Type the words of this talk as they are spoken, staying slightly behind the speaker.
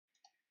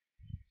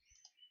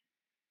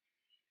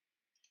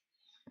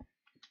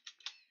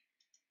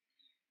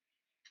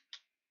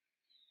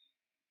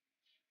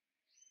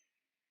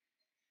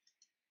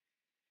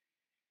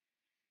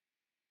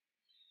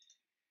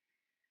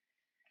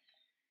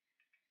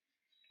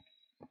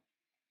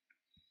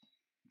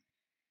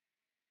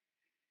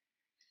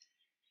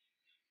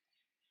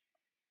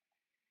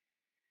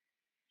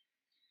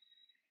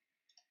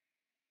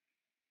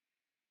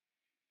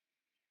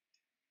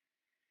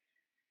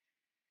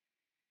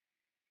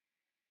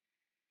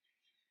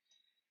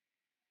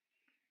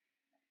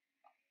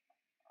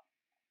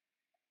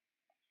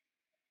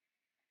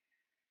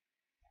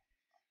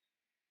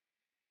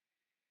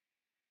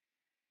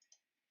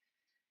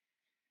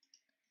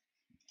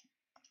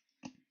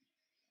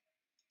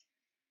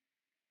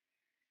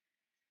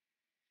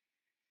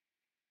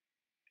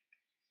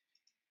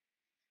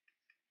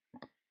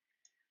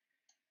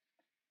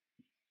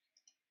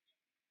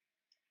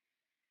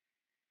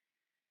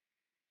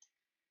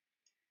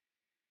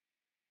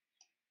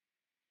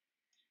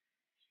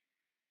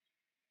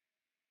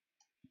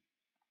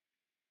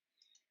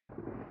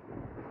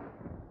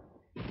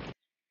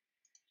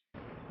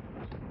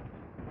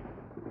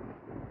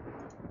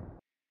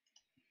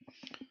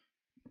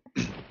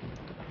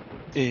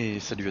Et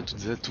salut à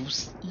toutes et à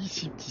tous,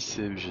 ici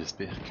Ptitseb,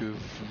 j'espère que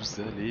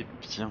vous allez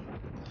bien.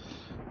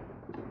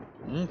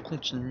 On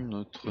continue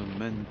notre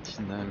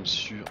matinale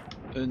sur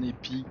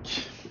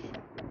UnEpic.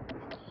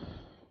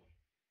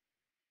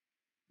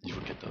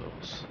 Niveau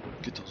 14,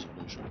 14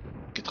 heures de jeu,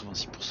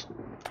 86%.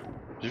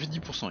 J'avais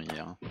 10%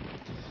 hier, hein.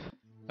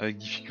 Avec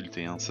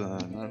difficulté, hein.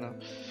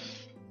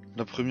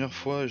 La première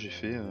fois j'ai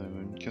fait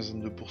une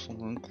quinzaine de pourcents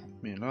d'un coup,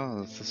 mais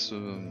là ça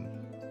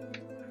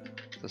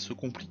se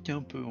complique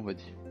un peu, on va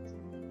dire.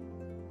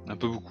 Un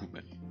peu beaucoup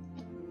même.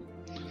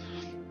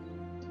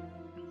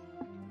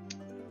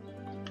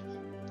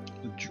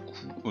 Du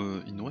coup,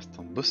 il nous reste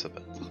un boss à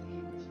battre.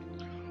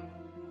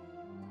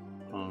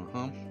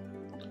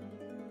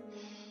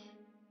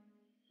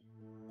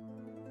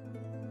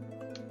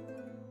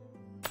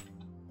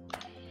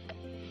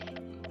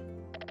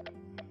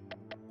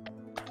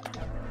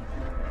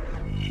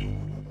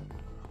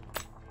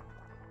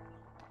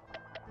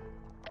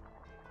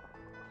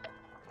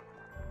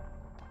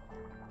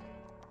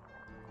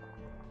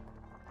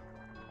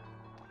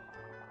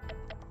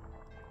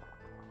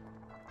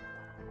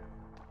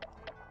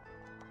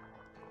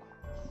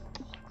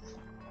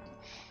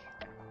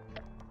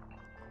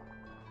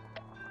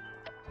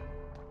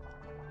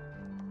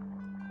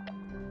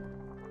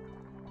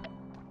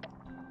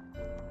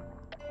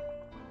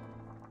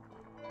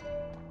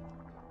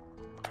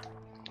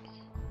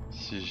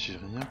 Si j'ai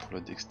rien pour la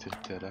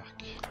dextérité à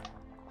l'arc.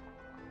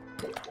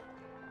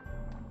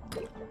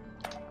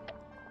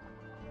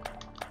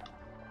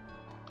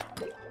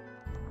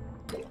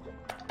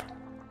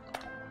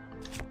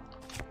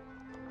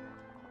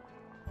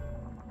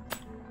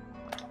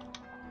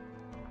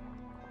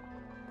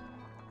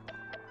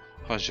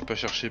 Ah, j'ai pas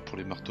cherché pour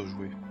les marteaux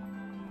joués.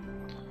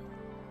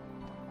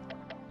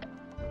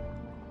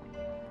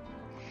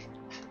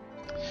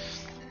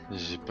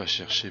 J'ai pas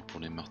cherché pour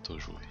les marteaux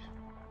joués.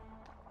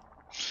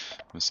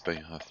 Mais c'est pas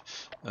grave.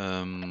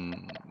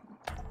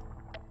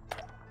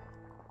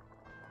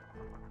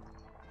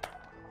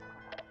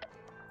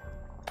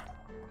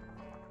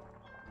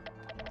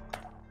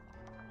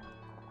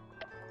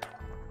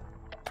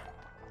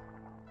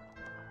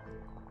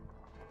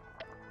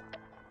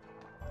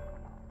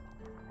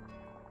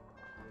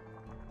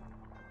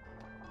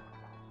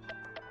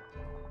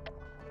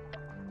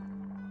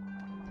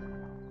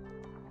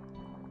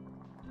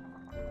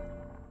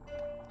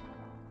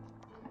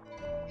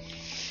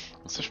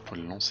 Ça, je pourrais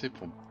le lancer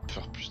pour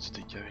faire plus de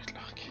dégâts avec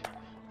l'arc.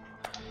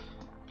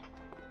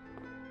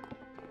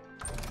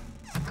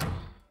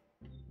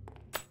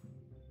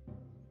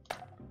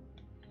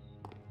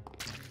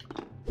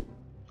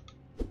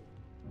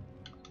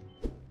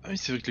 Ah oui,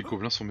 c'est vrai que les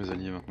gobelins sont mes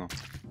alliés maintenant.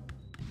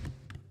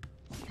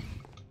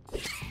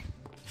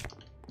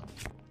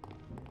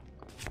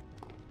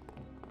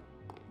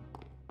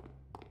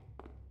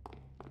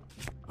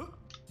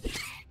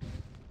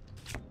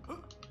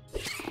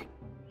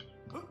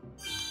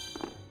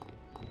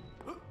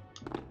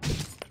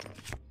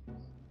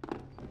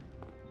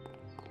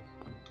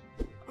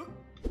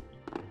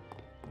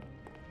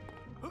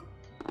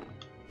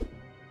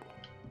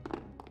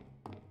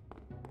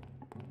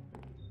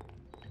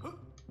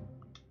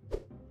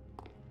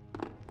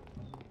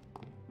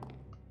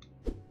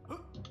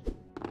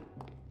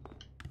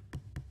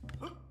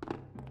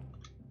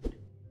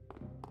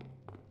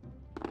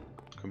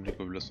 Comme les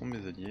gobelins sont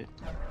mes alliés,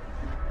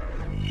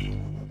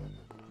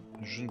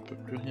 je ne peux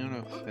plus rien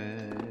leur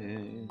faire.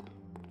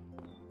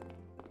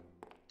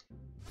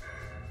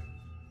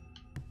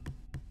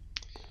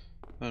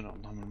 Alors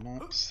normalement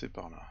c'est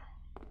par là.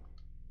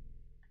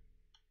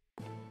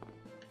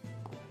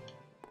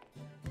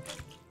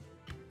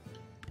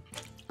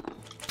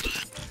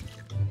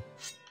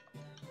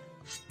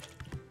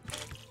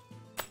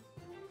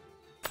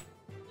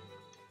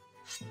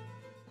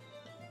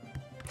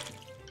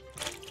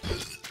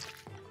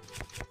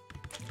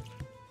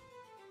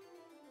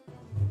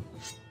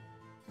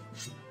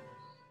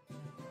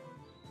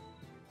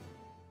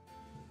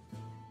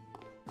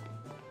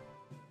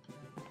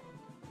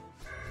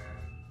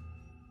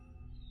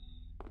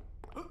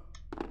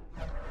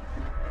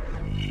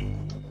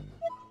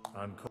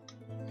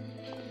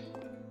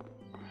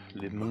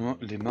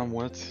 Les mains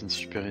moites, c'est une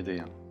super idée,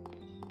 hein.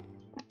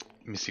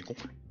 Mais c'est con.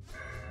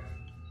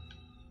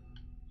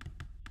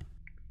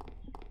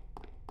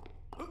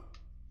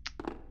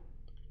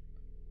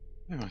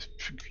 Il me reste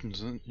plus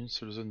une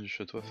seule zone du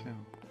château à faire.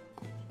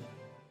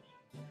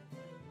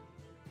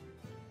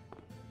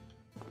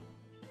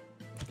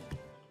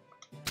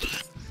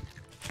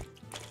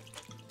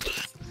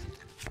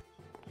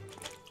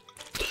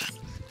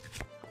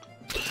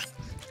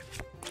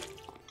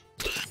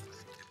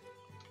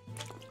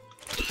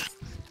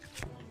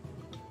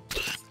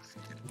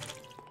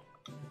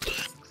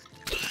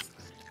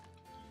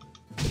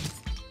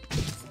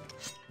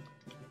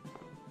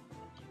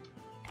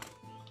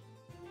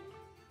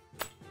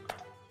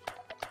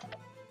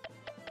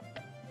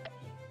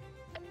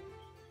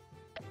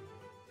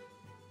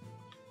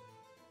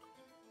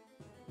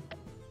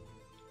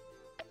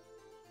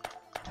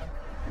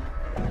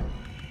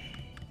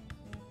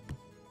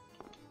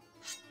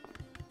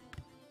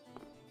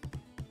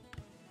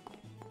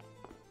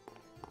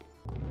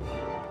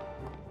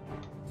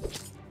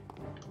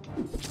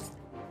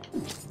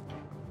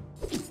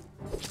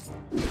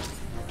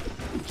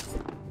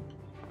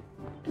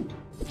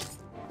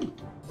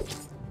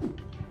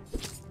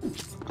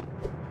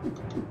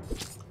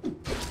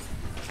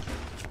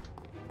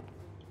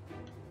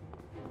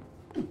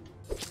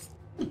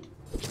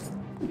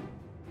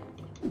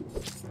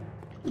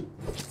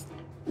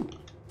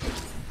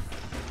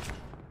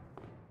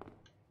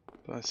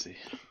 pas assez.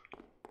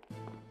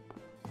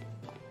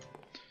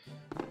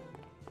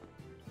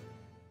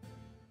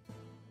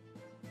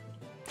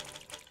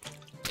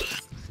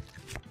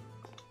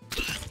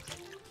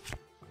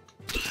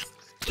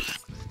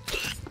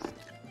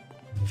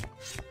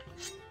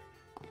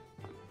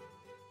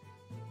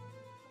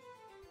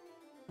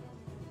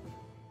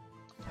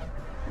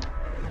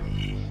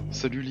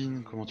 Salut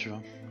Lynn, comment tu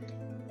vas?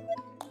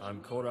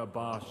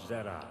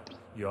 Verra,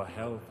 your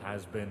health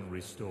has been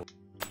restored.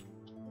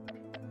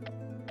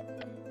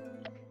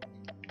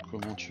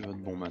 Comment tu vas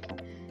de bon matin?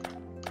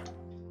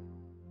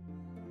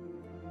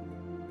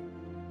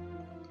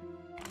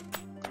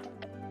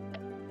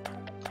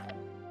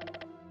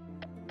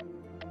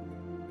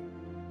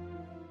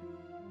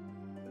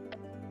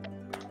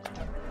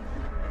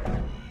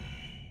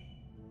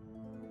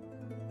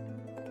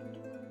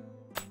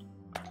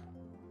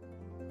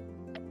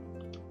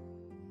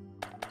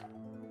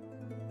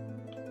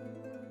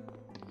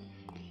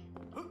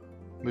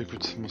 Bah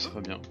écoute, moi ça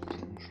va bien.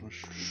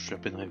 Je suis à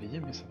peine réveillé,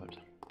 mais ça va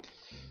bien.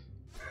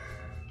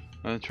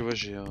 Tu vois,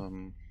 je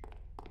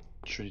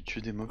suis allé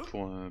tuer des mobs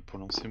pour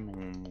lancer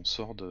mon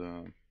sort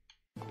de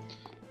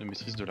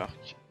maîtrise de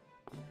l'arc.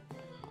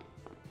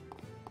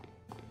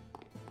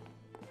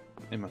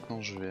 Et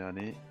maintenant je vais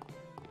aller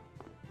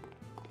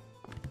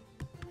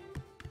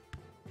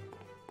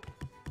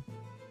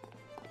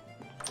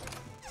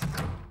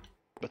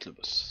battre le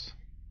boss.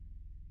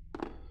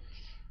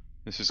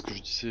 Et c'est ce que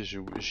je disais,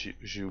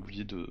 j'ai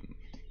oublié de...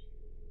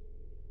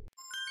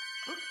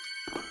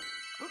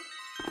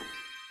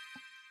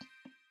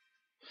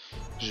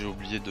 J'ai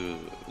oublié de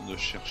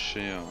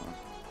chercher...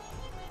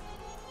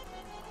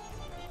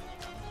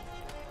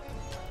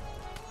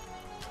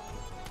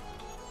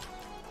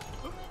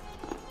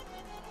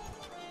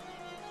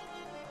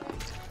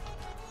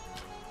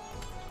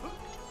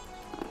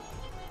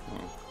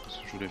 Voilà, c'est ce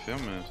que je voulais faire,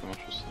 mais ça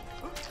marche aussi.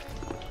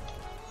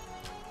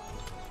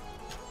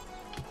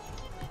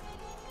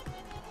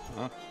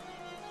 Ah.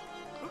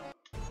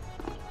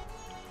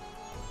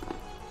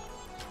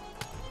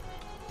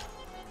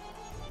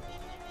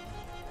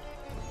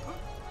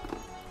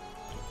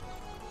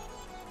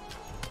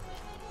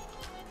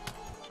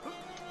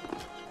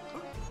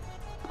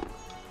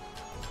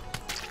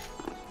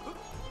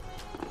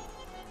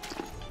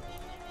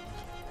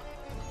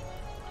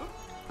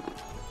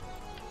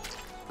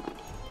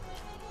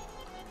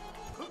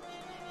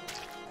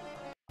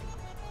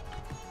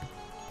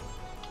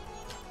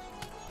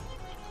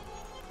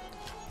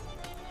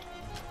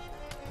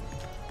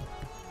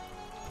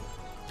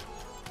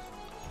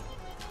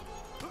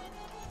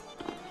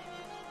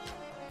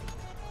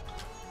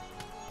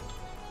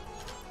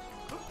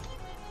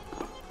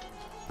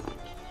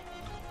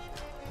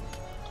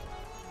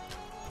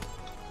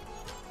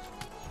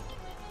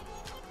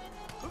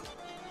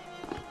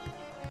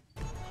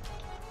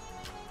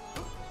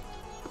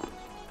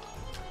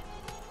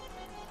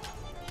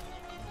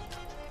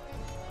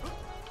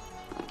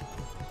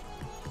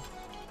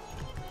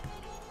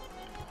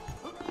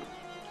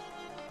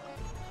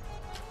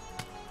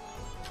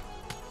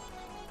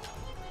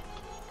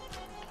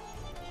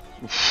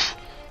 Ouf.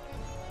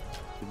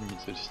 C'est limite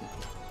celle-ci.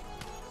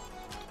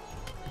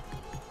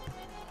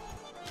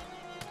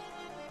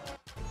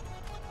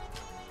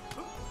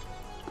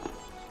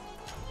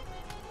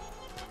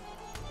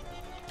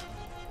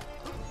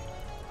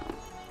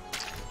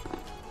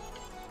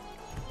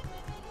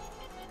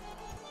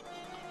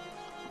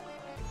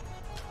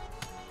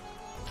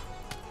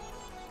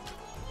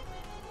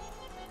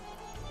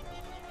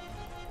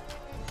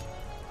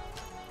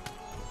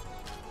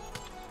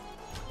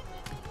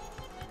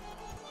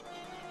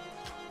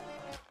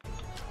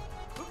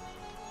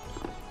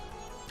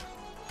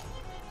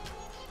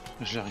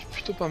 J'y arrive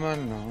plutôt pas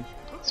mal là, hein,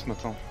 ce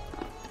matin.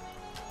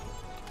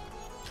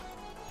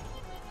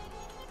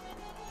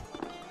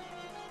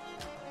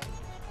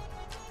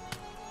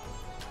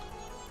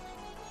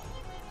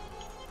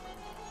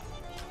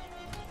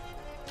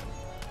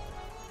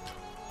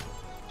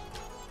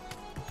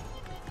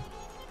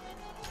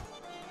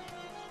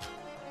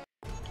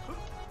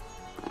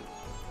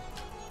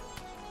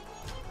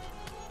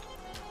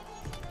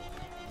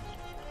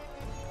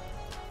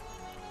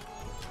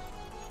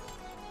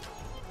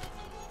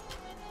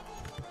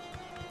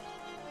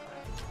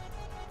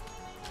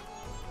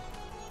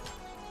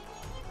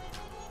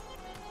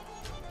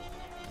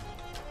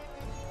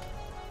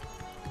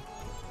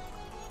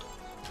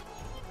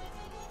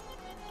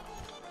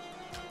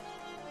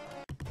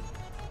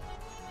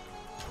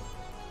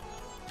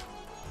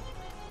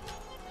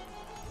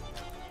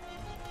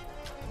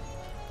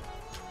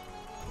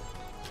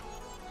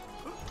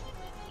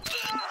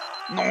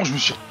 Non, je me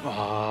suis...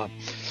 Ah,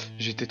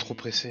 j'étais trop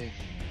pressé.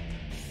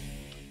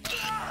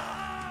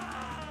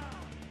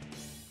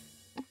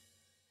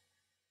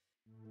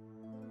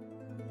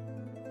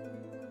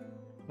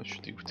 Ah, je suis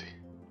dégoûté.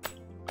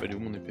 Elle est où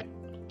mon épée?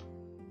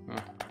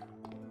 Ah.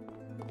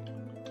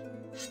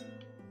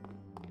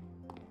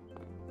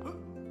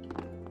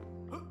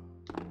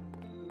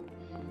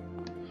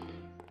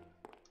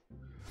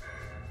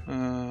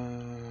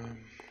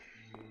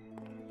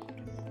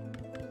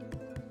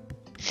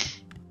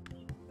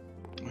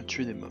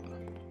 tuer des mobs.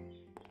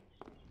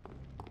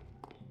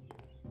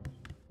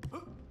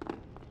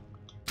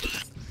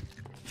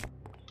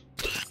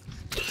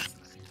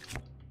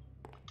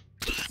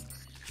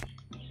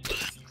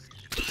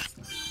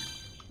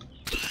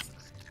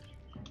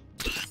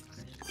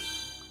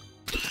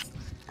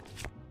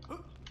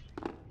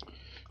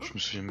 Je me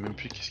souviens même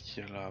plus qu'est-ce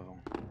qu'il y a là avant.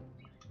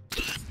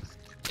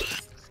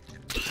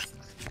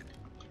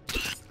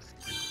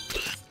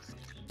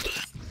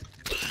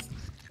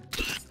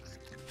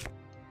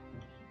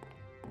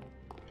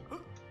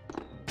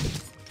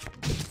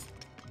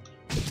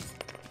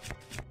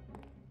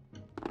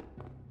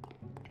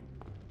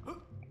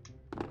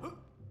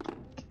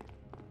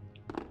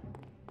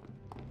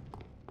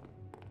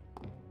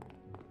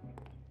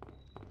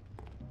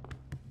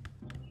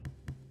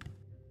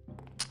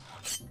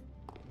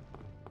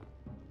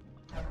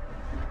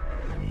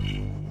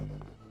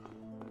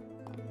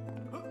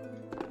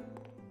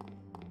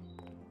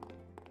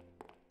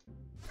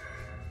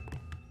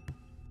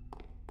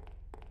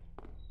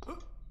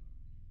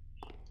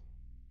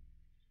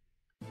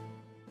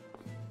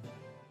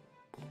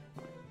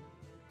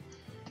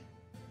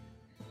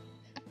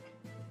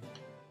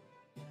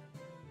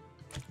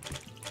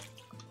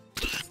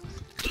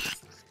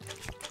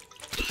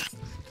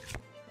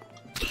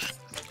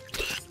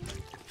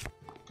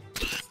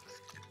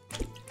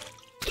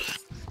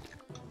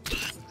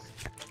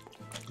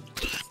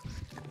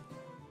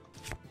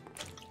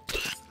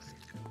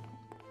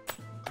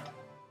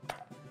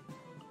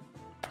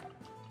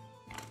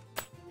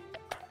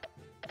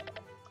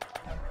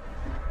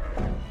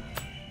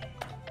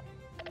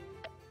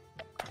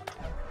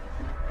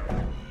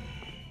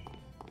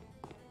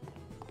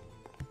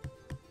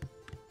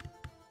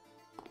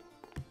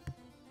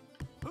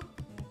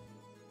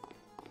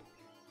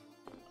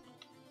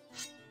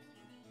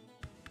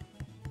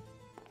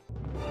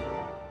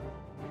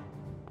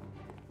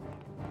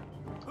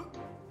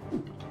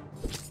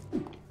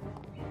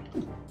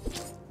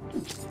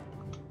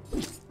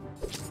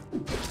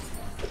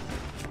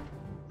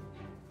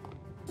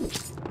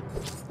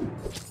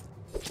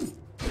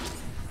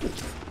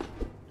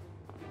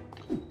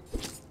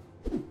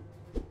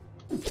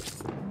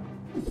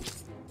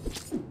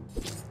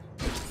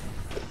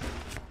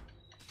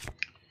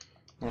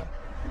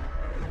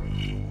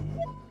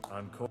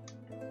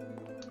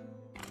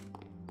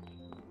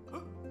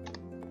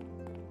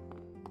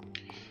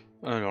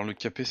 Alors le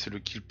KP c'est le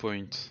kill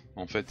point.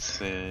 En fait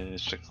c'est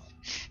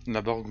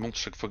la barre augmente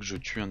chaque fois que je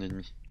tue un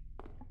ennemi.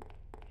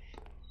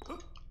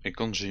 Et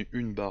quand j'ai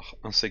une barre,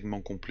 un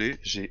segment complet,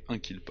 j'ai un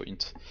kill point.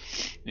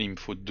 Et il me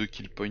faut 2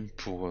 kill points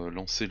pour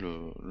lancer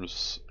le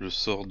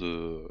sort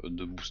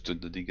de boost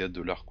de dégâts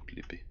de l'arc ou de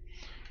l'épée.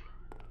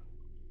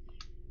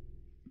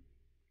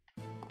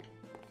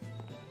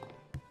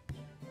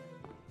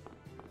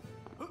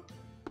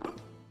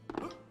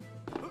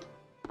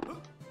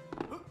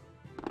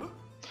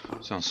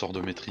 C'est un sort de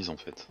maîtrise en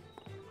fait.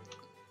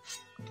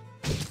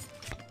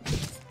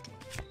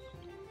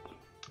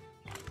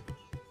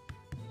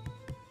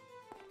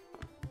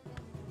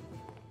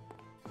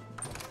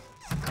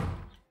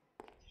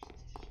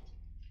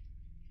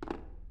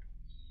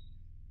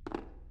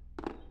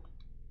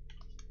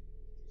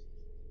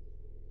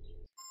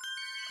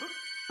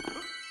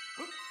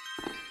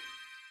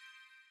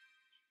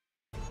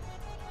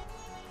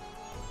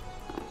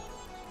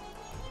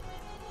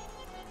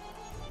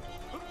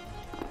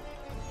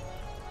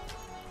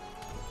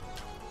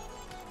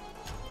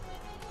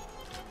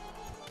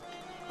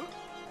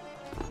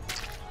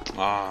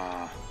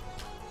 Ah.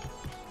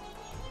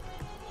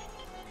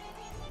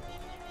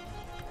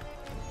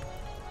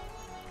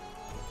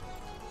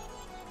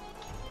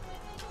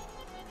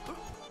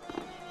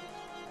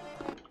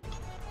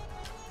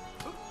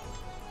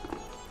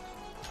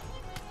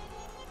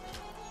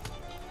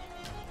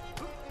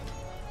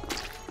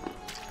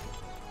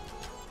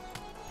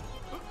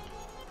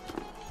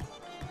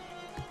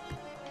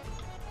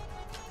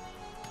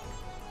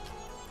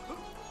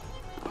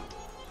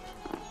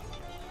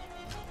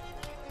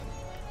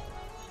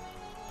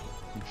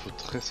 Il faut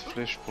 13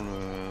 flèches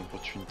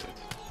pour tuer une tête.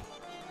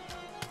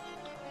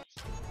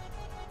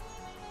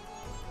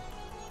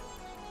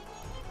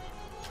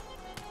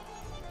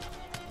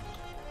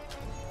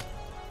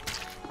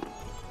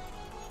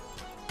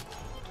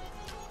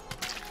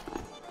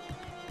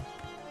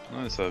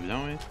 Ouais, ça va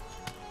bien, oui.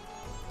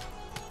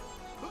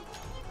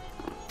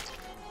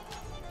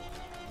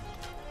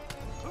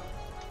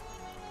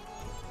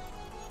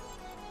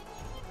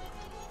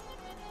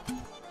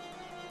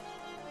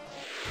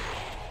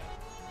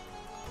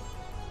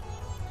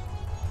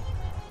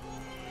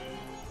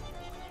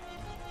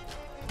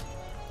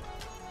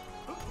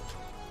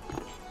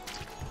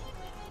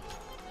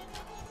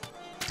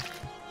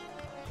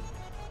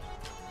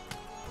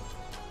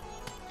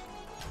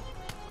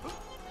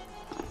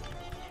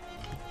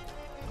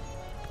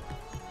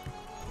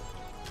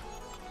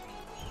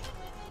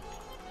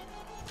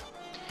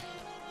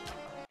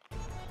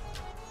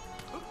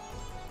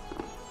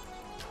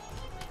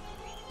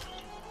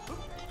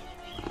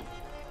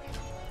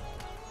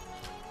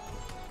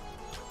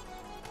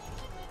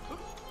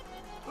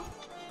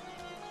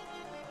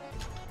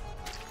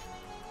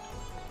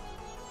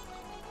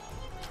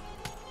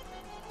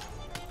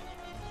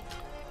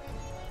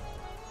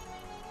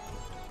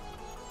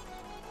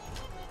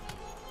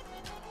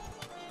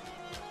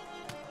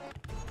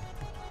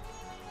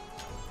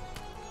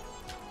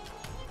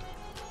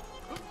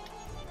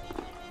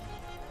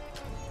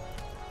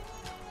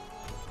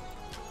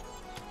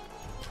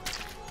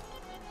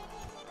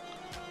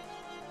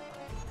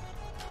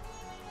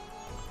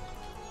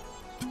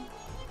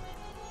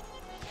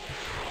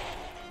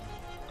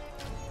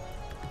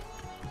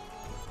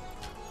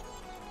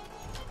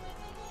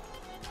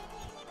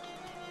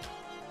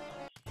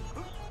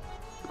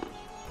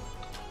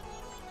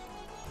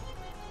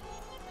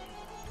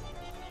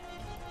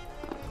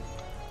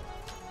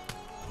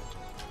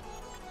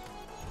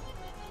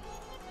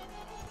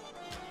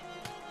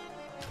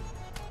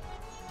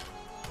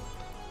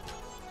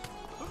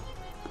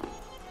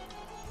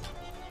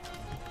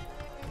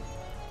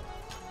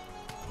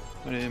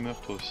 Allez, meurs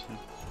toi aussi.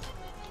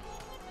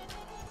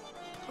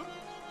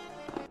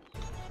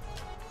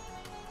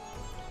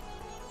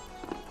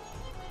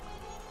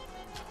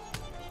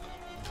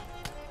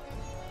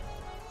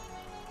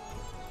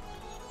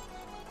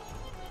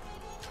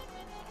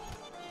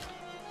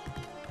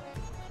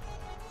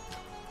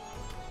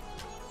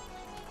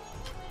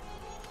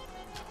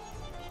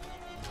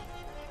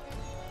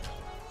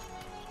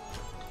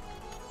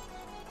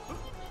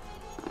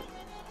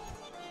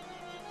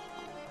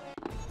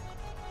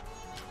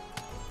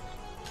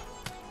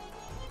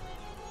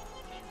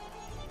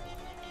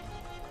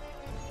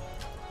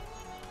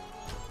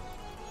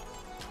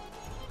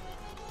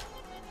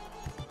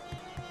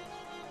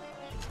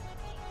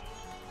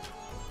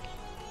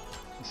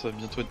 Ça va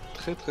bientôt être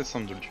très très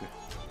simple de le tuer.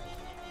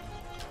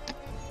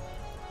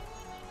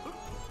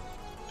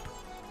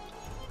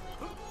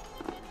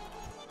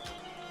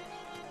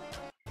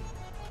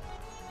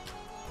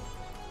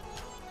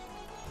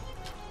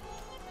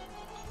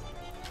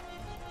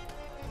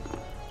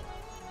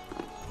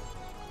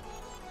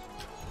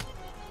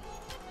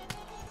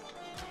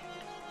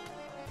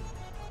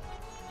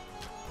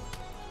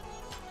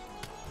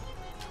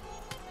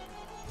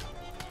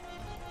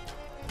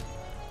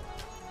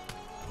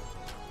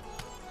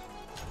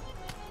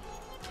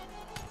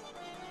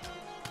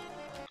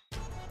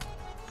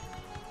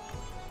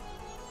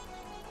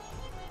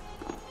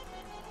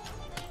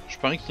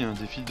 Je parie qu'il y a un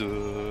défi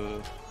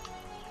de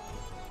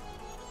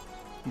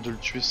le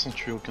tuer sans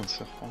tuer aucun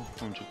serpent,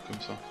 un truc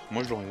comme ça.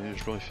 Moi je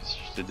l'aurais fait si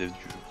j'étais dev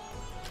du jeu.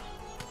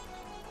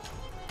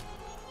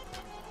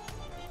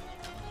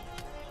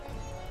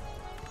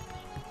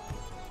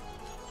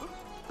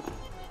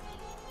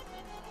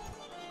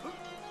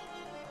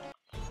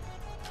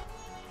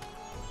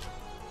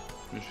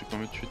 Mais je vais quand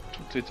même tuer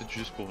toutes les têtes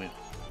juste pour rire.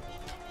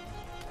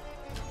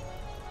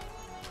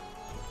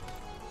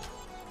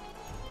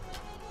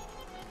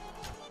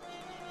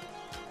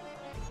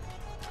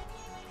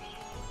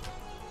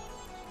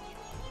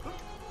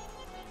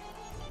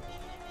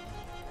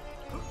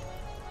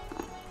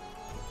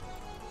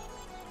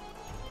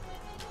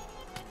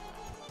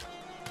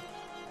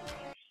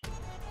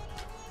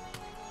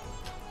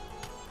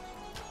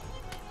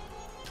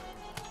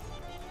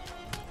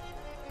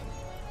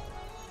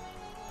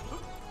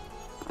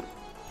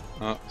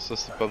 Ah, ça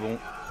c'est pas bon.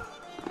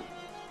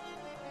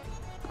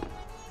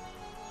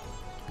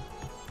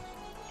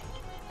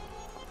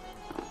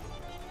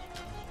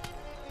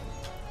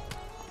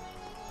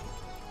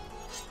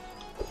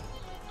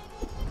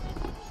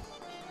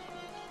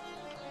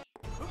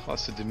 Ah,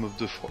 c'est des mobs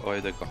de froid.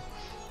 Ouais, d'accord.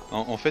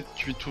 En fait,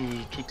 tuer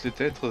toutes les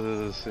têtes,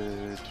 toutes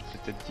les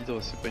têtes d'hydre,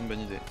 c'est pas une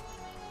bonne idée.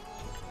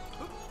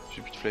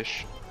 J'ai plus de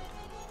flèches.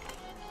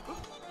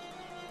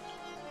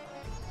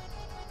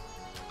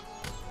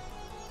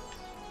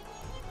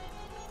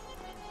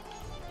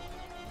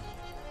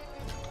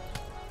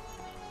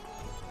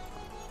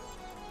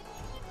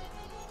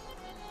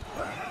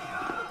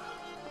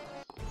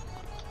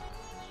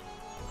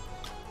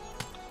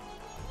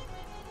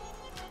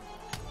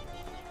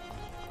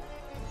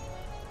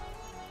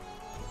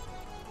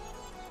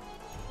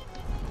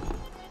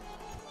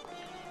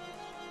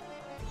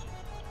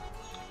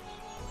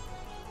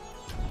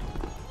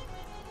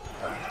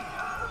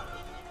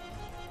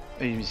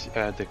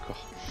 Ah d'accord.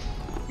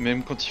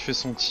 Même quand il fait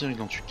son tir, il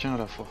en tue qu'un à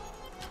la fois.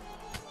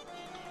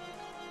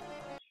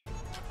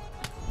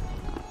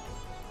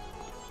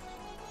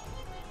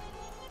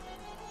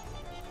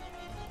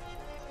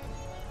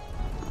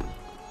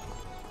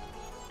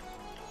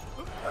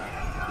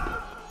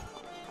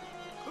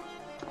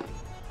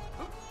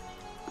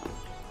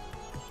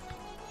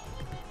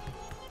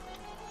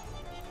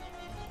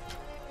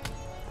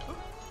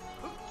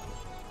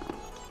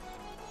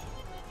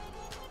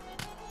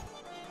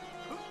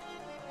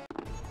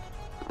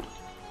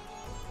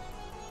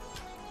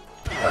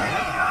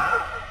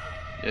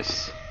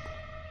 Yes.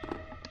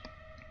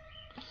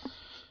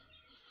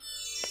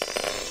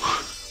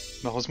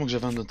 Heureusement que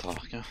j'avais un autre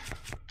arc. Hein.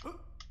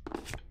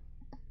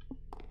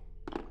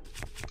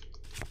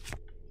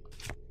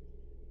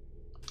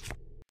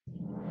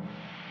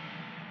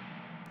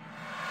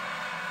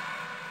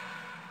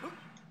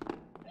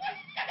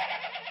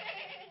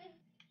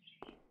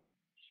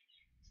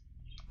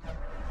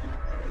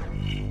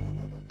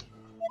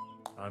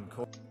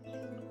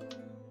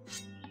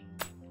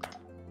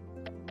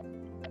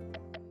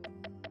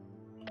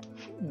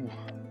 Ouh.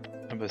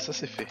 Ah bah ça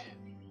c'est fait.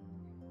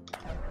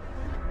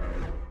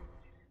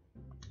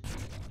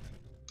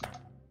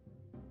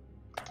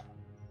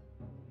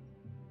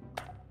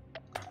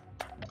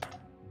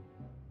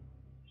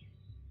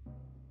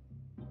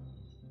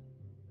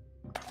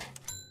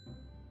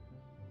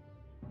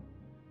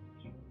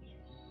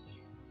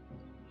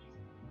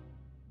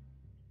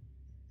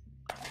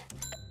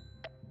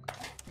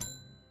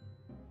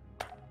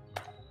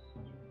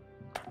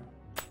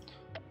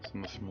 Ça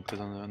m'a fait monter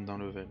d'un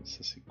level, ça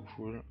c'est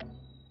cool.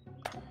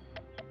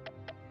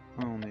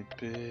 Un en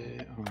épée,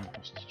 un en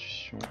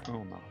constitution, un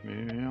en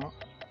armure.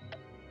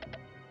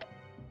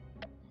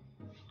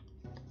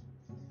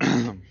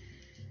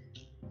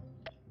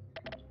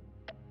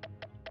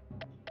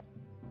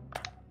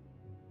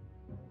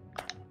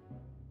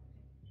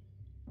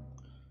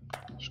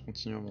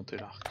 continue à monter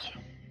l'arc.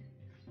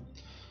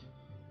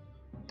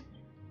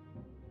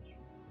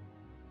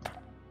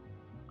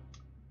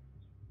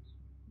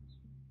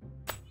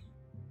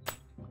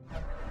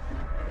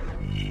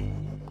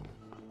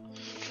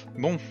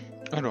 Bon,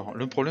 alors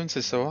le problème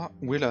c'est de savoir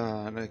où est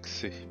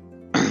l'accès.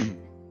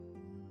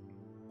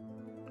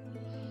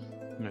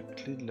 La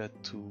clé de la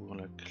tour,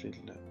 la clé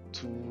de la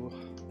tour.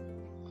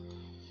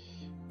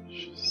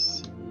 Je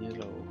signe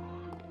là-haut.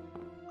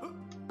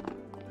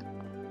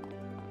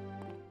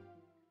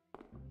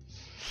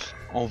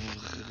 En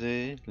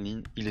vrai,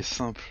 il est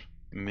simple,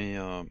 mais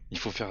il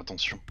faut faire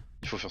attention.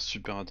 Il faut faire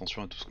super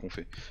attention à tout ce qu'on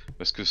fait.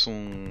 Parce que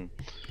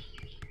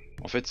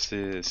en fait,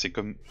 c'est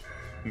comme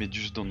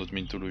Méduse dans notre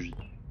mythologie.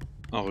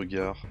 Un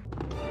regard,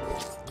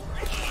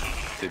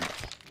 t'es mort.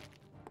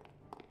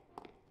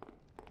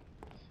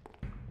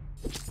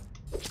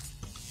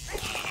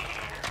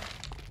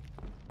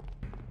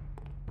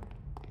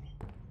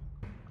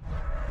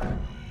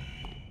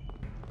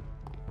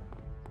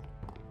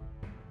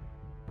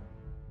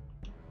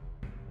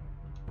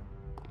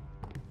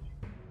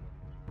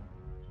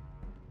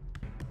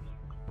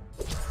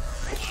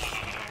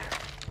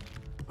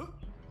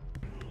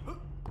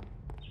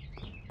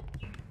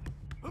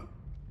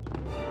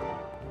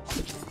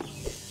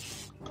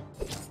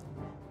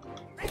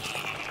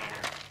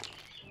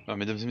 Ah,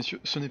 mesdames et messieurs,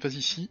 ce n'est pas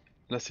ici,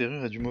 la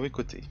serrure est du mauvais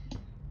côté.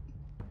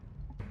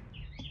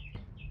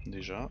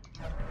 Déjà,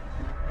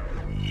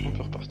 on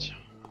peut repartir.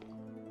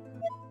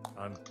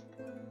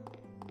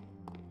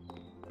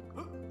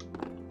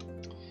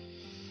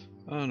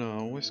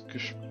 Alors, où est-ce que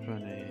je peux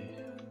aller?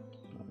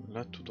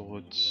 Là, tout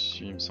droit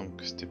dessus, il me semble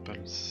que c'était pas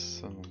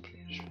ça non plus.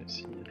 Je vais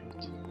essayer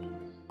l'autre.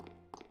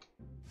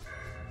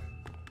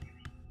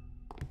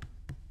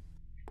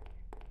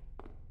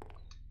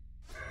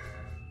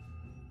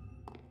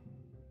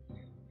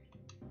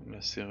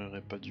 La serrure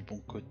est pas du bon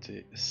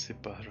côté,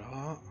 c'est pas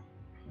là.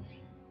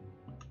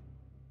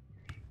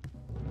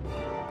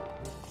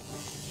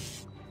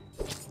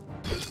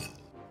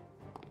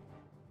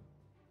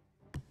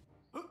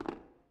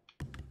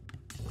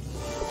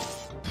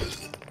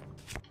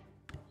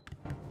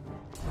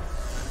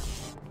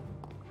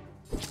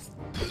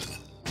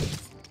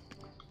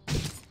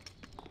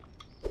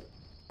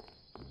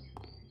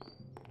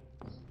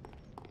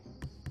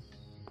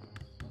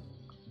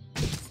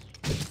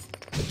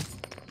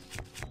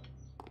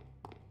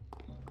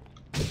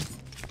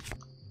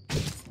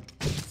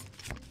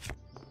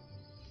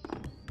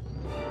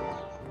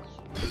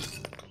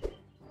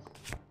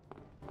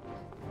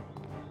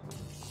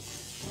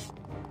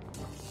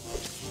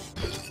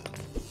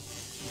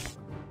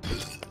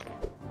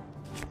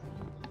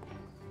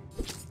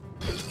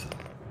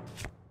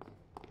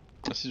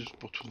 C'est juste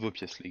pour toutes vos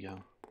pièces, les gars.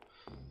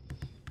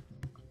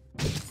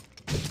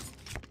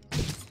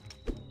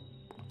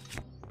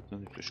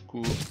 Des flèches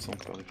courtes, ça on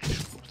peut faire des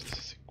flèches courtes,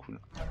 ça c'est cool.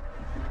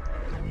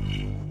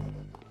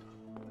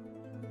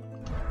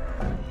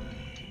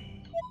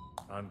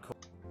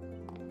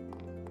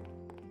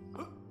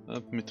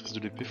 Hop, maîtrise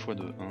de l'épée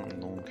x2, hein,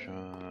 donc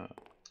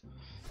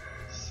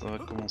ça va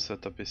commencer à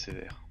taper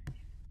sévère.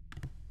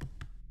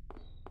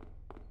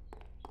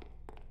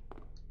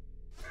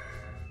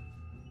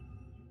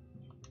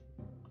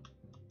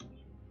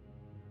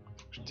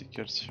 Je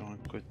décale sur un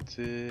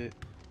côté.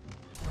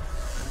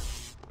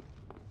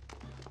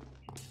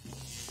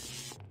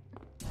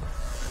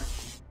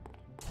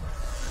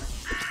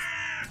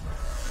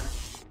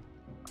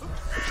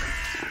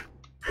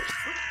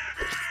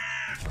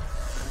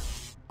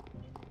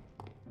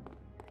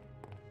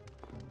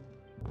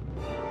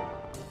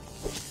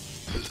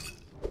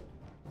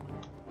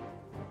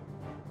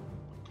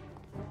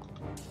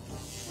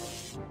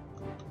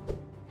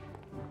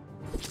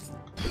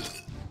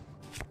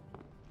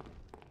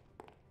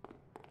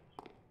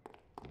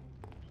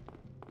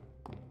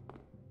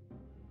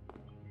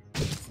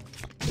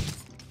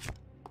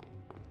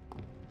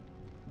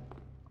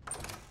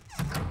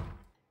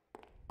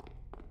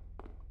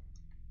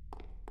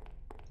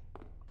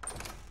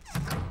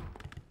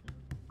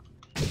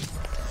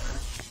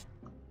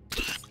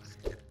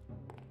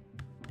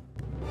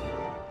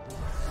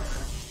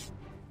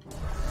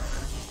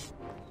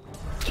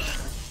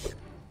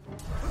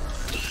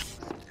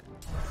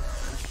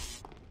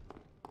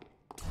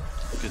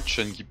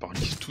 Chen qui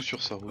paralyse tout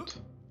sur sa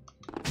route.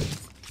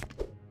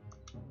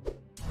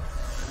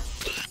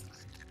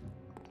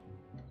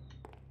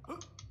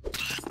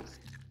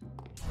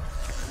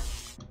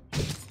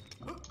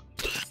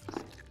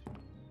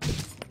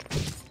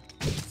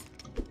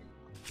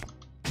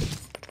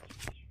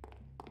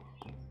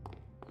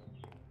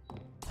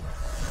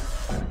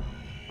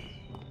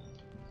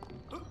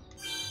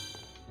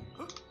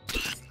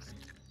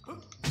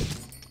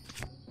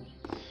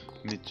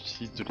 Mais tu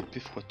utilises de l'épée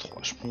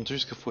x3. Je peux monter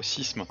jusqu'à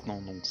x6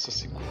 maintenant, donc ça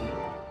c'est cool.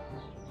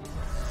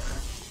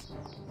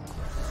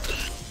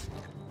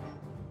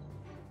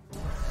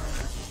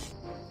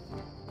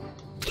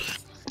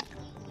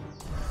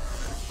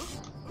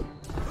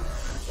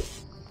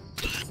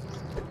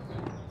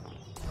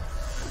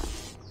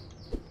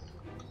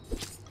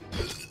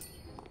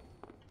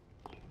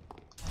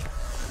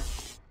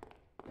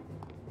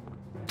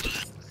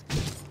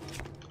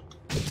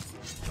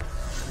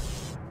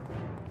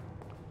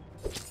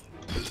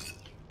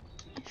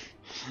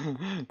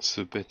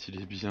 Ce pet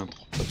il est bien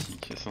trop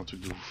pratique, c'est un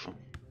truc de ouf. Hein.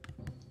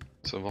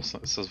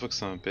 Ça se voit que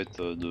c'est un pet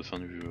de fin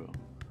du jeu.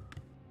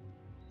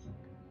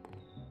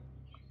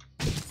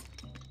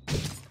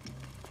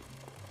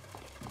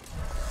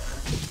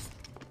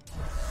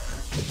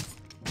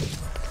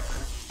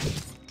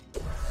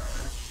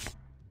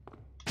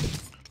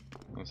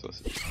 Ah, ça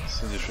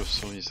c'est des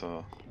chauves-souris, ça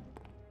va.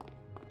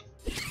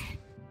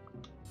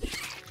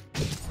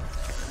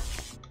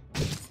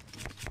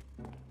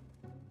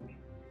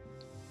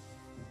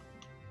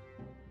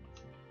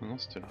 Ah non,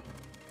 c'était là.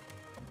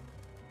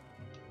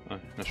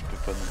 Ouais, là je peux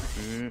pas non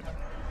plus.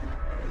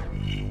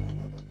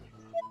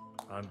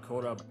 I'm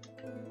caught up.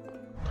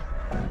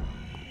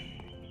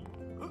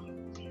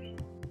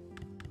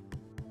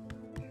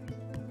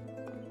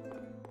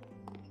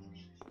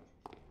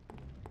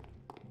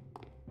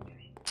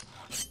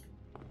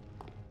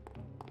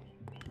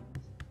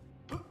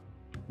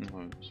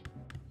 Ouais.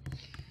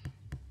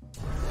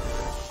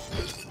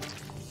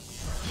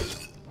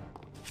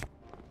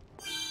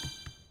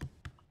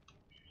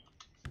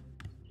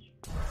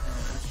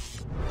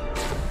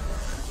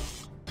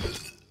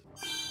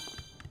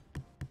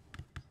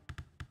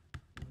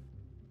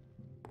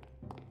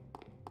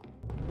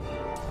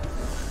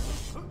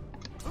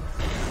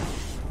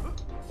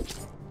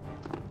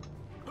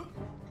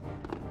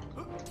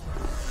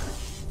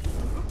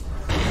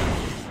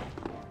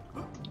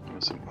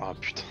 Ah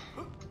putain.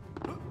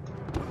 Je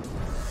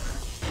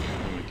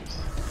me casse.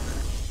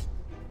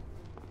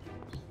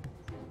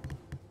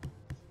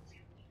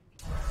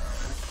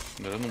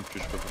 Mais là non plus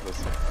je peux pas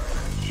passer.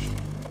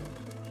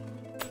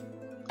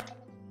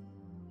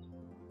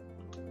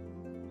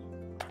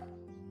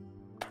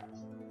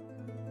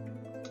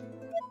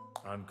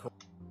 I'm caught.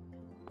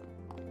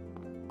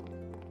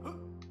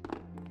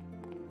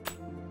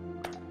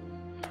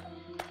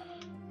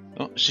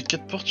 Oh, j'ai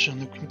 4 portes, j'ai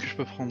un aucune que je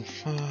peux prendre.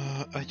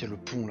 Ah, il y a le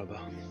pont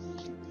là-bas.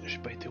 J'ai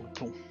pas été au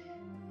pont.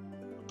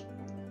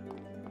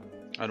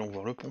 Allons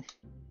voir le pont.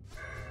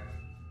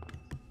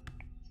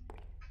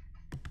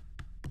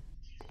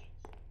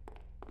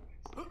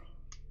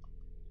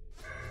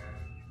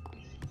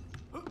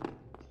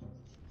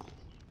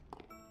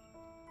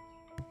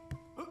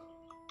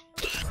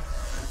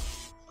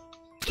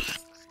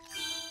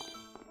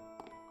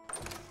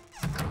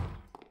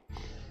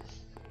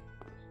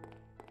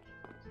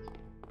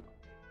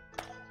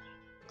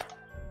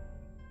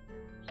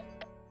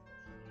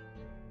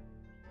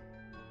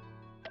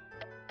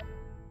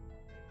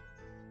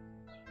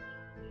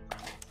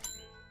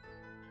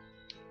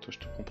 Toi je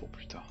te prends pour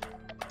plus tard.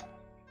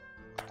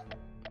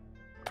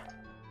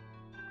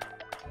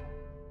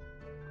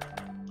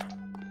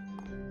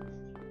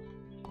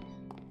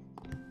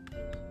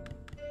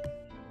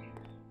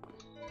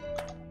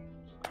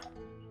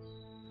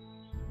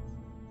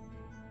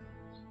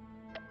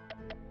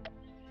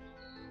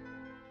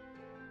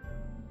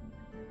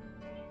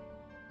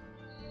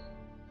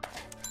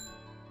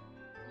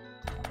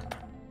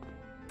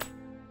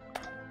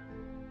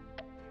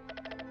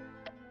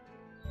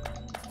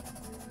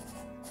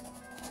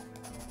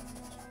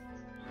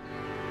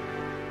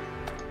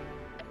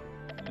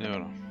 Et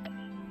voilà.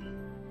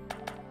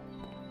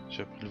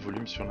 J'ai appris le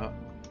volume sur la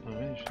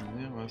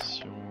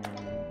régénération.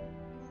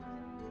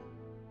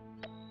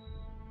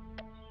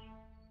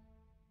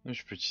 Ah,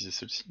 je peux utiliser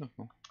celle-ci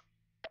maintenant.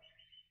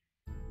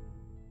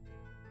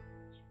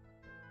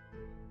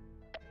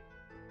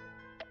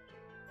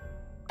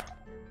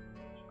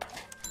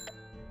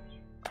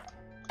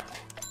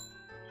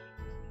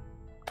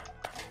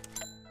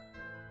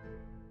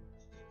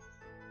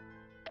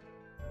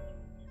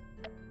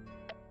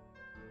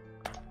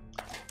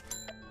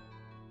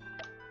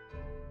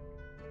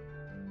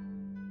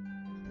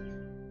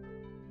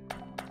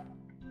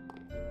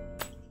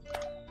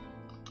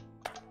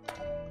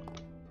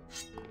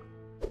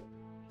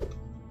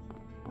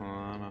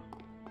 Voilà.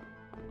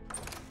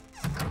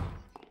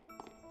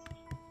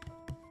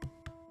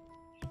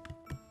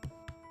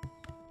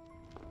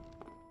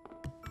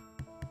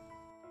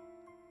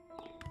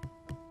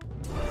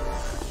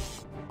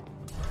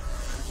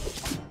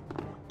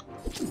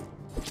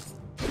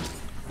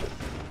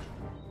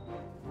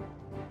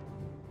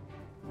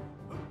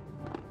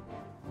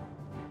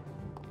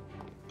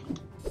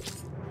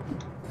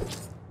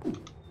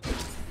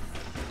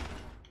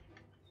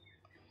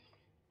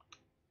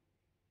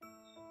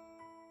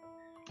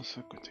 C'est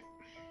à côté.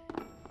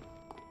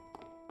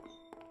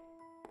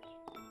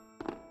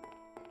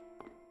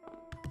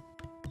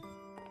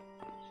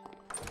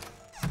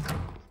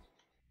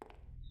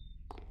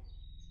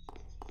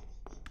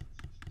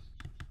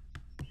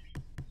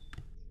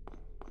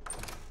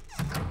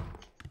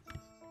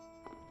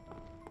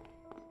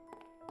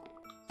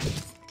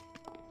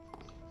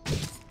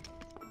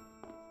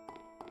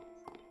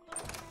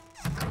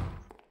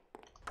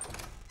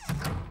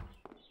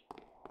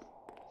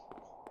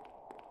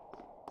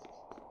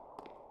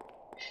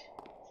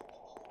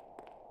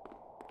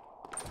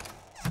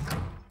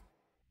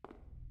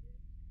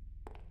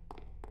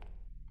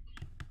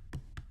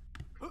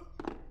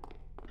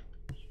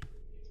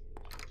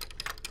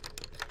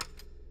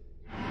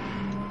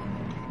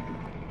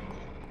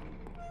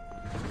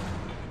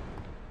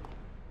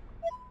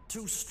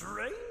 To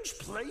strange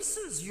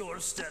places your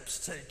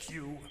steps take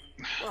you.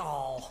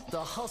 Oh, the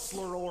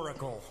Hustler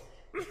Oracle.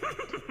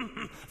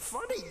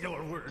 Funny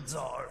your words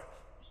are.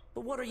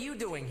 But what are you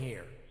doing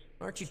here?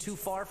 Aren't you too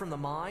far from the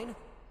mine?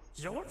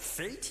 Your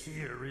fate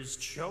here is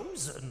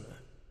chosen.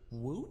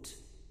 Woot?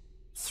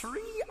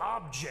 3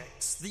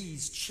 objects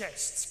these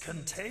chests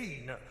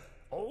contain.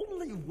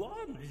 Only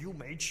one you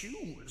may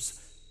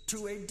choose.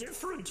 To a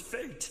different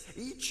fate,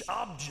 each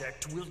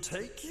object will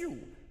take you.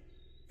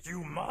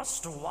 You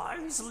must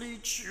wisely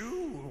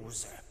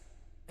choose.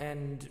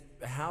 And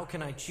how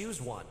can I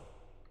choose one?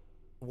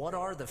 What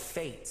are the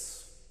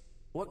fates?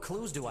 What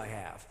clues do I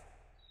have?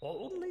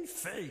 Only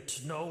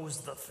fate knows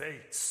the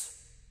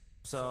fates.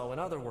 So, in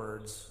other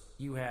words,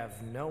 you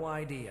have no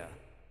idea.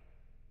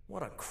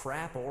 What a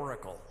crap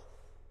oracle.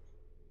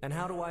 And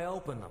how do I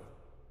open them?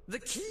 The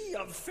key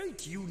of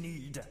fate you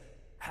need.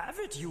 Have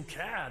it you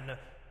can.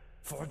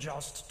 For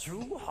just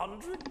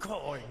 200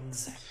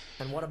 coins.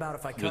 And what about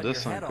if I cut your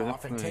head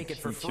off and take it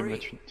for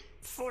free?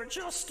 For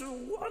just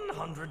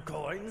 100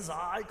 coins,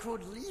 I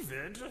could leave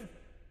it.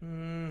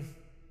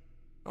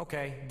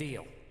 Okay,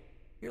 deal.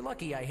 You're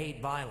lucky I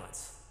hate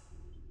violence.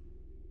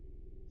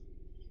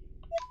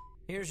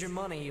 Here's your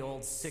money, you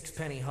old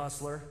 6-penny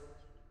hustler.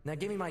 Now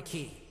give me my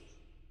key.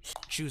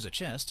 Choose a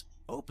chest,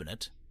 open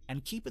it,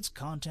 and keep its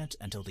content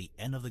until the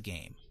end of the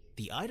game.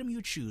 The item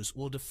you choose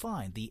will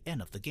define the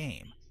end of the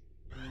game.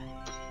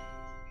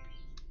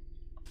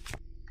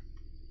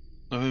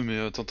 Ah oui mais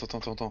attends,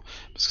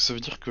 parce que ça veut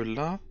dire que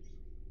là,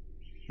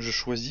 je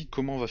choisis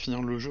comment on va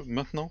finir le jeu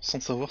maintenant sans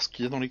savoir ce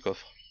qu'il y a dans les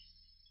coffres.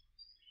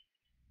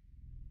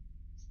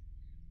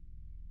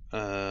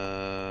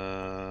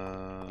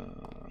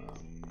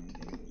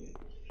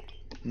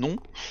 Non.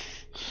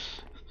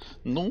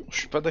 Non, je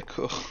suis pas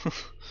d'accord.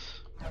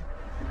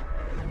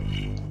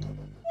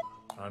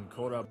 I'm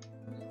caught up.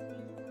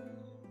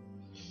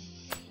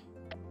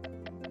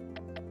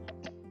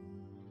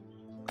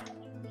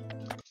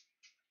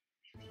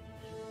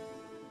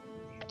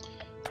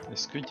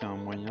 Est-ce qu'il y a un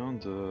moyen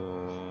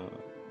de...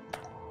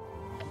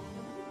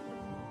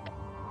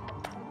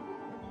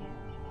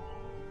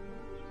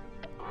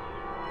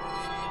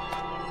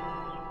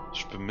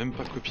 Je peux même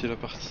pas copier la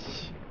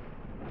partie.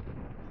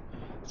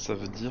 Ça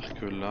veut dire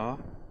que là...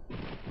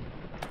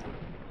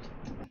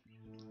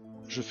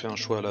 Je fais un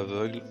choix à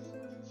l'aveugle.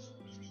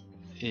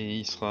 Et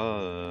il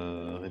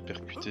sera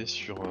répercuté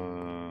sur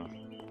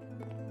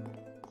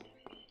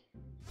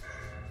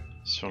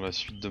la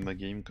suite de ma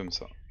game comme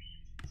ça.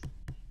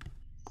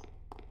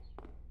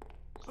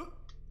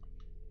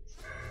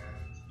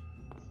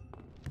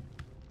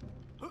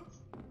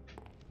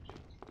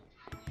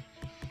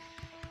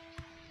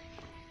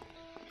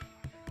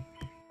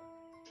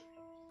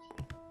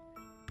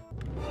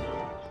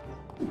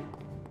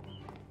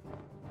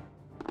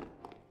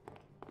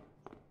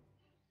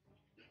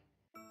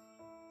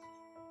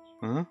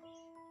 Hein?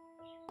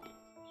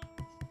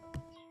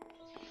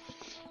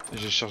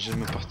 J'ai chargé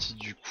ma partie,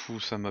 du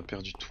coup ça m'a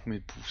perdu tous mes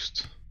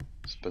boosts.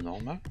 C'est pas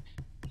normal.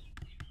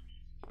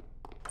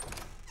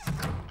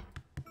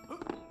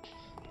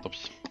 Tant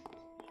pis.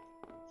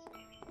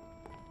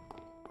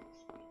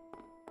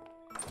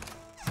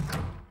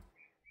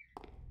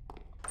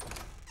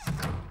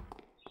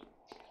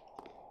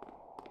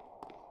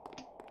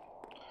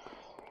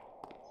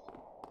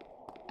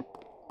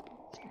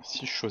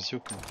 Si je choisis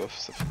aucun coffre,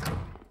 ça fait quoi?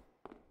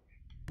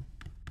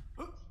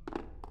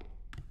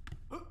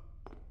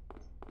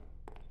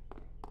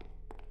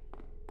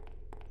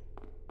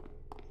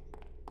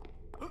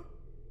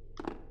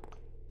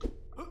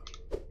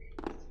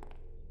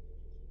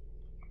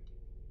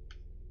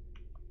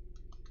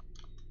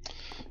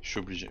 Je suis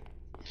obligé.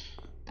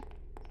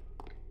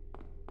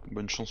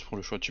 Bonne chance pour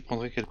le choix. Tu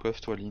prendrais quel coffre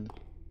toi, Lynn?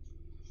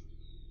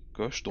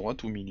 Gauche,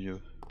 droite ou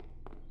milieu?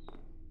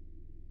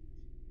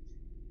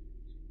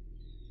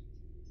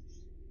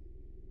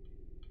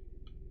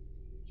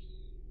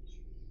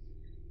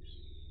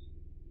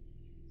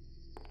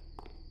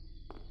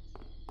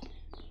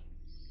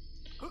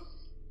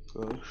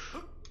 Gauche,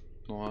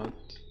 droite,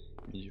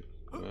 milieu,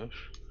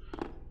 gauche,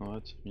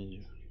 droite,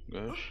 milieu,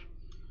 gauche,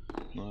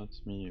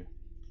 droite, milieu,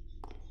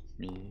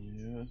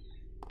 milieu.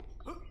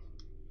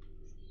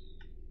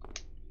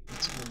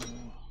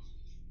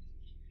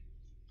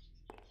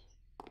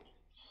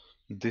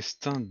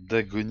 Destin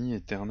d'agonie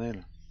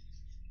éternelle.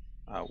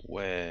 Ah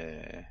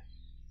ouais.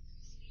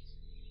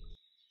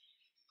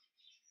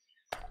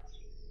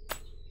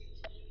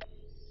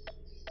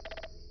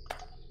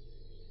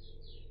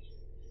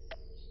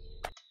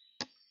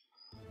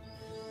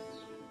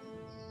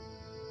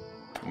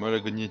 Moi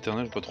l'agonie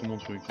éternelle, pas trop mon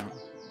truc. Hein.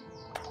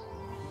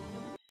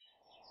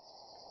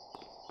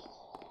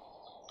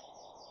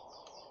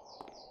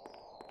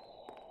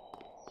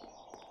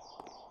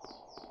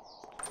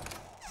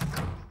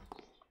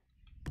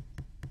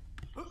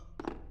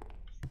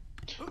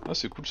 Ah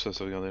c'est cool ça,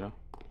 regardez là.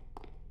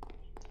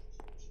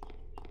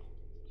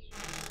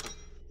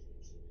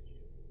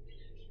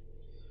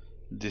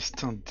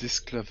 Destin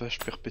d'esclavage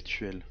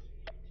perpétuel.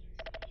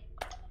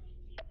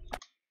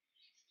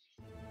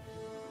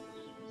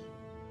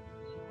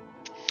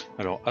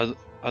 Alors,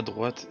 à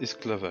droite,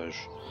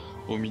 esclavage.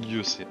 Au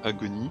milieu, c'est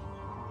agonie.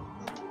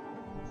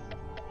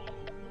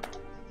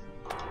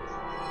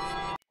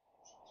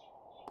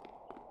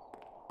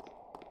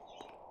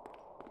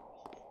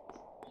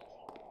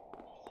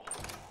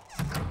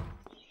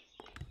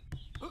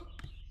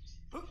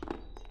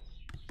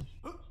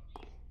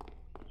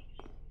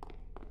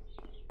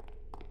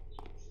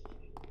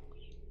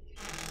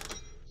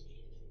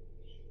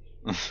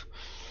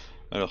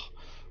 Alors,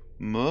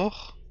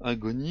 mort,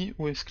 agonie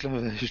ou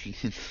esclavage,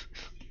 Lynn?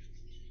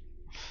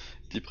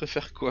 Tu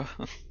préfères quoi?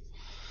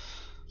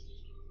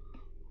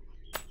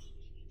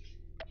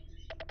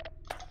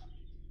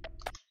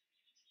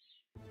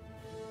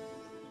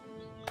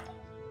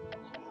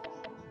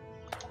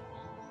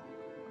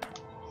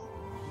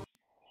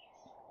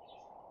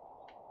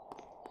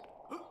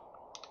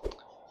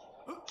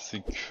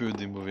 C'est que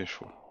des mauvais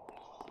choix.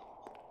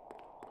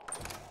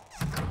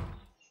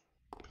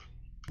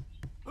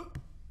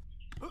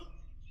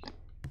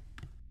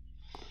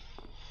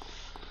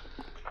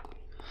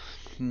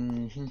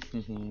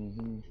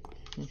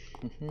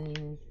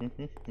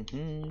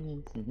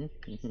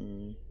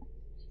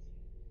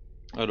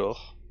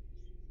 Alors,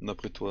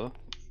 d'après toi,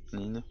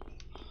 Lynn?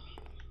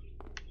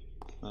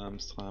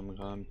 Amstram,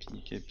 gram,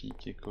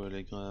 piqué,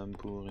 collé, gram,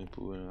 pour,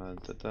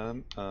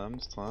 tatam,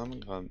 Amstram,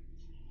 gram.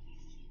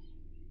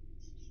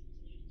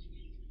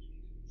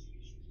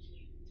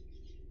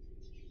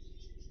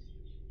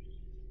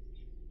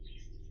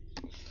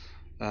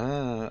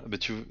 Ah, bah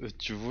tu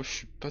vois, je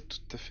suis pas tout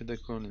à fait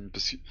d'accord, Lynn,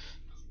 parce que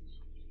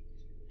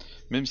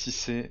même si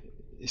c'est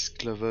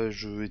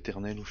esclavage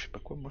éternel ou je sais pas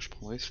quoi, moi je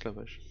prendrais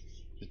esclavage.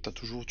 Et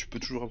tu peux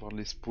toujours avoir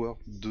l'espoir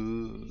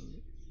de.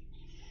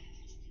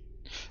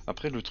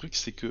 Après, le truc,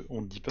 c'est que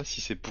on ne dit pas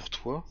si c'est pour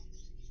toi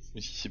ou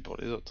si c'est pour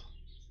les autres.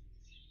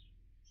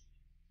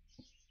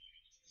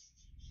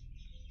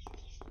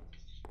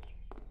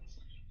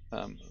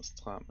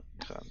 Amstram,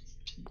 gram,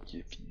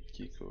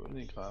 piqué,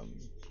 collé, gram,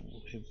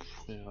 pour,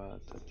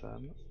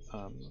 tatam,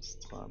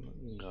 Amstram,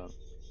 gram.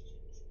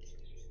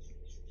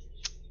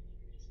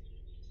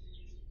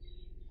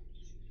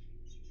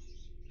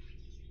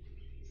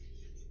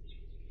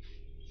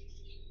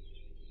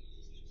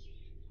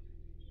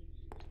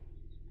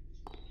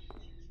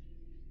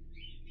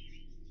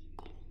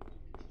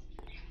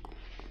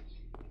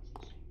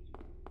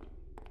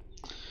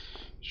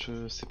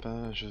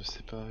 Je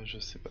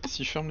sais pas.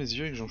 Si je ferme les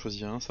yeux et que j'en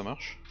choisis un, ça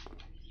marche?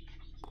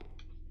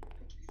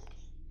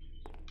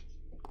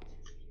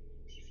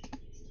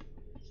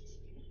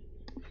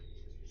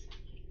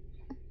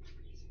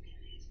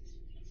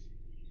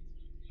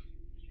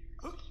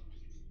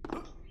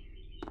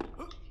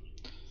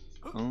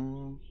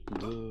 Un,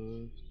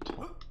 deux,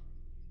 trois.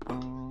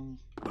 Un,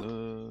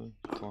 deux,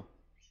 trois.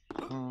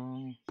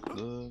 Un,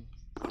 deux.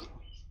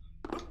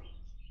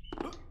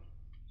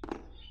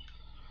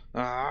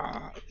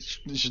 Ah,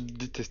 je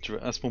déteste, tu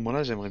vois. À ce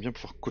moment-là, j'aimerais bien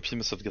pouvoir copier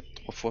ma sauvegarde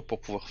 3 fois pour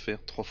pouvoir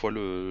faire 3 fois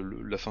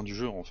la fin du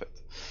jeu, en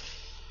fait.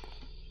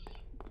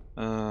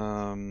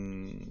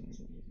 Euh...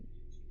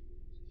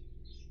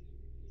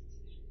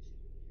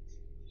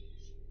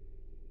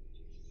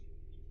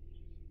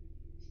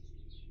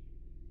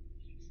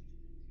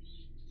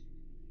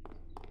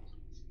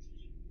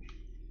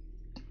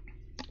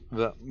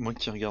 Bah, moi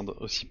qui regarde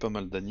aussi pas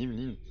mal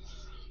d'animes,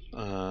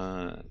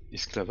 Lynn,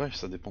 esclavage,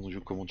 ça dépend de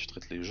comment tu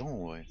traites les gens,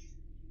 en vrai.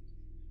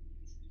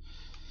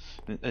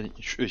 Allez,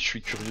 je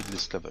suis curieux de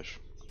l'esclavage.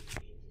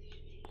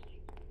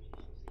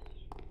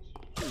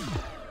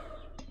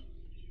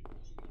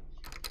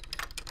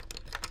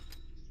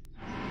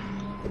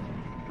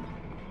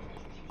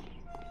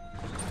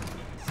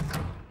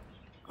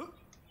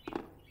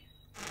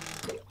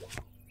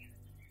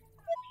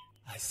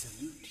 I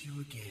salute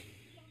you again.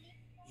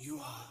 You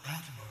are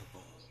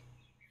admirable.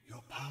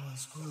 Your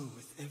powers grow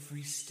with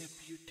every step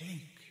you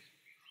take.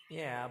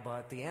 Yeah,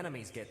 but the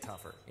enemies get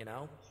tougher, you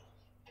know?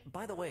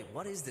 By the way,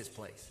 what is this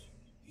place?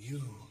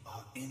 You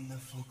are in the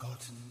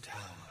Forgotten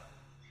Tower.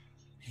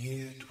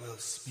 Here dwell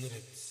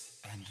spirits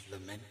and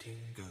lamenting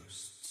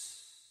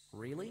ghosts.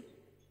 Really?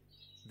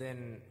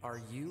 Then are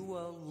you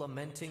a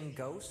lamenting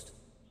ghost?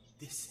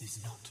 This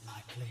is not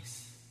my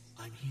place.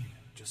 I'm here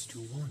just to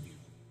warn you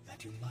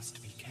that you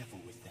must be careful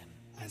with them,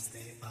 as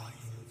they are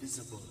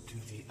invisible to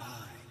the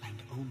eye,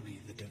 and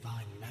only the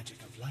divine magic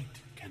of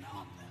light can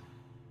harm them.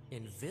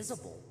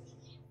 Invisible?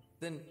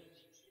 Then,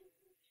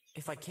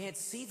 if I can't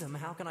see them,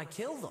 how can I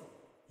kill them?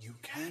 You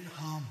can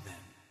harm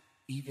them,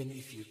 even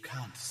if you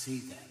can't see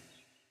them.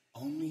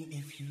 Only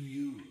if you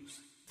use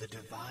the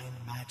divine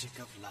magic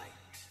of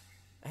light.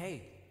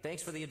 Hey,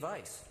 thanks for the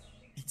advice.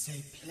 It's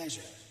a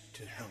pleasure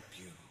to help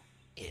you.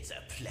 It's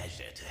a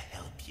pleasure to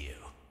help you.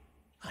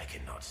 I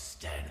cannot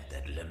stand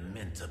that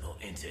lamentable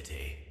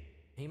entity.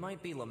 He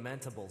might be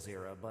lamentable,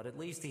 Zira, but at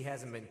least he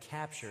hasn't been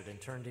captured and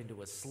turned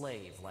into a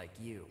slave like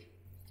you.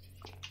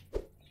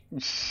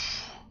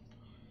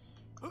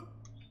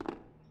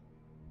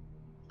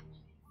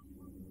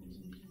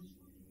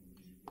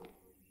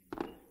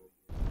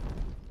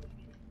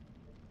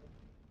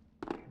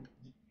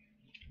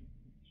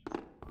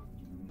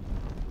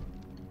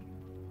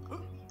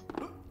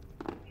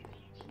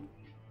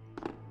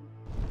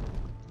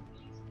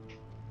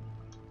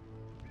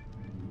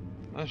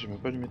 Ah, j'ai même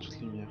pas allumé toutes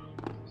les lumières.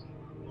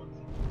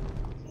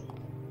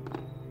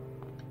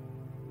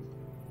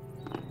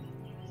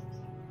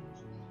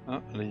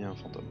 Ah, là il y a un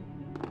fantôme.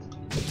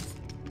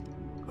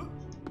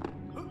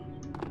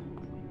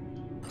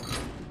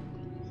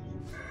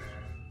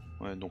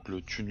 Ouais, donc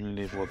le tu ne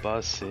les vois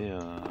pas, c'est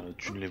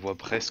tu ne les vois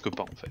presque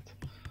pas en fait.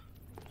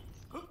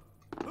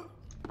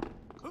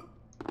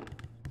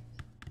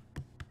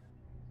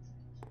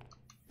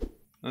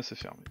 Ah, c'est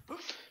fermé.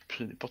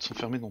 Puis les portes sont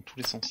fermées dans tous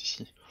les sens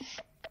ici.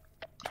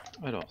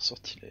 Alors,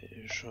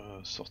 sortilège,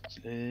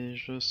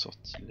 sortilège,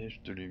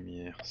 sortilège de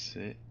lumière,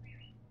 c'est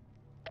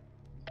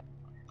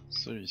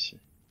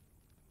celui-ci.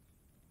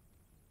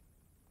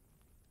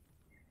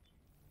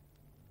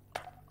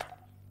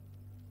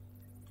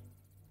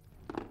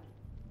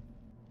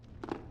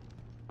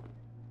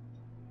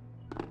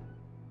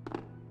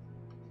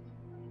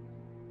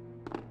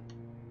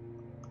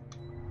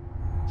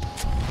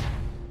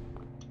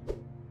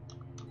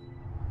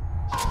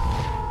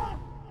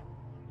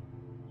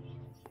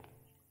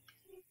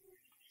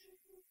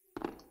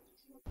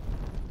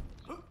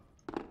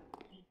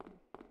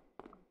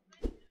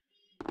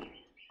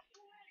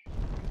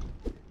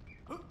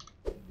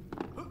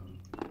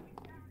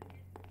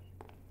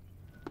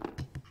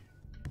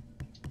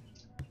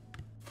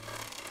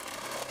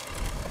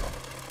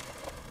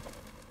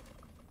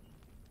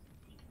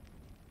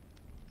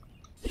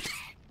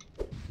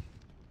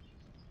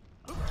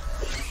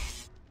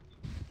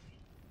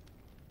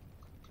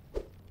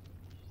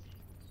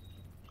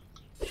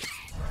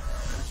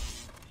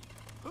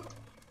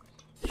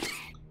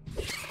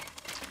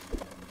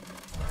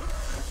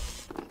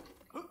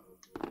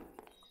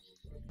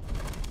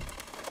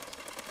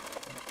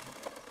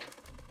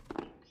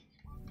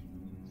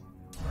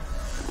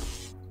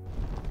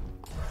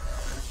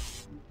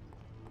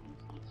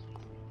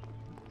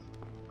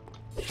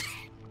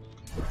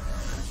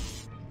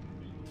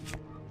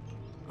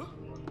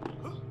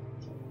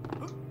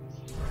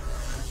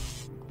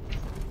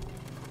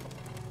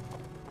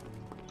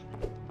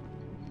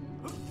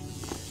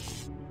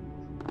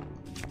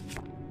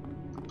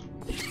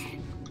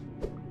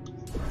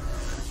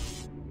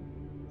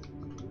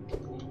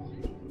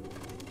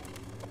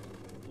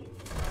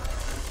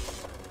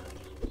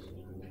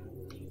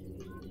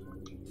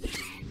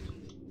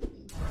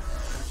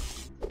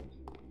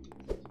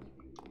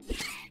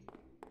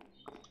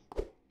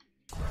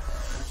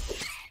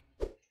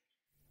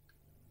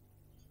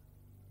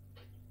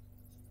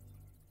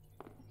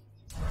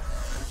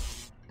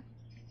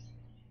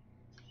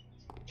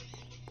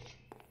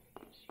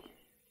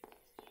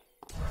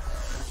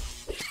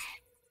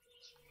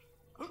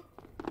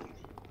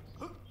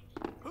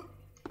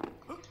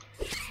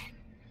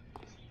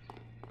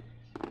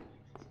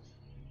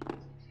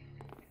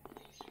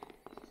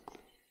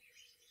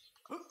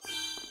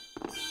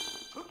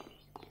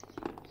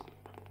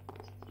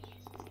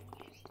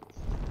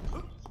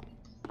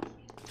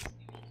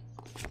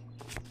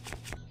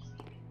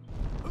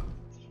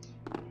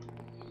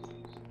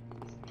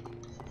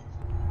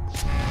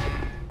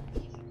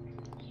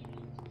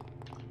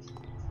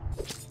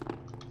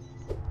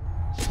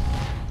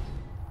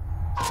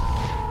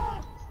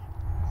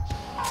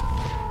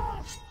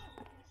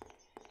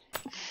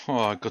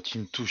 Oh, quand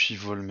il me touche, il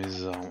vole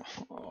mes armes.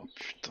 Oh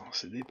putain,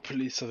 c'est des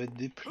plaies, ça va être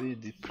des plaies,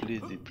 des plaies,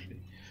 des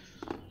plaies.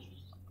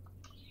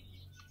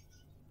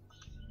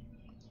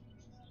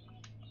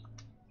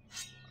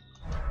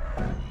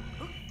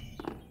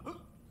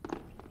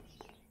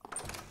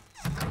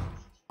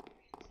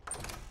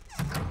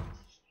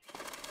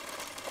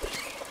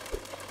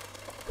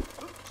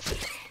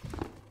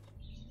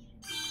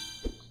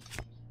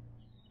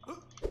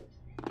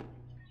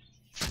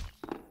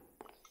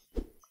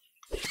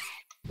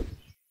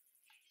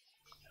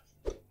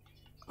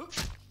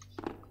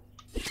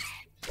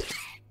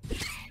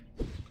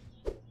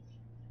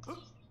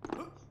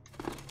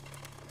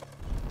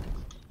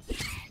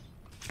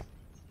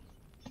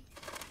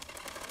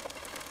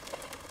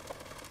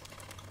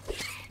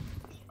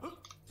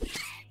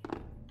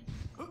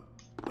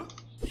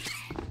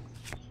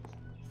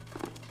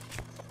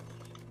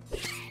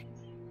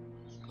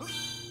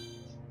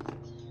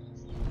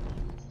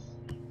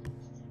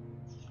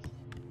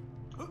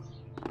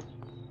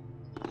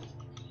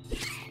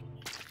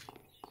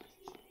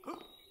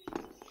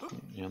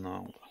 Il y en a un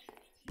en bas.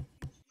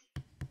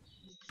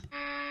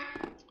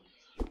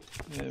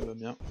 Eh va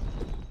bien.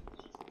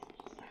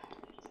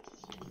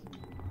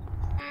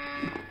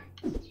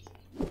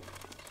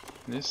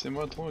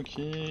 Laissez-moi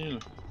tranquille.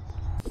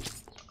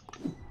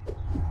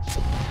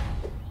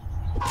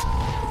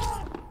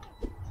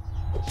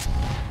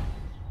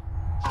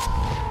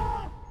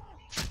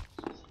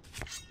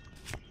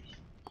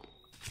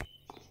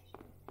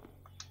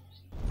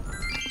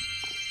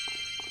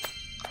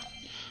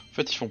 En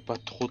fait, ils font pas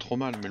trop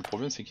mal, mais le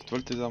problème c'est qu'ils te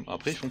volent tes armes.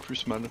 Après, ils font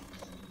plus mal.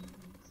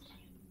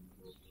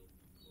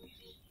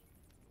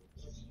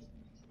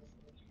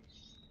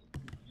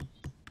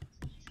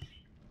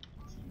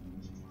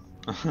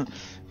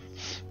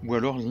 Ou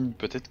alors, Lynn,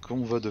 peut-être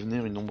qu'on va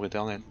devenir une ombre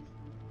éternelle.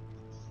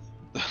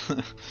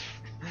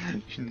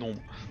 Une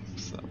ombre.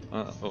 Ça.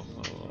 Ah, oh,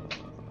 oh.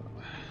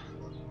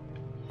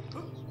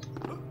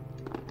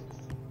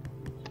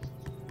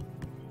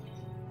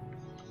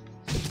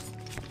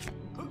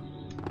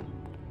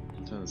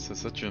 Tiens,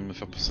 ça, tu vas me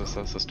faire penser à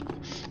ça se trouve.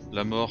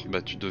 La mort,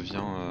 bah tu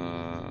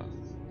deviens...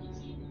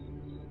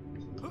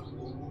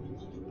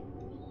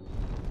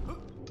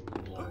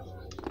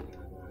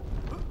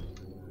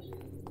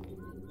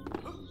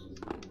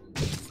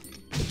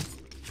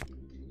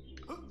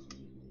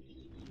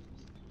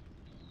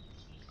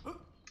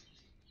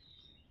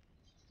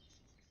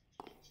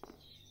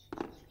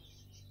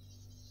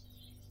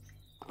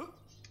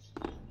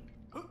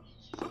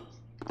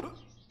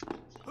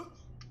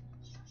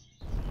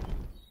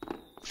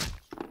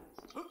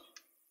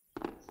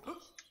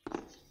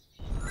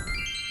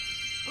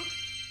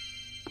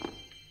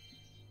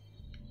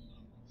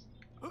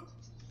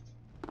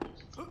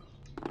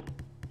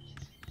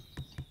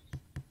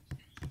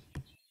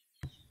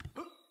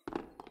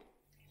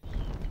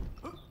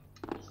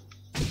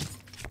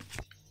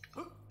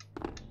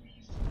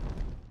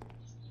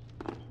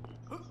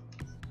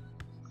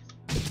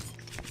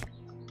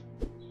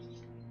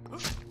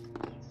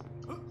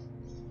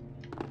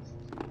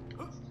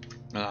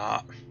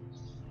 Ah,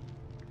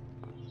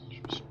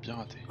 je me suis bien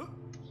raté.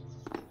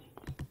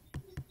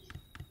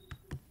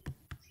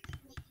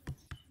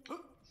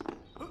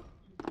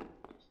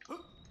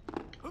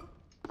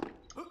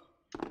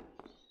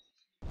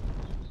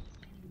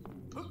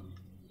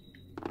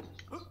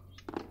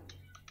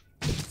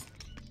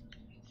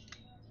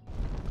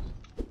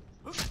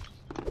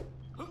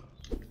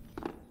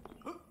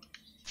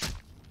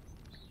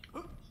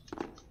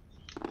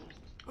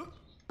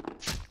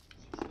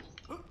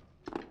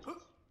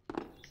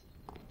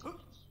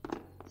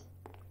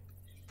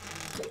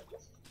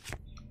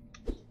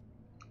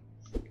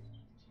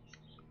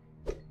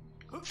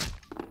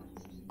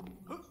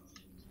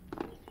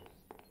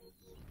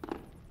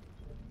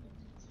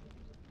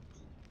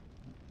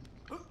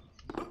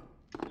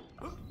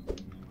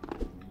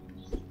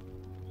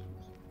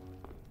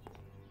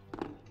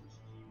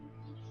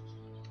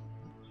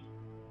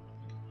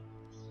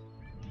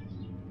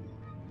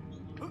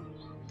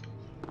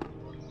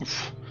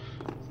 Ouf,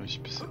 je suis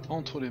passé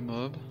entre les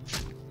mobs.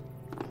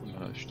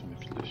 Voilà, je suis tombé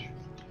pile dessus.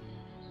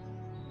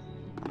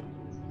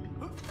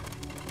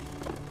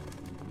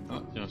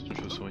 Ah, il reste une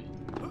chauve-souris.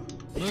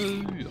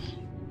 Mur.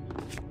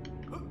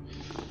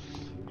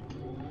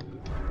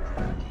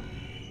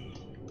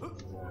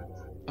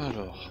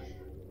 Alors.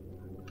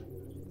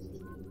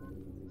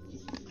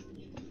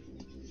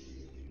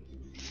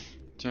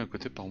 Tiens, à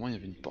côté, par moi, il y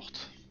avait une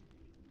porte.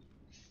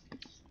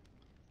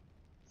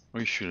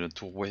 Oui, je suis à la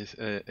tour ouest,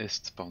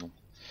 est, pardon.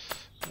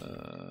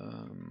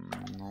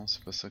 Non,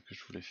 c'est pas ça que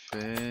je voulais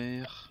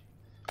faire.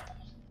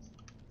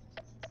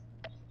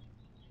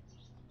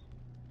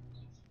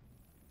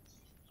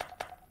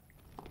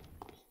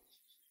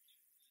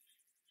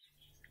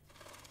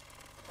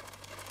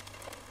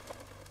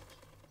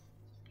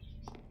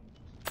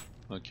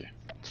 Ok.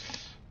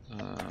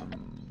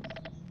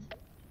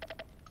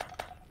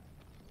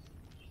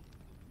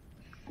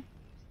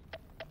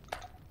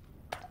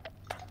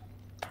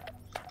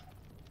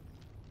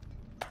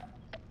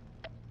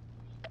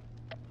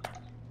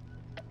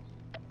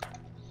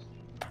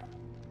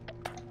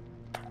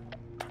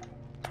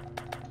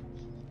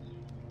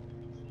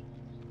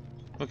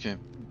 Ok,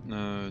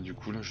 du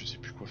coup là je sais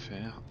plus quoi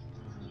faire.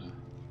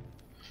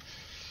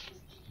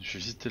 Je vais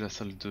visiter la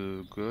salle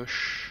de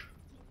gauche.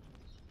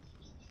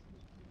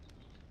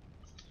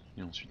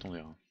 Et ensuite on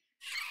verra.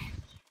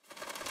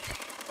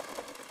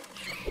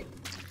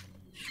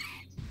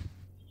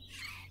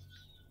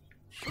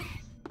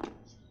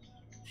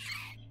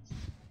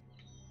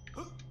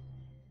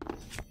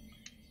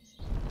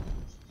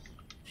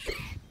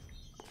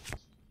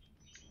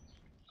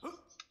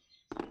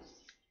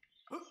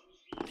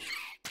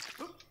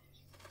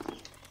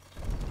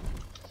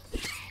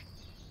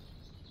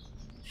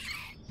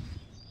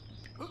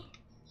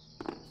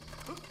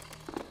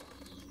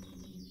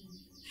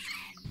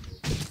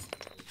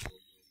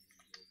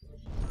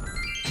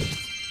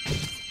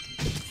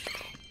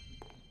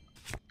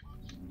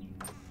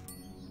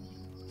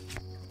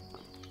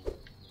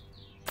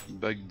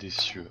 Bague des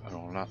cieux.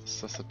 Alors là,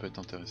 ça peut être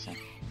intéressant.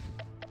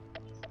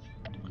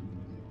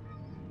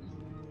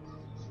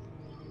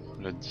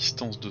 La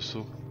distance de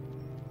saut.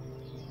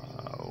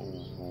 Ah,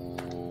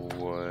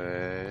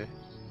 ouais.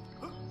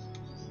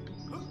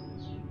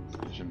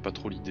 J'aime pas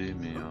trop l'idée,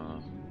 mais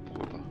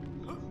pourquoi pas.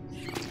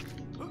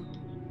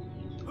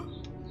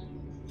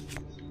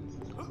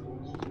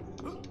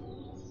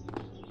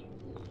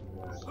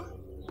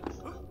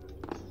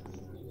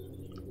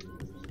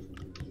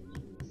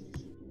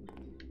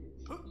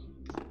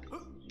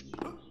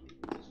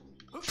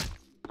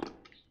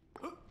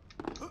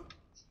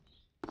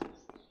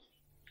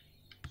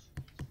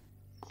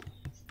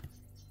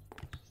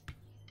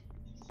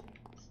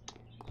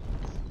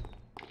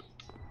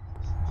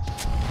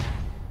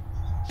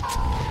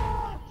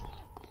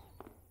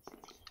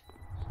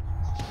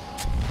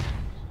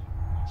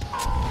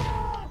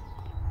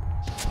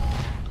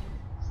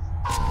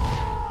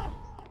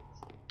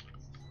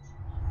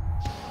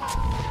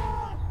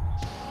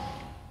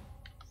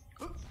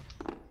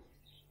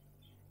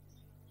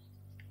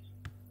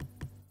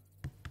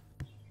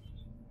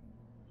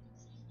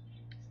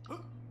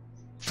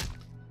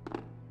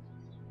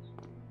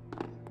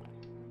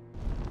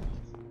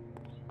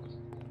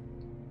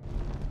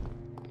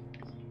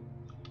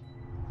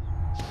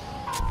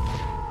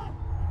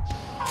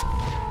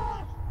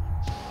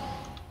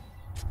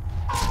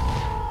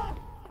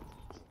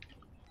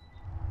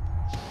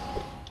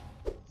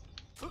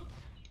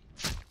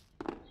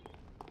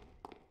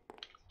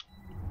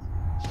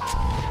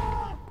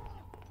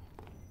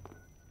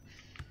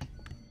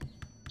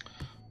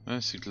 Ouais,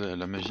 c'est que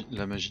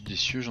la magie des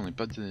cieux, j'en ai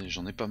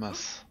pas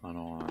masse.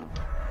 Alors.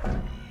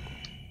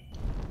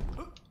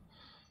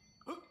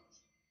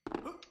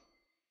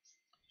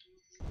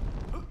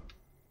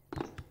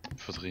 Il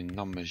faudrait une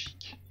arme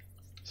magique.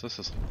 Ça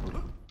serait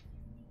cool.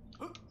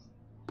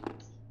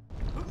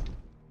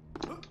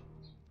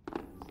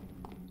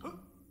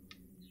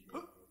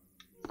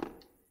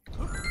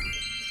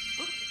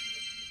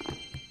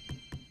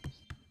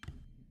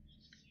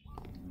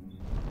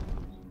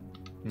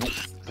 Non,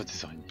 pas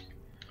des araignées.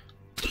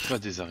 Pas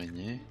des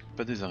araignées,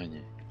 pas des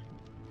araignées.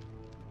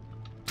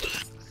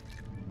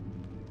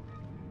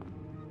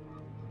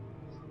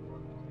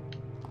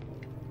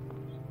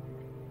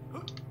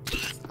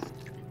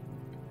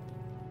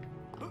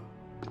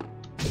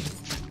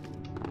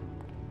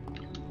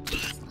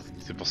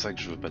 C'est pour ça que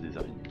je veux pas des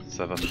araignées.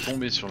 Ça va me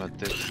tomber sur la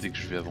tête dès que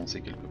je vais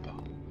avancer quelque part.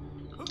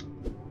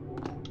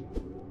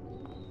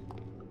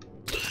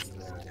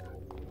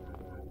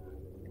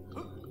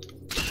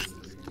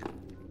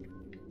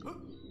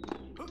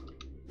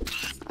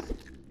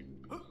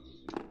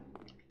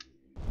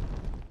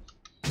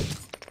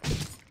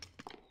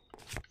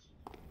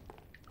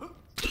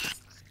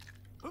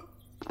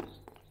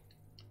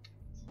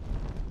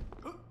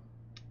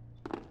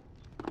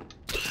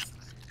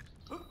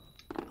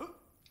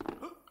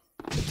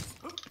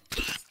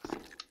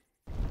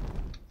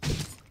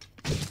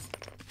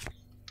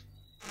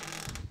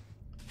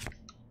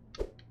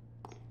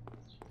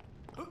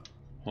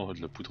 Oh,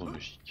 de la poudre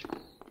magique.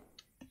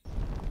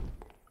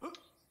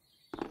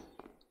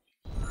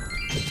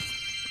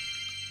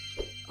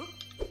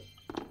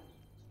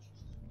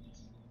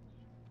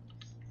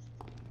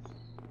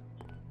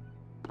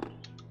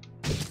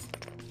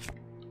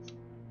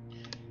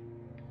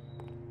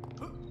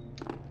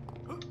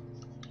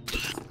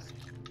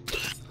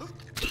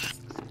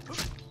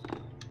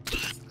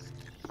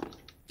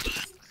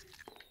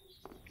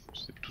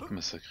 C'est tout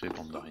massacré,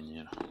 bande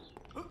d'araignées là.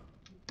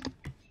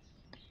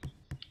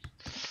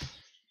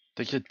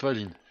 T'inquiète pas,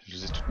 Lynn, je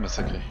les ai toutes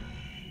massacrées.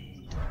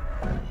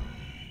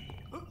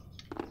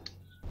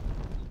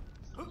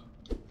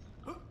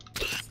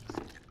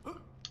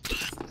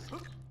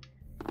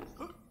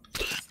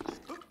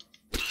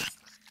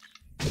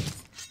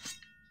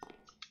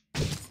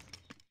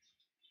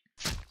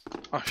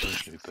 Ah,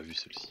 je l'avais pas vu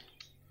celle-ci.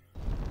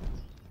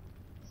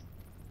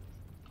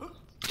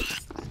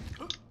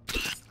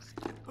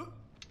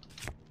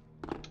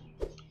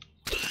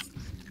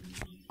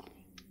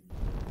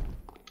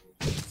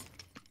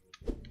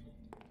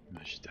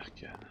 Magie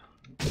d'arcane.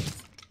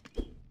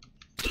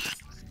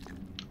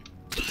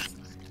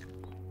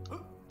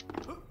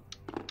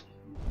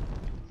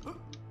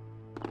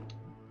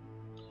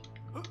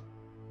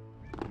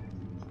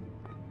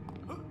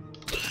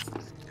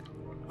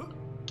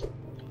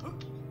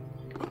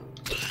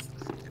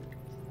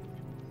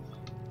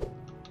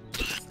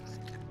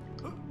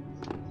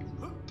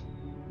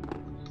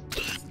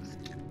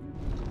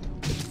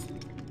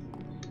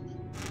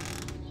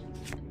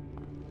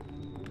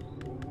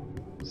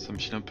 Ça me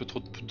file un peu trop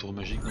de poudre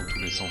magique dans tous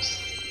les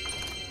sens.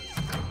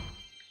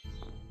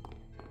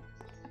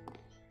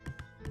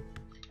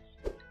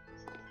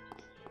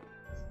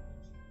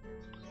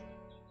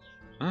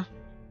 Hein?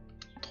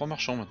 3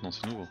 marchands maintenant,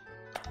 c'est nouveau.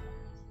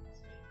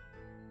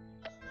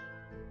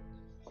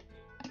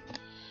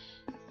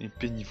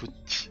 Épée niveau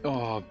 10...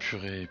 Oh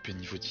purée, épée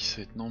niveau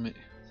 17, non mais...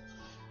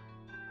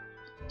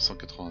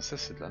 196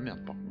 c'est de la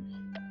merde par contre.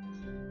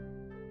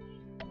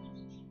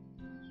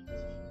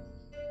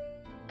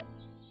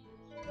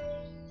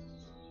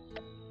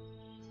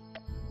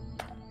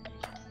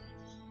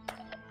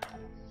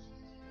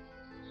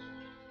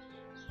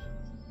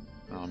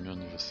 Armure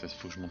niveau 16,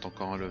 faut que je monte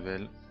encore un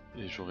level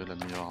et j'aurai la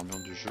meilleure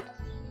armure du jeu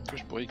que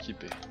je pourrais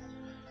équiper.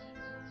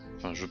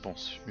 Enfin je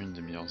pense, une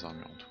des meilleures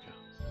armures en tout cas.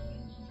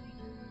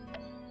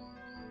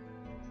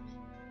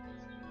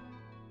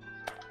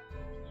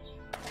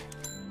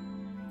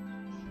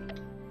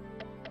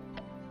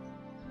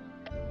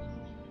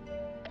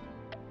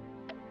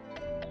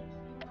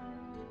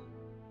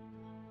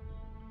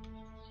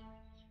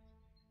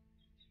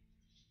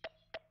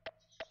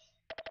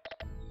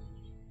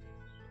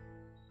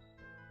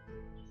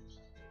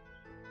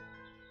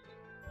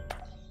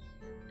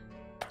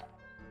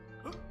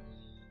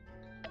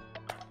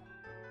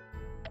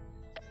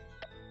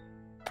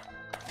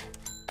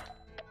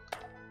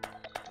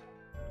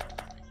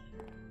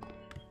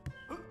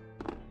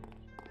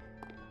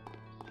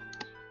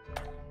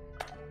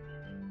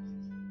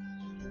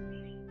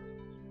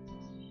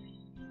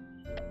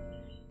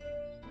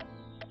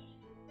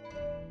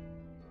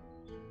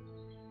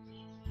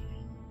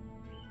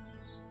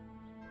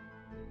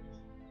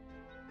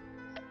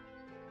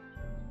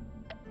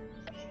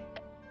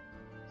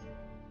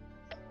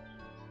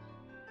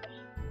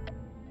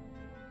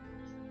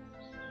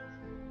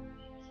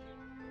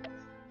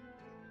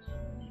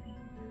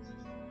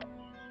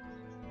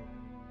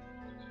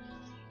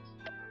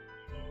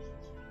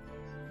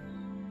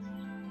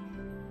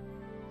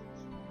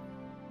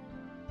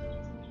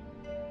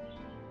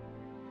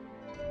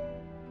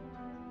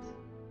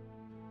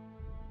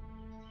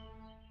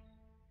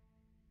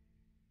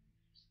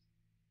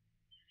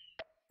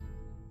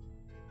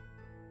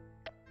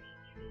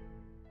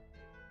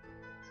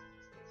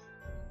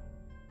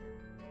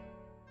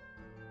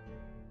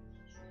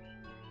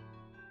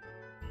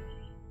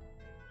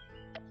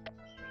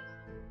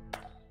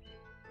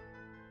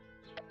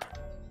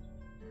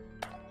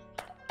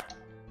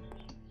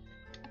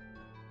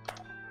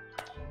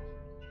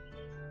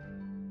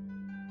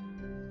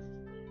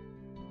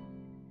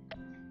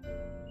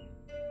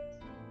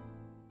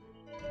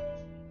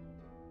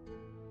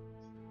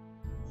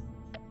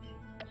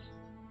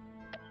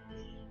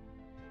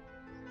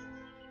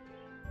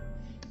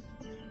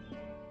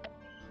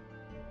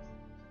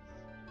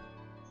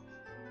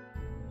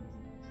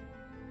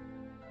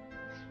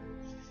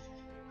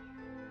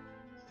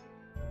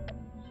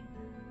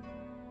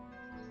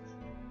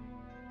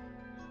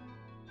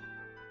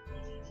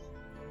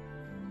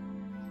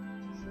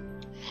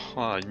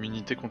 Ah,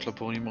 immunité contre la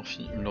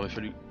polymorphie. Il me l'aurait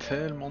fallu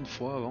tellement de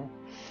fois avant.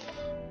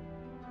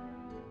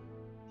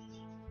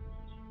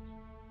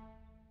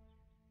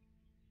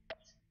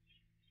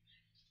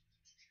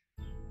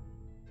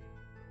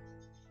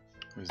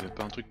 Vous avez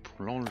pas un truc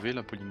pour l'enlever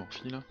la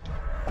polymorphie là?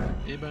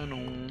 Eh ben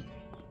non.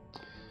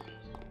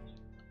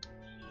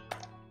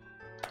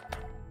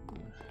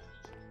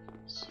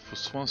 Il faut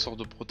soit un sort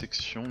de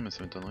protection, mais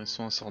ça m'étonnerait,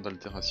 soit un sort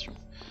d'altération.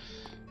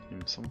 Il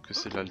me semble que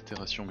c'est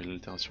l'altération, mais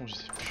l'altération je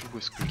sais plus où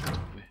est-ce que je l'ai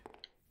trouvé.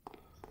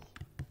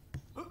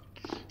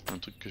 Un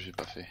truc que j'ai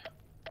pas fait.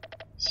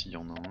 S'il y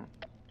en a un.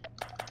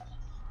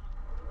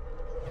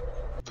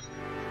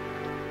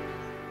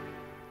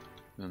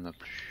 Il n'y en a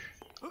plus.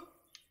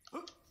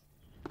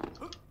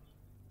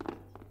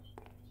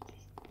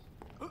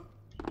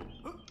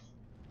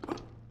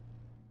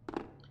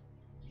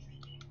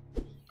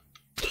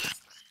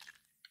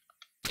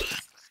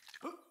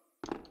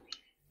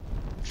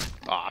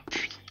 Ah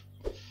putain.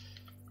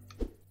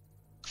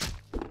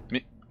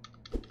 Mais...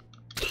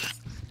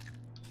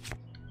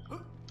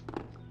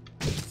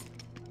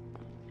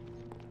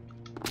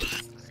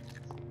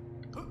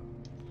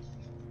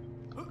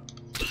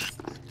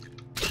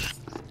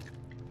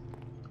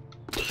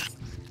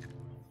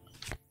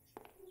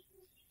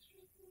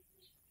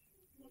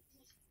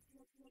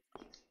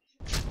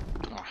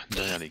 Ah,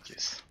 derrière les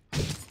caisses.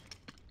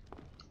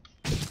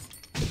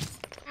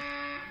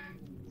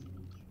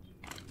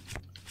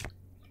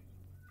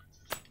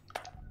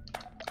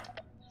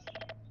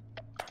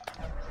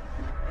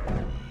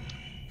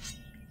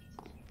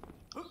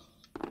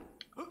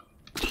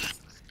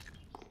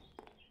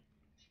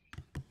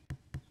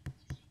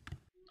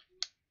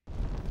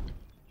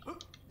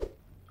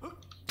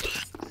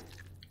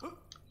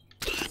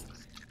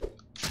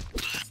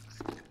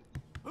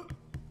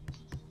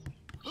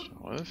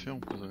 Refait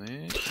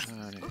empoisonner.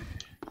 Allez.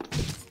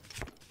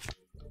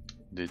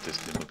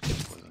 Déteste les mobs qui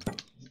empoisonnent.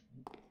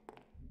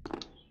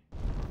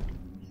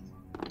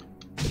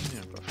 Il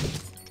a pas fait.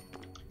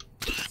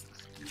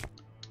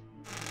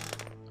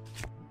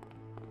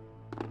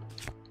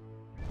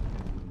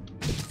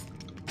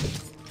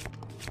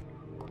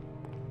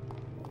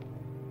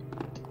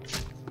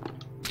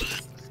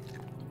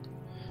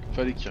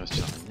 Fallait qu'il reste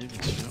une araignée,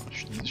 bien sûr.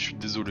 Je suis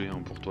désolé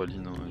hein, pour toi,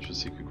 Lynn. Hein. Je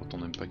sais que quand on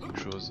n'aime pas quelque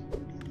chose,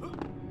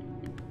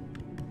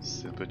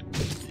 ça peut être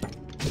compliqué.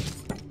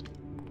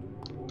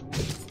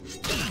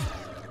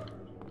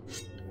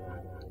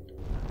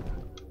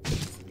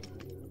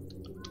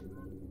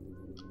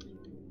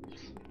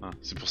 Ah,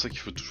 c'est pour ça qu'il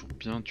faut toujours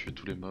bien tuer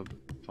tous les mobs.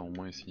 Enfin, au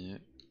moins essayer.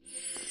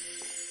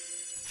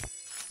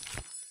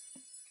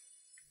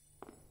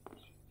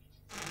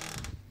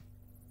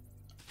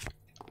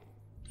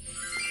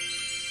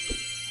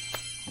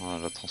 Ah,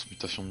 la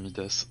transmutation de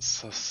Midas,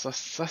 ça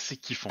c'est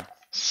kiffant.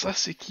 Ça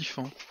c'est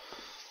kiffant.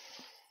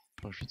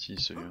 Enfin, j'utilise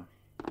celui-là.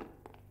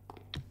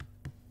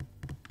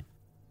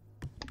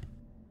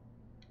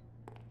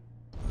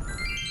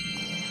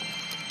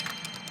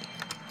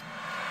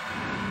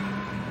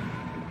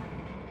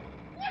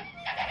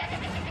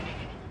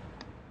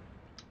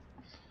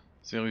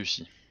 C'est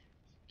réussi.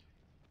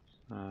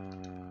 Pas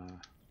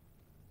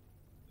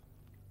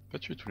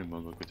tuer tous les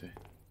mobs à côté.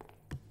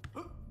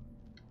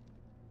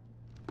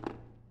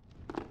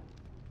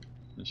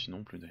 Ici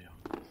non plus d'ailleurs.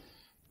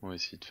 On va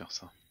essayer de faire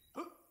ça.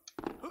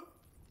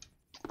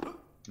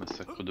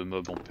 Massacre de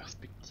mobs en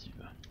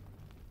perspective.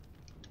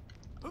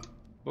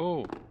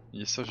 Oh,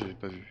 il y a ça, j'avais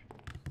pas vu.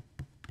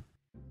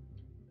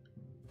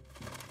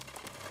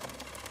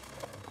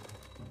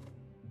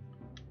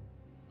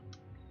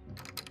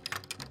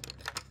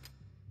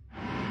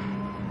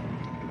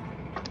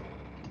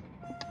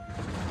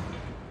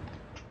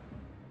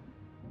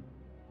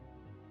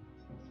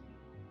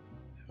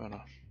 Et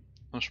voilà,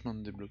 un chemin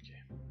de débloqué.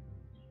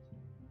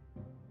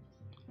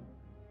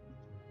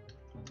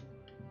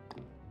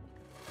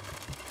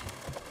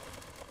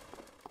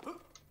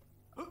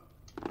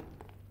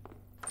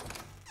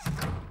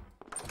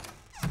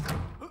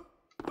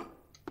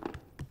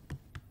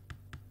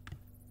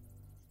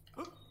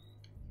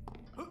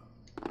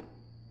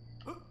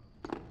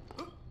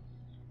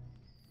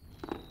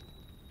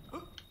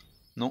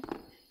 Non,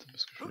 c'est pas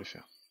ce que je voulais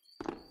faire.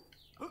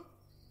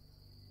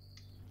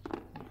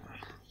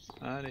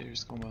 Allez,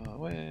 jusqu'en bas,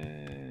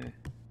 ouais.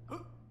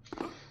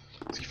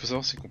 Ce qu'il faut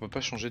savoir, c'est qu'on peut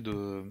pas changer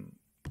de...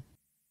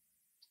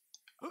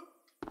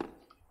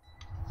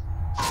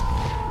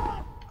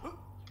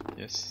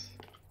 Yes.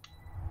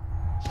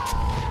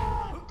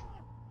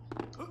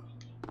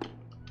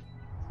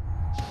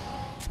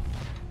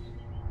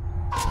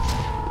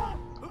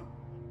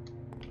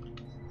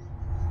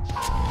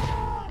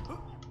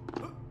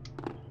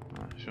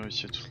 J'ai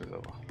réussi à tous les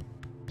avoir.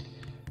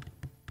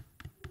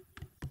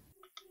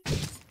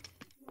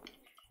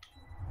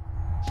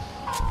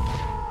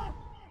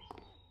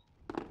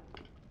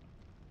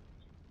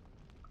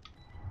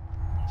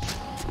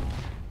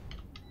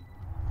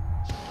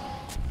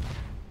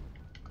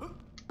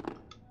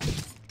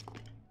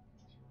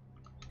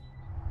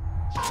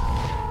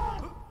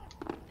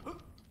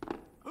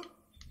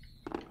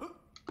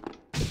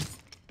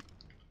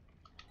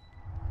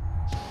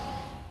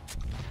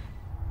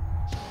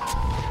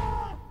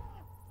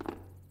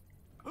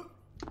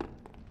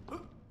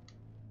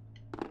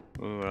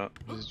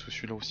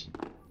 celui-là aussi.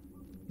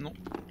 Non.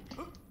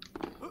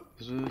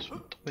 Je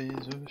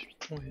suis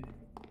tombé.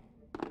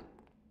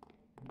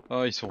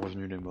 Ah, ils sont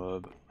revenus les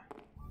mobs.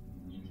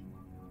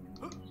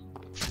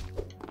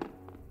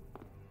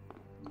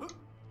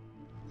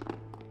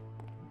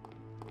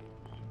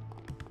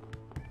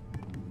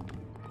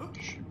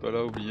 Je suis pas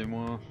là,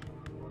 oubliez-moi.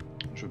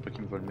 Je veux pas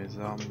qu'ils me volent mes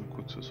armes ou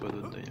quoi que ce soit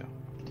d'autre d'ailleurs.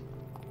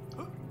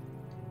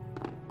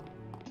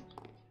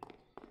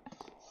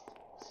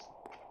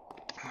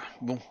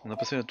 Bon, on a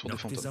passé la tour des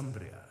fantômes.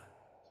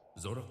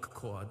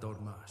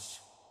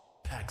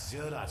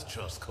 Paxiorat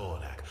tros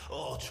korak,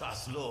 o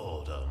tros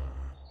lordum.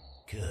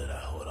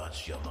 Kura horat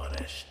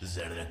yomoresh,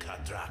 zernika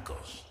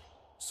drakos.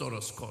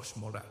 Soros kosh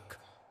morak.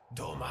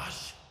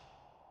 Domash?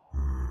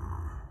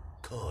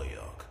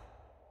 Koyok.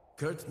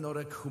 Kurt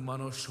norek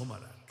humano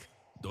shomarak.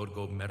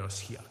 Dorgo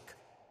meroshiak.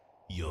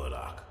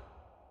 Yorak.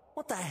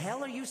 What the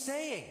hell are you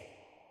saying?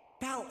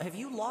 Pal, have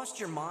you lost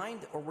your mind,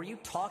 or were you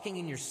talking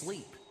in your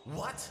sleep?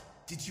 What?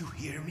 Did you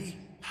hear me?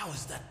 How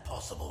is that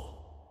possible?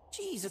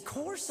 Jeez, of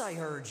course I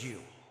heard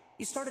you.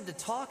 You started to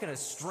talk in a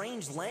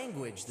strange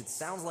language that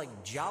sounds like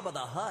Jabba the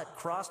Hutt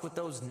crossed with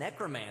those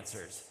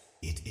necromancers.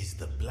 It is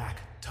the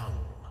black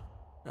tongue.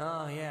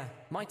 Oh, yeah.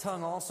 My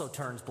tongue also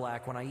turns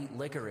black when I eat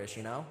licorice,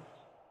 you know?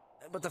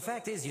 But the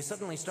fact is, you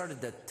suddenly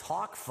started to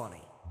talk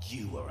funny.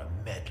 You are a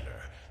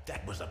meddler.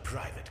 That was a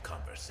private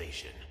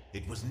conversation.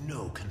 It was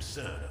no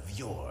concern of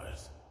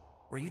yours.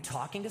 Were you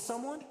talking to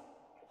someone?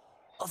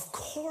 Of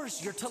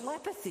course, your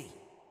telepathy.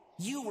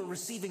 You were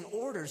receiving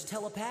orders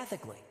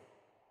telepathically.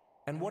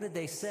 And what did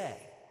they say?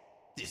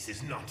 This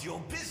is not your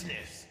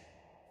business.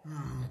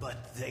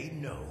 But they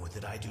know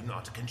that I do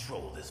not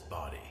control this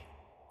body.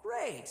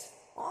 Great.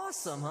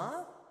 Awesome,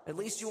 huh? At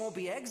least you won't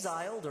be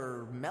exiled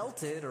or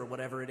melted or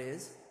whatever it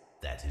is.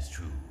 That is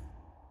true.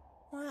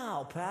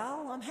 Wow,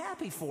 pal, I'm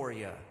happy for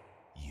you.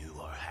 You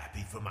are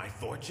happy for my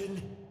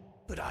fortune?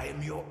 But I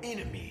am your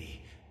enemy.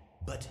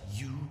 But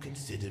you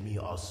consider me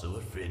also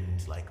a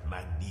friend like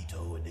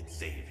Magneto and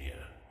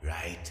Xavier,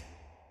 right?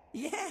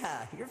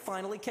 Yeah, you're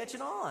finally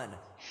catching on.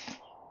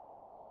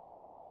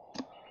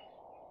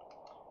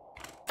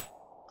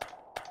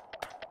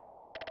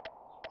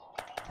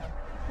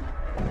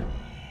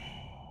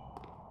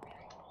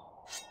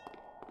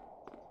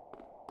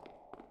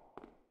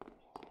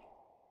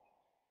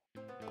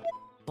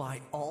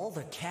 By all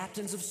the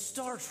captains of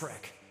Star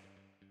Trek!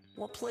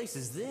 What place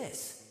is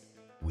this?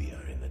 We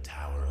are in the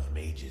Tower of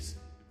Mages.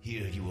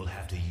 Here you will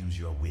have to use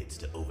your wits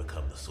to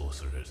overcome the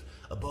sorcerers.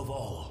 Above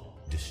all,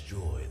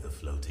 destroy the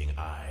floating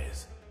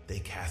eyes. They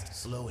cast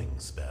slowing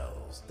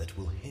spells that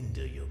will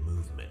hinder your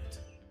movement.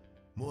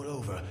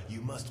 Moreover,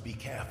 you must be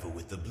careful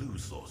with the blue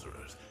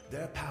sorcerers.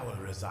 Their power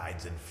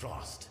resides in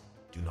frost.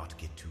 Do not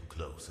get too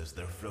close, as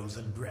their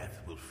frozen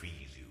breath will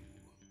freeze you.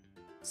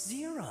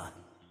 Zira!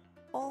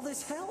 All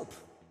this help!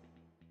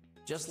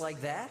 Just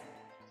like that?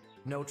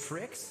 No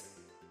tricks?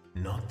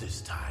 Not this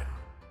time.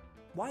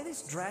 Why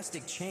this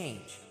drastic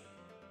change?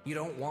 You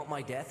don't want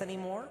my death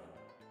anymore?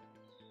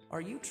 Are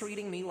you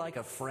treating me like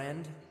a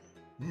friend?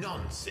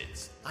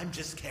 Nonsense. I'm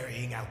just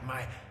carrying out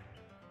my...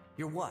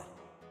 Your what?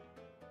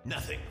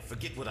 Nothing.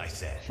 Forget what I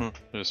said.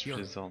 Je suis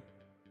plaisant.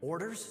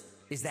 Orders?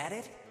 Is that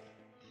it?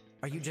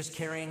 Are you just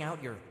carrying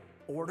out your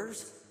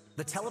orders?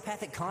 The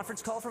telepathic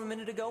conference call from a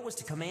minute ago was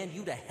to command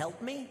you to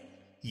help me?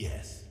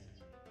 Yes.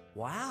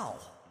 Wow.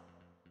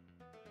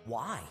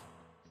 Why?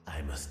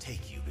 I must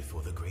take you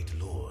before the Great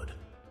Lord.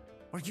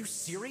 Are you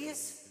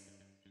serious?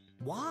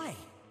 Why?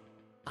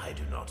 I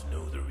do not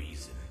know the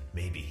reason.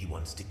 Maybe he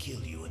wants to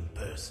kill you in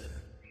person.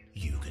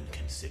 You can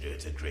consider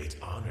it a great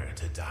honor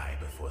to die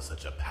before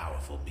such a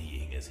powerful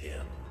being as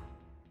him.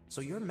 So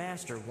your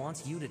master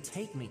wants you to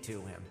take me to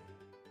him.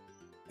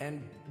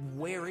 And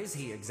where is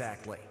he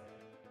exactly?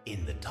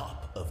 In the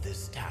top of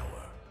this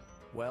tower.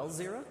 Well,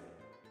 Zira,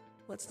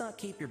 let's not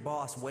keep your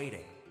boss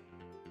waiting.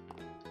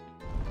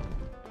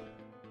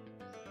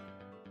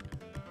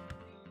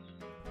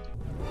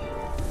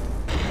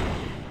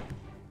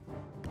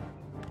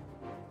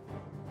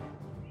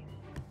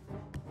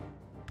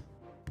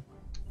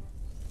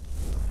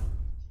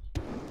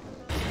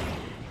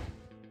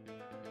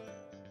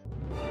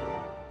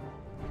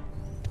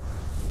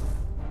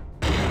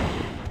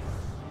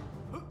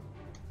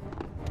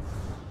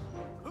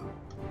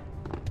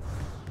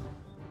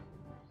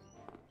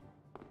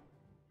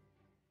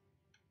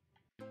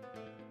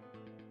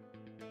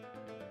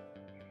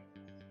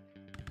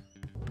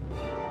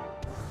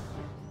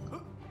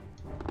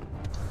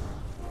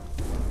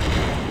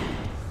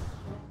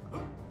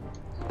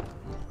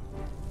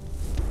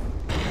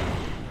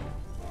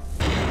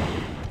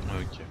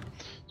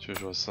 Je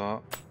vois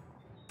ça.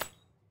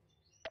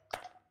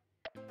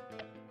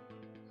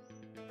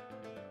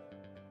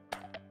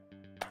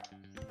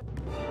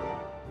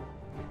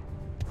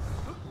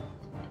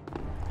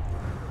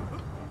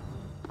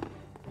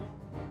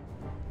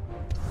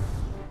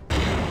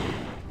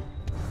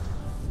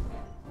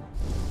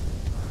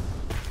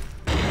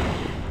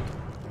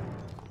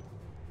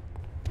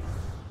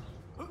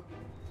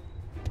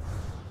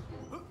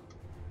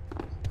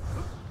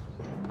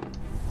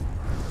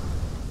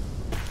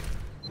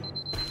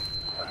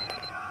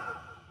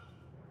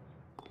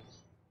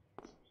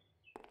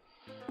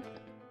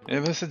 Et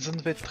bah cette zone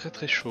va être très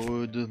très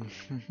chaude.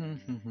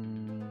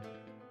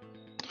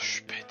 Je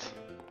suis bête.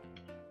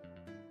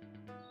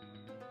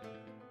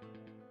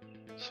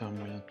 C'est un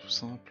moyen tout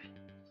simple.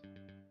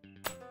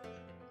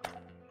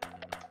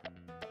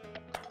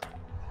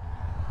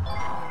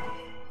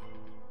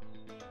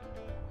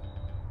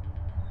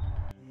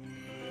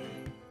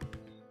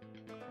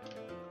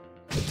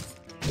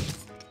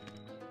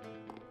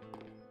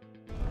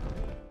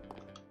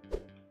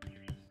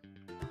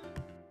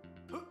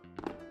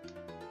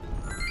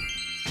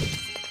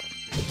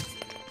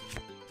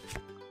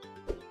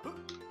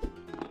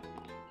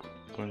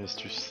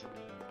 L'astuce.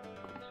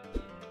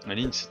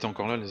 Aline, si t'es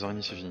encore là, les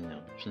araignées c'est fini.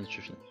 Hein. Fini,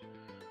 tu finis.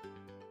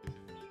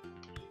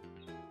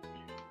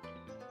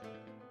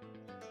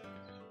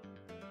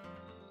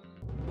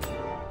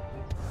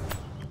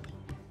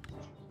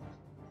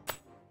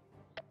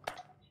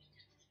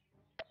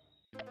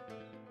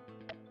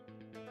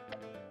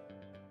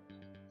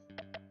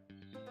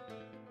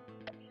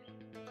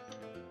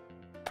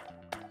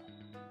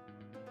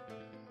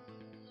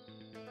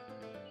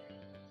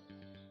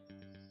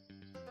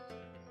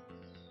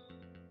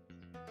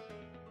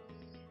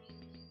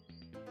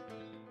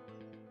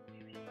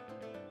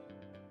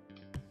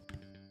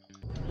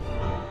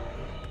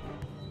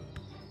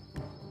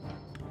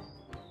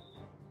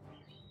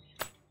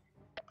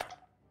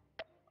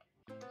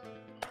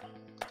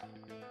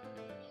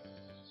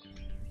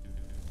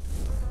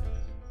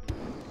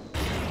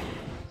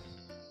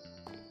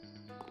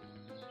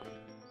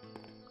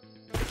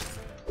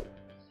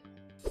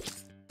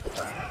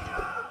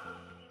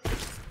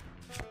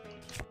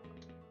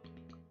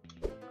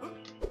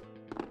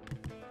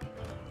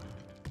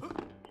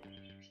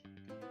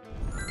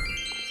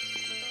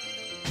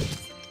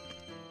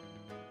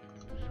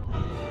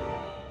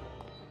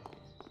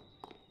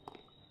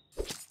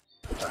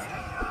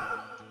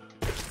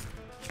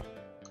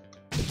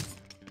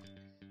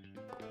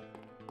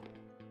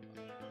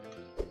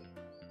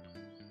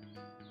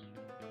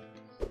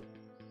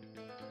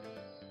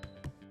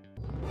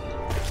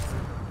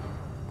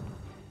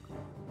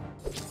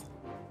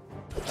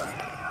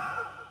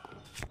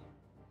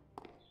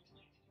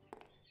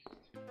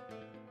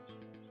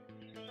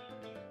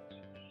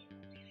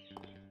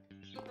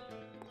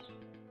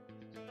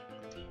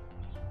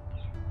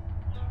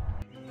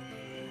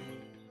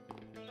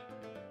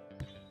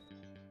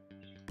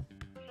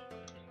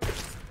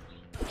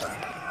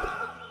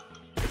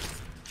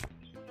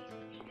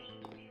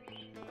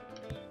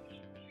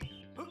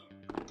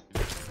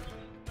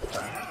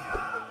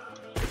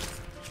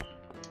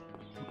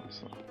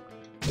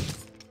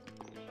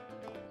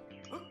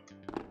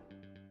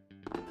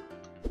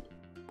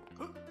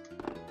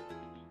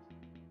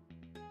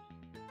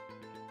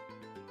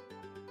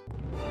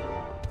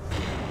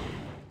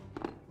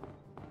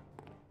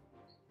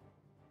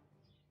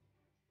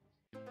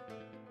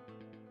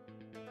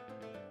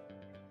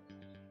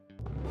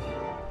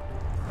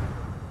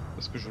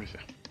 C'est ce que je voulais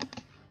faire.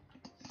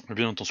 J'ai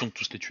bien l'intention de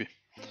tous les tuer.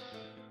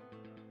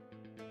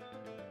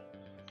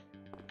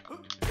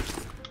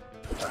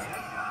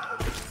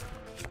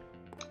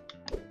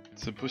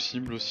 C'est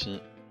possible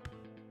aussi.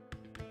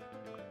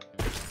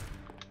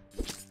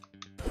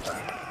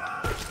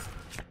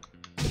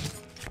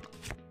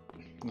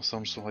 Non, ça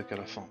on le saurait qu'à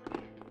la fin.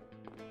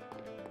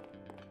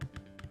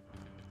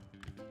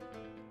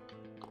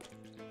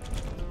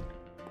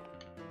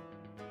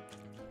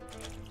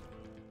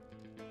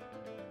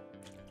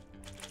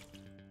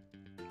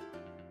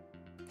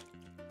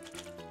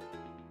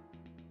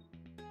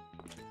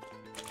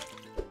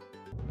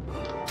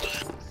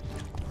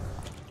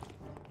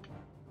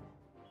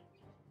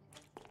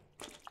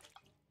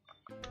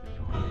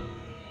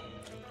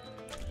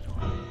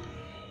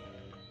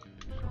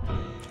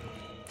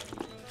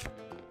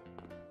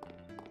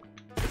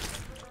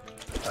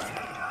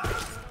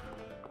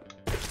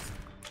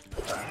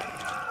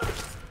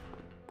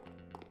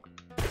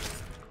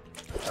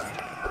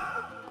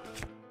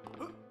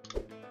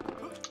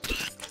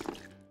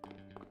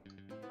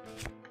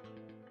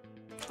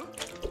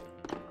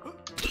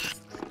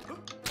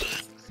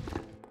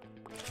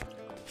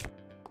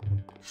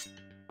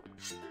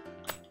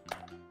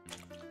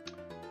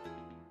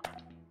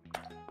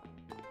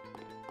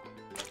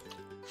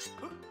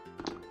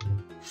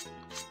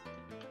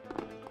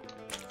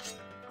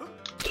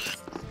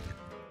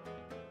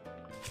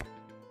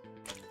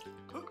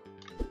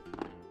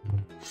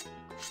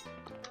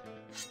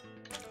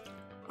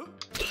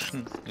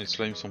 Les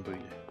slimes sont buggés.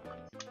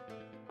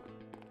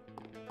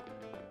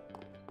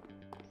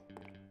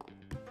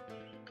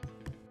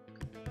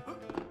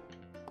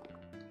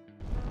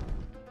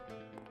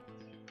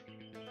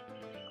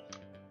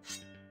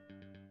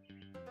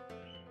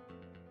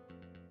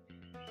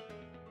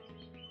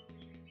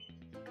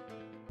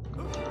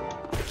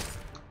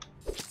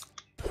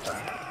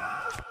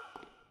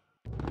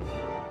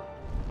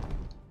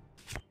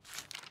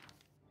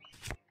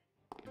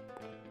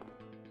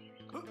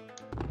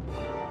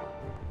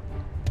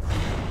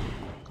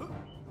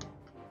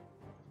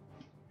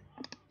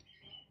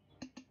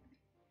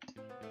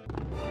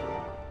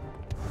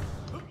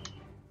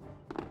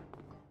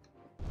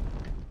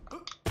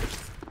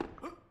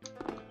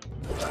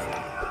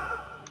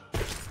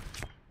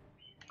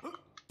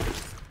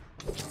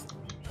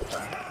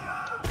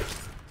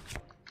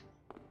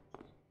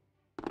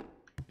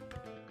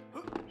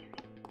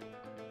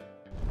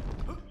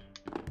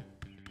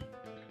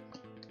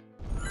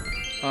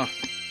 Ah,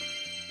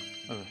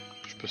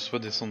 je peux soit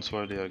descendre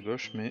soit aller à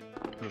gauche, mais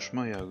le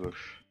chemin est à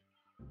gauche.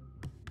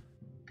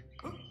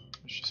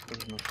 J'espère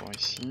que je me foire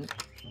ici.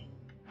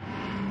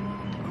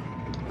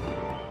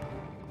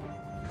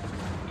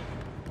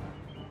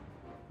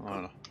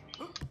 Voilà.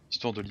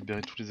 Histoire de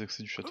libérer tous les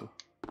accès du château.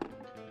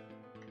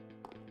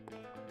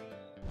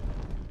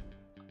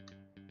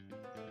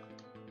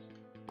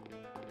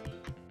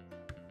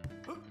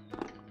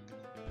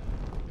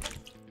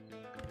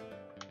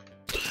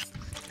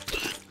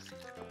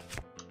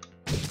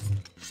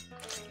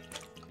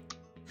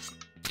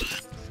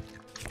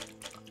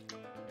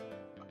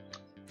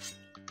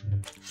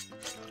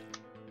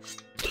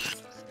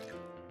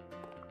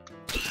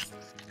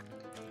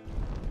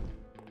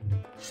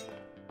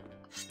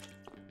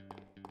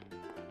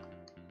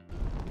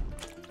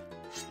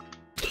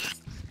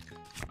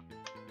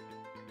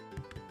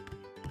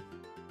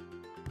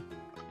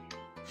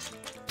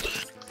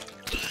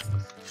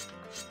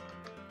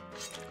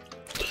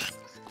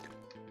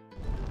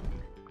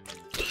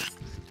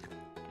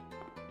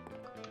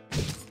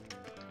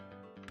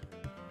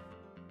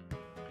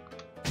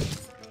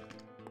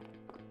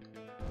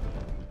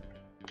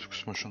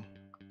 Ce machin.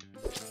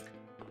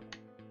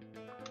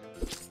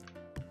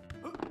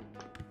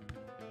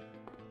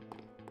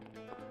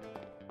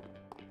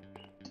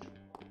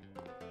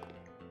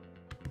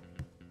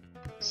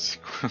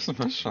 C'est quoi ce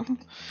machin?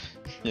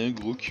 Il y a un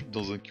gros cube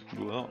dans un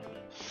couloir.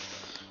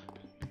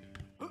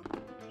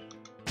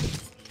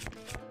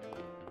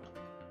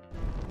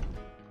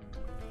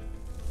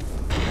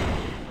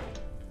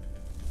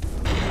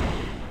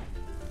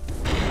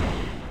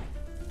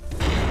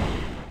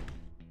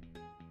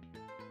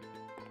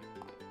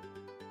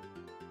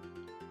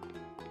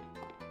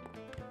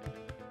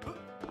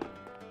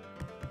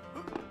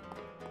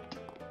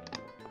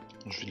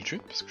 Je vais le tuer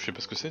parce que je sais pas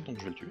ce que c'est, donc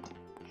je vais le tuer.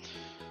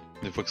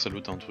 Des fois que ça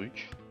loot un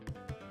truc.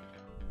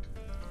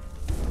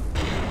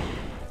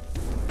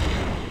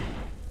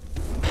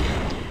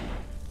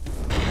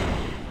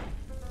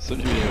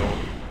 Salut les héros.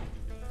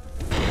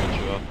 Comment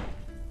tu vas?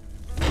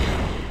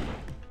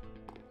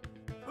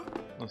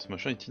 Ah, ce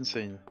machin est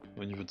insane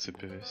au niveau de ses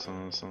PV, c'est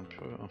un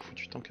peu un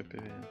foutu tank à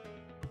PV.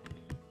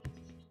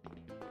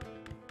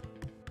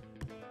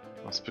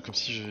 Ah, c'est pas comme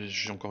si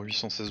j'ai encore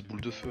 816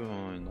 boules de feu,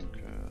 hein, donc...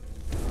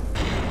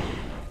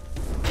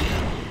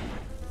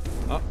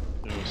 Ah,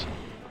 j'ai réussi.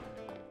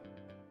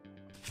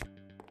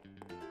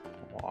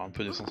 Oh, un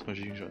peu d'essence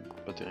magique jaune,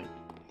 pas terrible.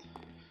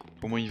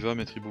 Comment il va,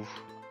 maître hibou?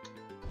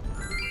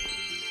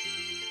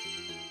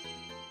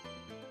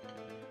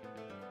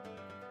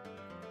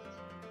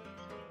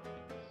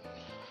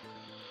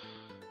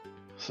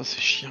 Ça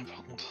c'est chiant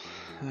par contre.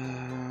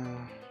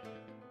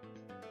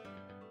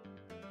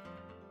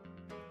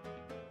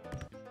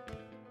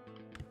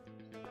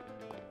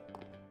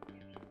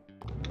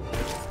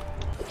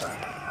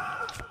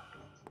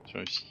 J'ai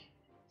réussi.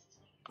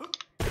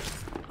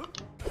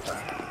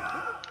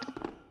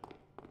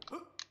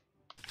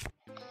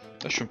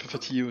 Là je suis un peu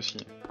fatigué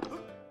aussi.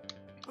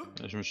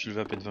 Je me suis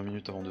levé à peine 20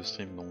 minutes avant de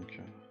stream donc...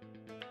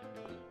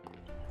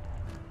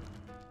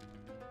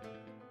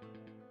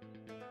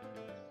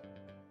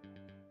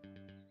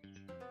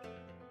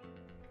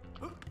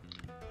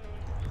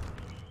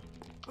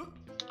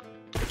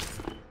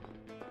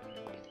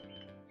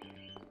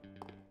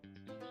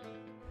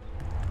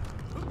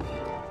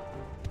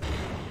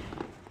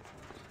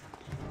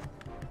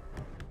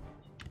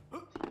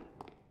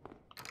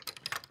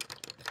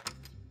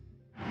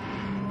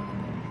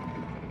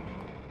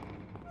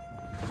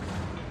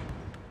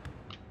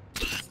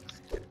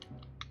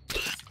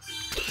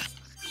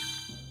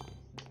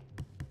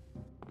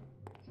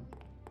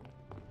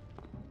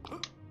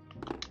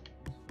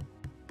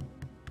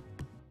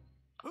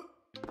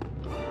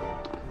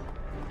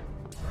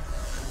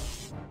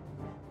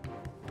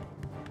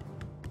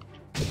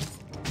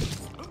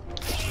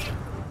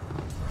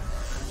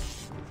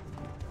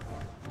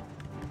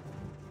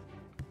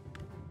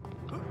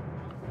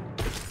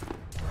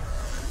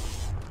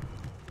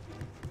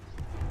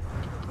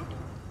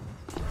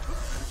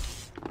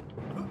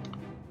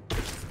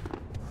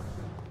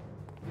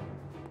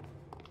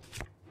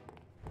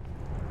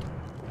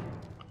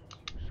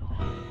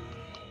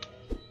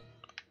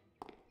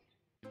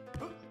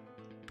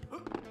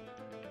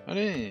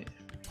 Allez!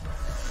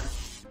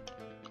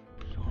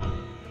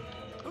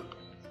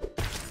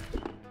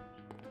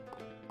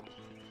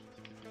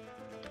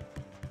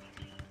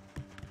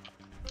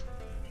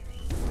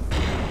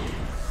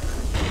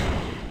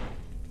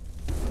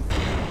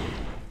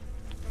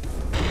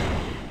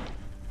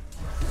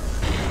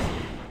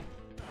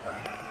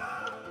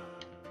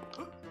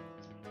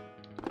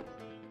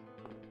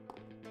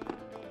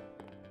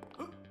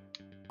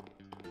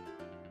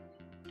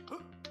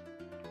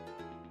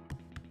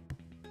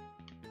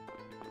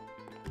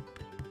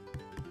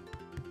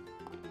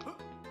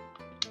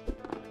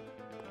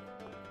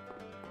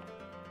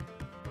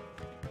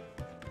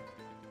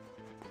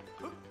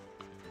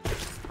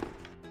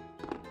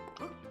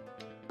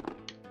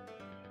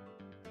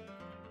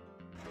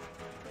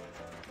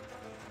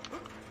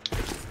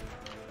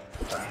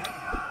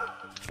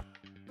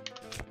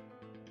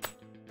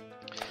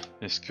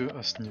 est-ce que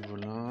à ce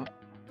niveau-là...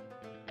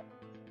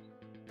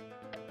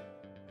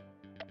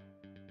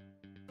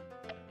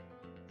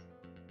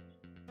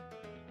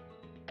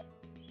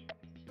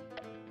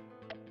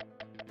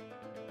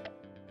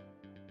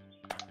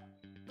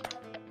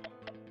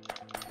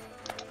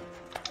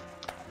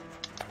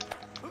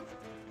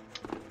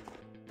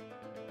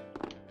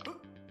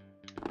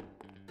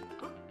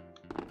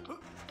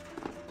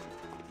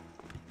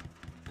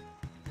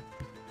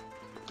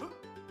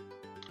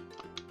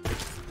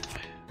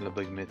 La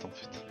baguette en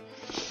fait.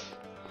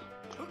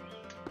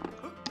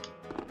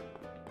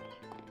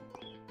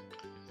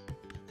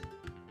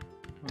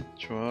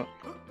 Tu vois,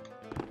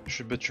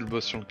 j'ai battu le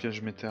boss sur lequel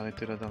je m'étais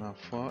arrêté la dernière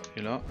fois,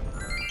 et là...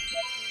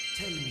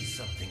 Tell me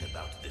something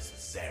about this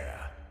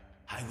Zera.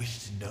 I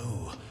wish to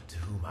know to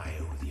whom I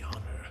owe the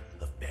honor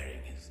of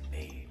bearing his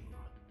name.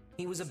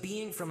 He was a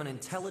being from an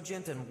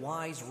intelligent and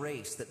wise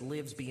race that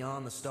lives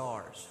beyond the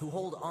stars, who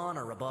hold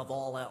honor above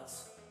all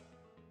else.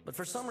 But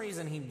for some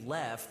reason he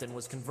left and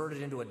was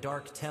converted into a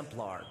Dark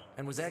Templar,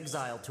 and was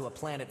exiled to a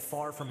planet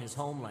far from his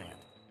homeland.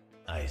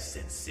 I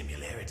sense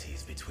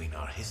similarities between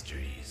our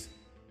histories.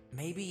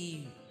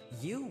 Maybe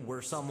you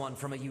were someone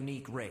from a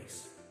unique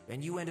race,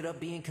 and you ended up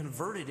being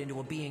converted into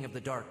a being of the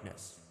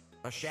darkness,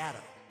 a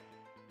shadow.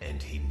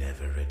 And he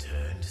never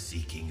returned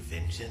seeking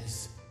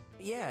vengeance?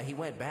 Yeah, he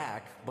went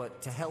back,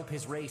 but to help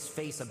his race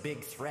face a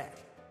big threat.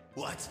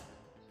 What?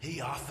 He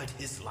offered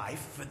his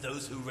life for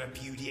those who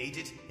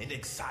repudiated and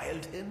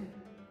exiled him?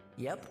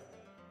 Yep.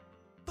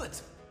 But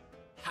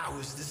how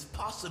is this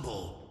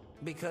possible?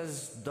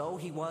 Because though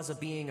he was a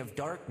being of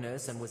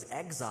darkness and was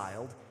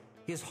exiled,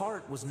 his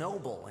heart was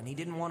noble and he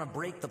didn't want to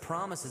break the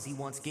promises he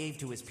once gave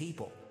to his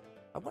people.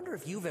 I wonder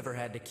if you've ever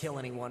had to kill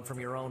anyone from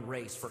your own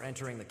race for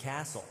entering the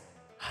castle.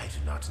 I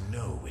do not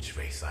know which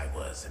race I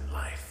was in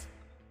life.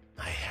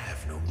 I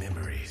have no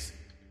memories.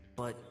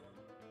 But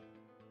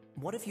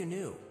what if you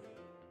knew?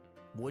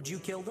 Would you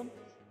kill them?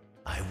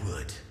 I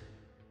would.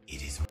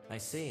 It is... I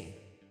see.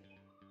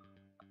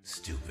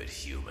 Stupid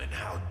human,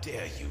 how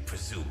dare you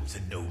presume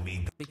to know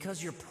me?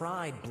 Because your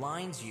pride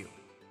blinds you.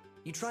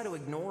 You try to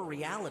ignore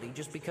reality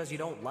just because you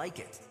don't like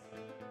it.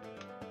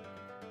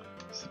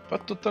 C'est pas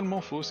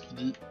totalement faux ce qu'il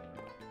dit.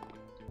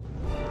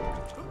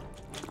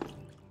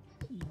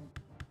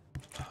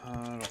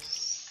 Alors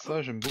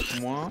ça j'aime beaucoup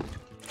moins.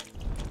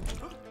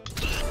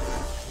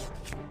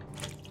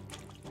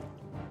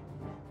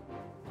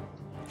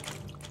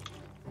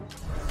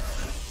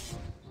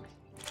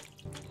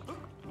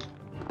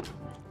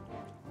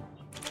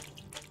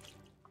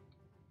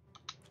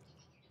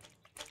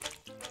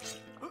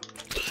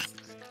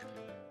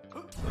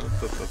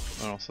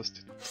 Alors ça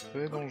c'était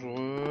très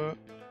dangereux.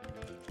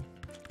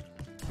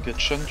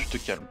 Gatchan, tu te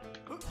calmes.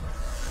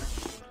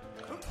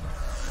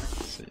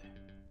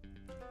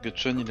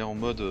 Gatchan il est en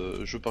mode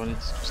je paralyse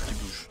tout ce qui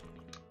bouge.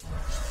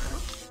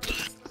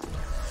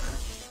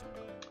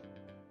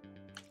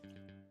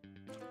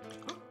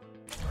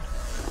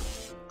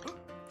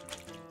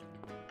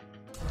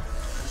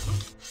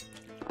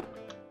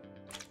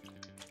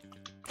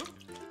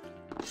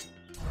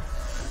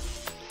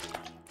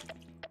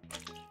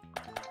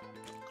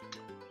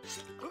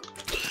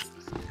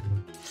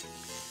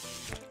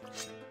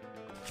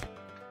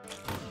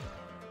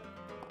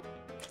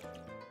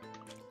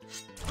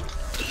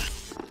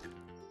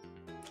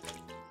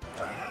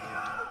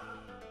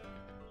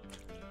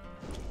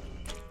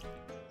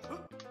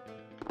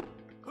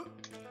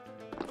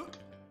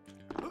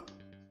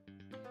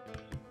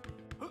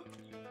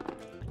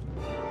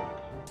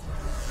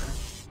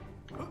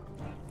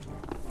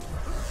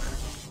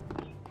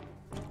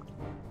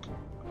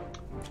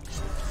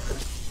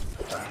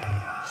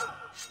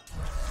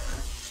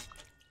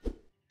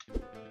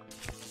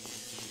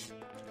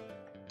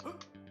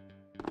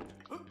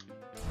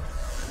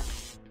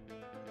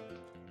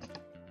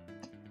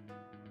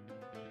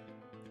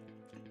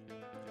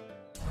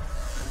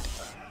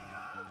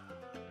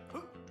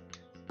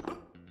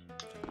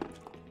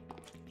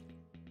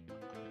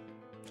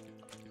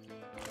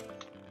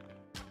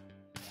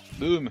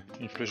 Boum,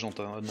 une flèche dans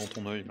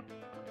ton œil là.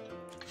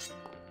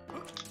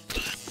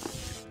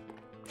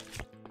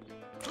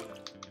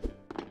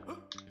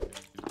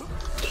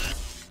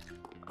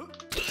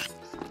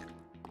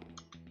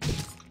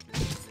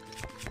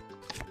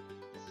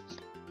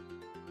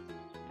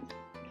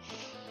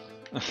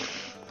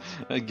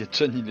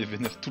 Gatchan il est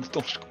vénère tout le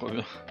temps je crois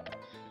bien.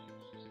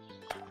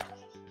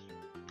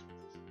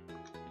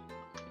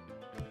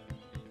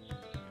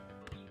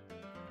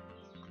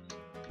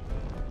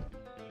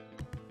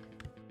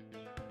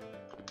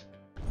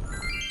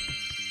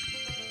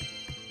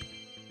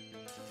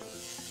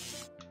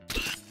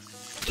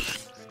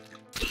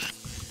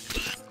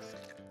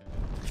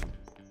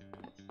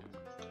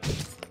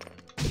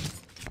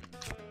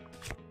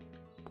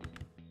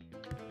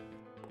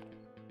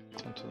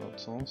 Dans l'autre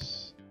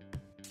sens.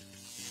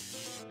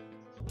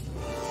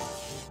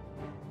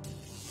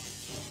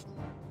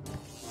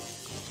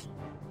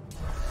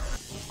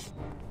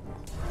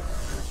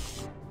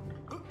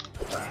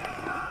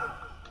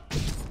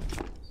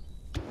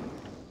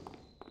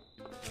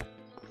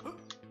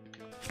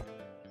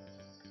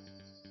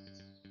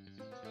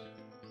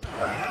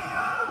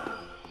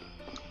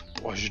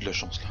 j'ai de la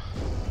chance là.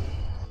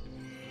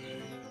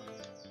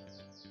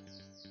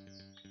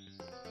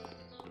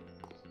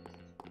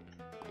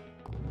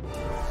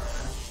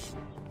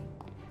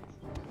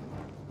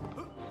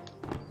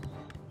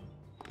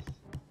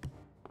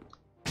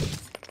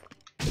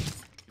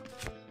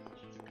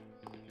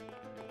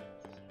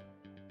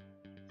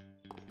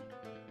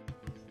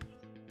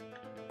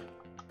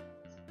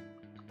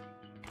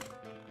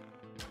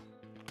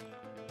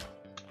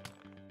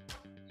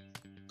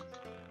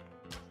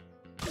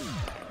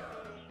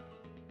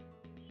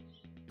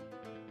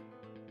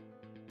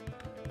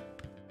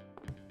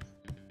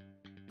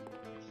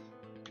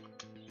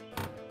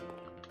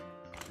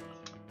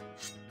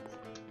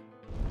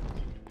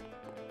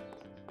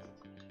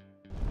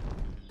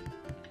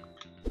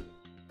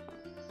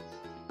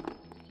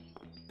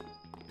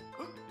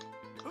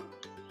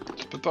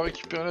 Je peux pas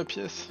récupérer la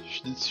pièce, je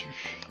suis déçu.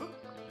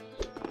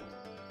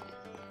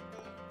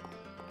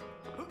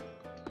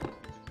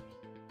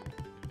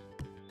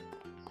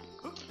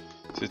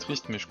 C'est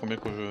triste, mais je crois bien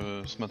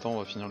que ce matin on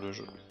va finir le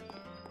jeu.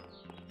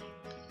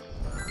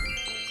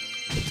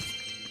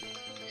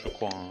 Je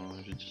crois,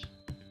 hein, j'ai dit.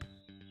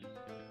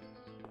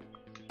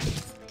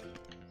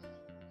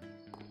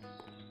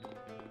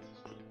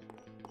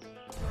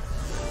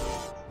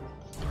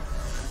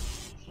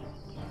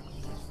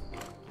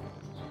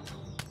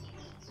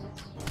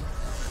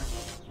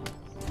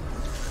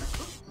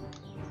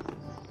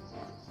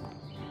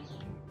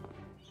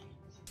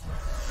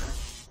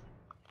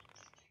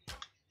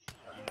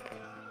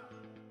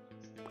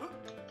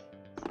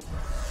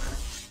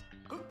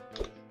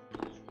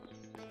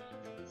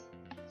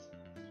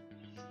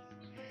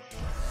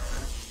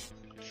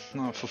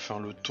 Non, faut faire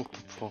le tour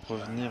pour pouvoir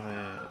revenir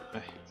et...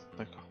 Ouais,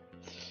 d'accord.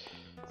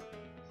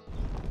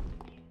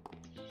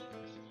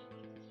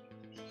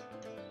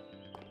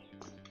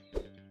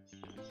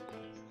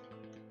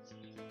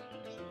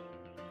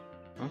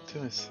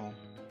 Intéressant.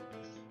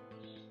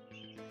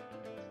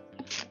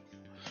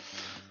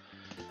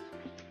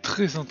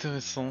 Très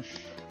intéressant.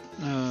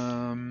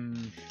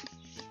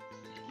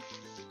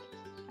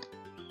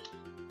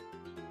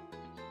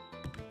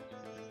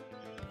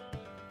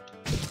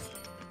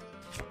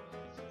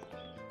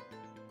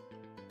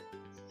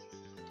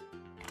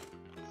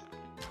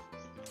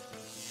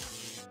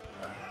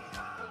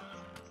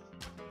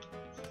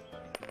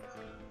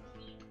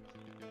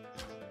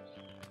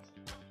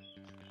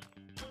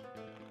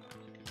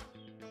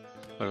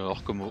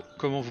 Alors,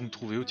 comment vous me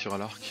trouvez au tir à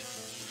l'arc?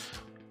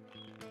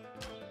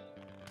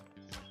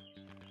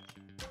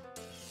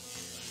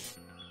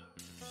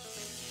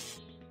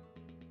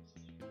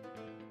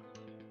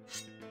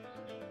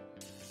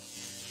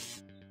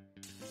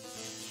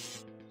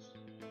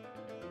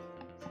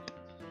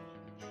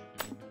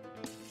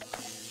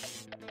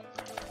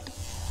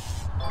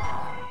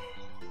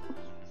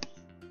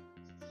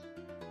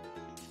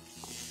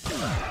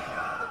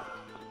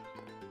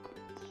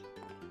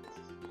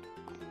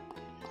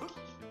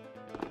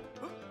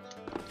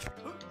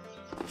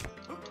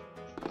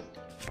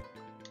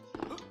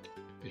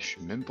 Je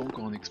suis même pas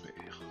encore un expert.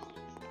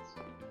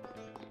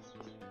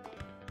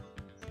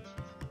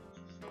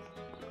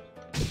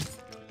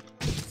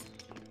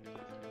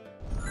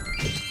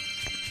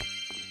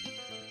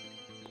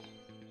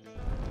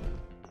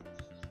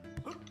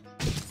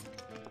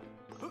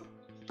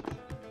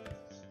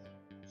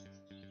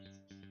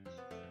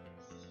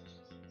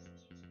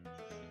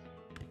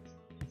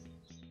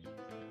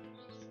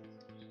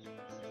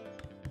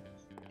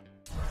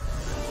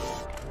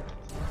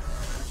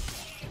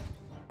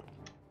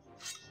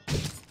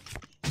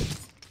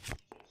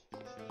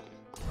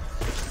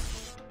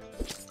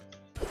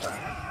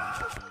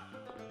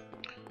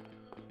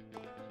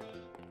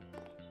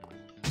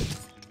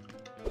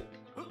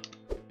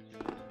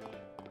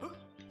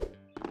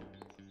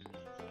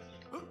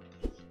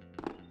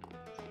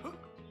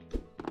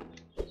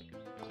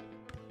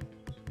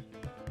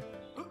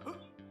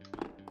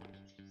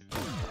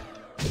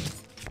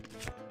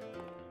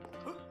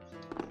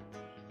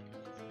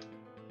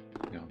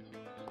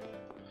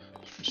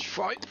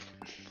 Foiré.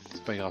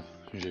 C'est pas grave,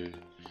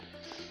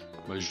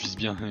 moi, je vise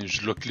bien,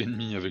 je lock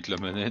l'ennemi avec la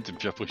manette et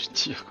puis après je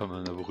tire comme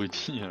un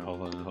abruti,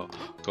 alors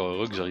encore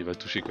heureux que j'arrive à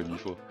toucher comme il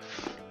faut.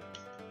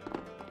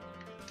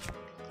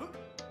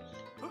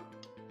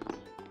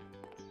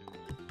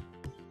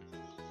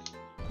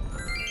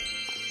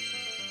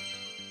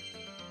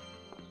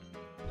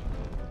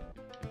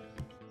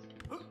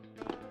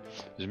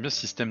 J'aime bien ce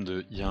système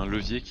de... Il y a un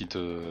levier qui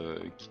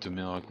te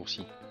met un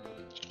raccourci,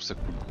 je trouve ça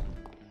cool.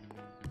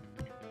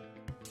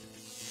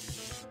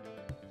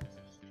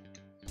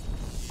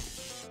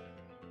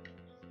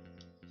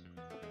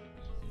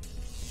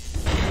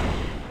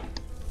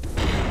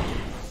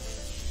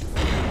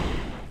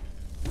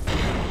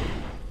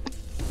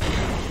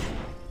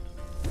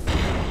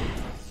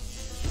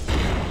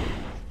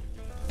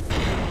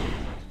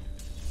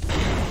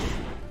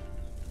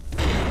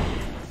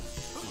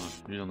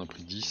 Lui il en a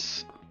pris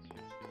 10.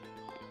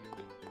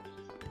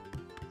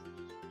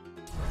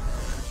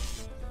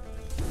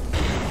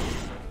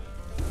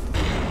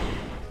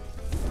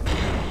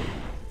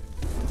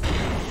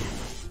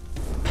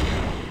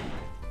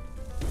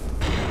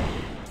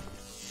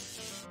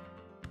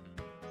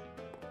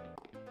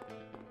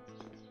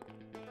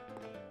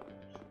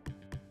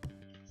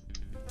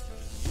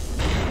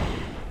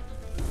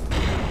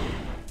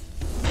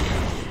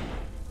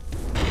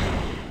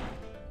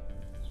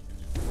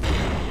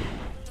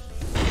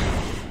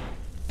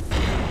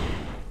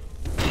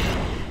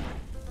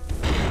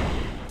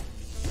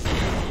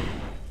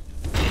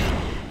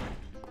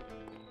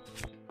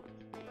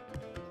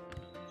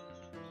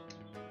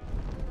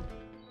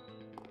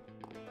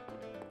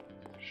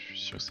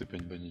 suis sûr que c'est pas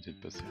une bonne idée de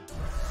passer.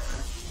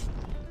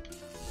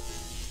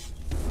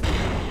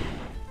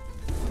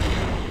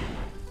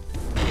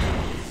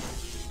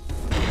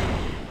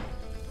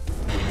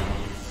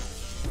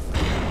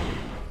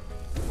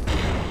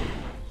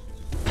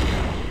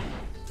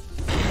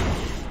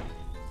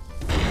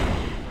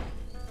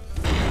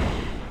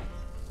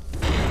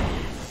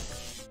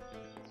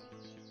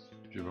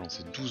 Je vais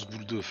balancer 12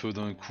 boules de feu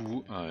d'un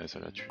coup. Ah ouais, ça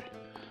l'a tué.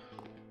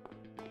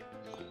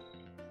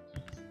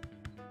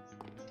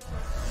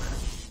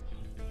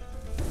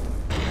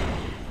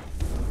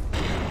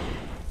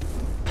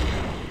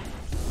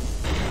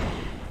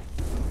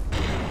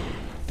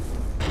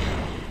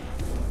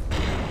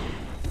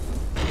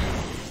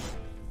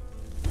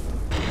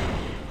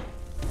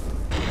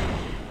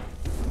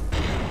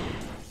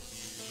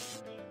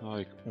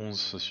 Avec 11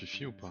 ça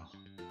suffit ou pas?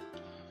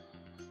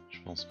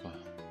 Je pense pas.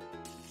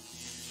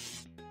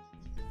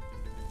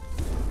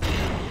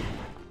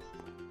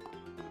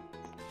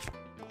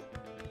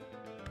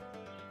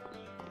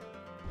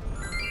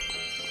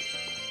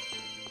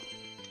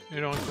 Et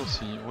le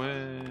raccourci,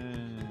 ouais.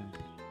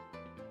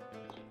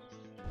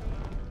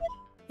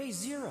 Hey,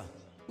 Zira,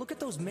 look at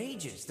those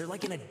mages. They're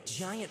like in a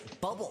giant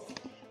bubble.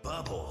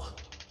 Bubble.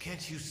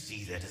 Can't you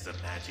see that as a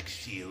magic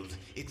shield?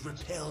 It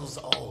repels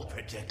all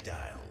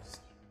projectiles.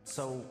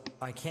 So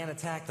I can't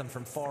attack them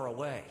from far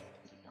away.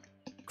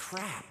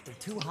 Crap, they're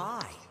too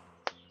high.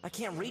 I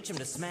can't reach them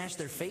to smash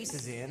their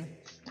faces in.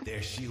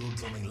 Their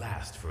shields only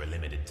last for a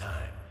limited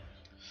time.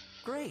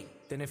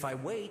 Great, then if I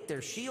wait,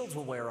 their shields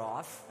will wear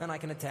off, and I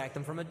can attack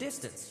them from a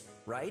distance,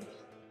 right?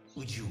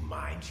 Would you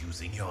mind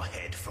using your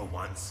head for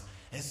once?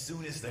 As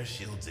soon as their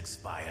shields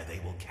expire, they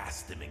will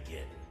cast them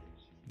again.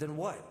 Then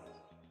what?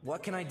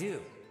 What can I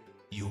do?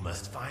 You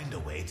must find a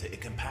way to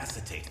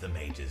incapacitate the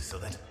mages so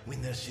that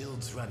when their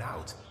shields run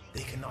out,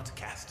 they cannot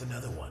cast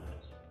another one.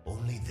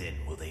 Only then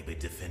will they be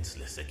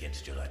defenseless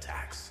against your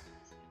attacks.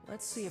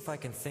 Let's see if I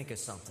can think of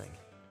something.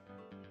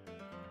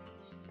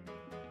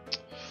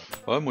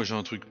 Ouais, moi j'ai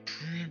un truc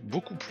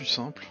beaucoup plus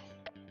simple.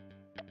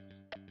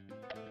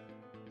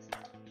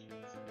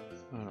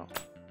 Alors,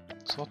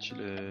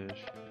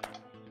 sortilège.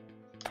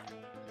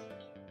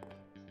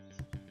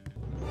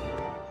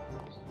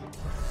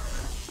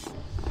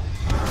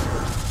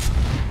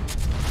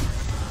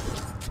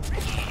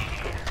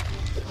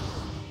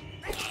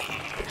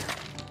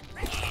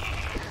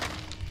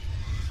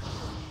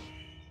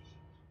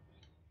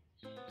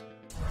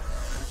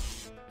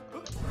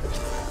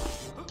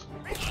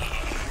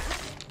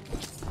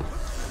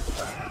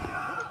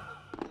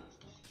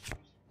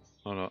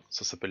 Voilà,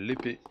 ça s'appelle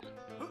l'épée.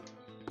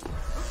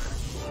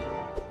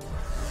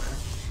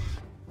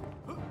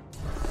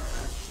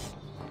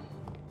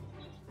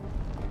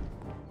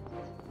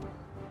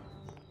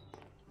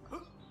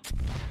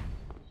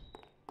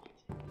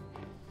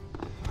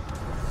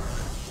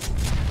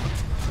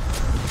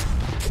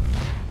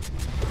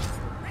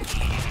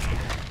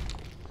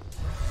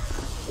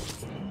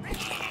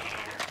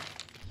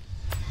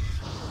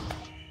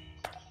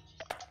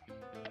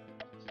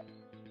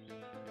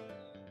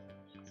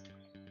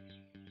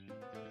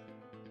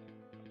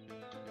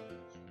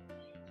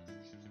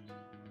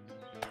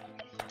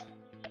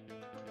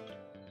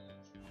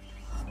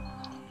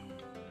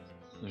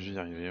 Je vais y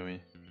arriver,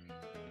 oui.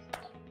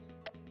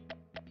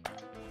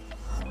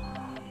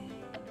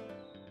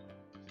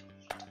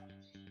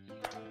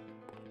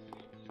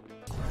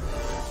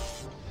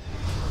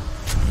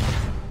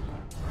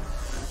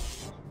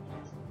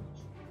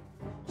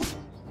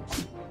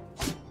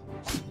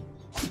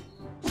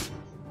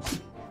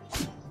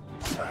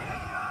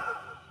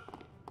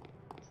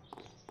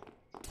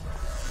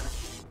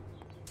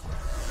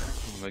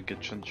 On va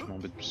Gatchan, tu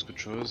m'embêtes plus qu'autre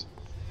chose.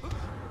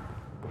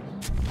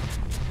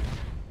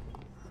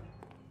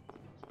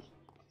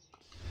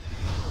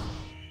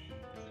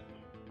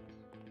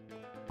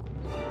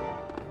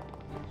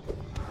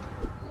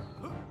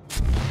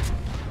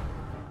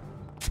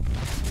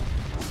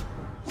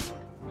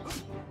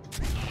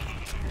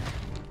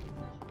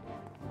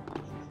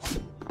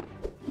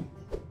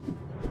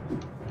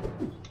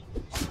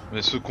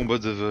 Mais ce combat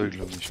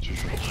d'aveugle, je te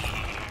jure.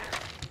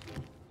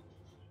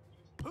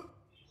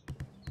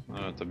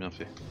 Voilà, t'as bien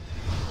fait.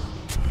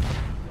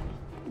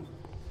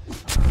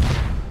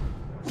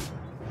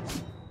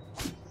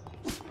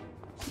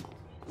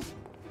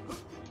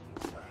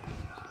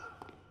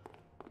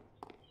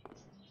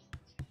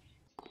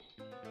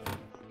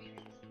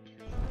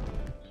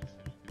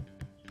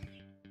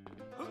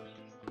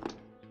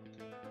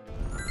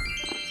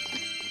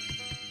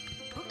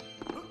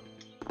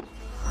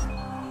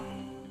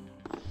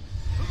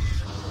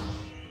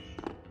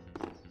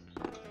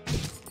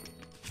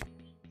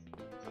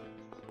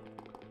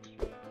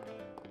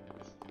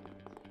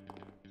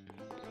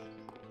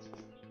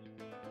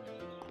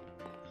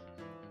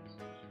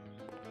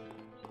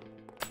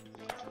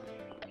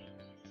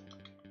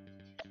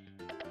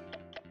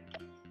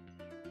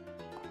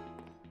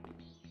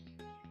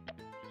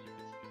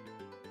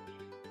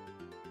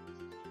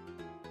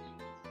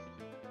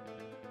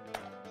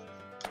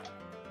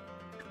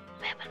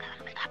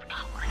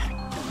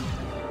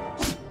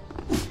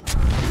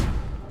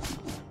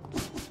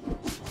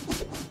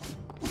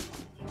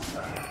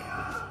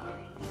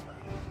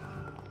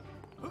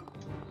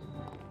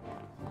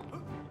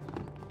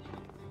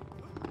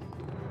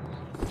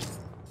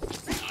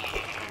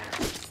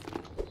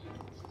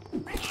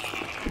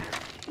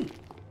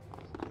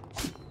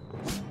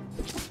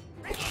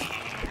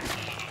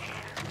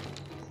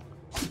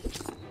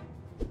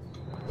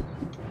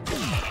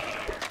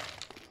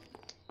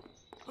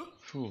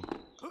 Ouh.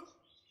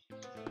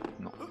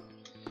 Non.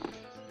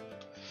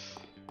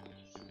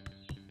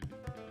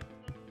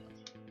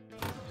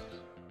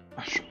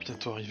 Ah, je suis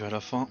bientôt arrivé à la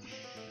fin.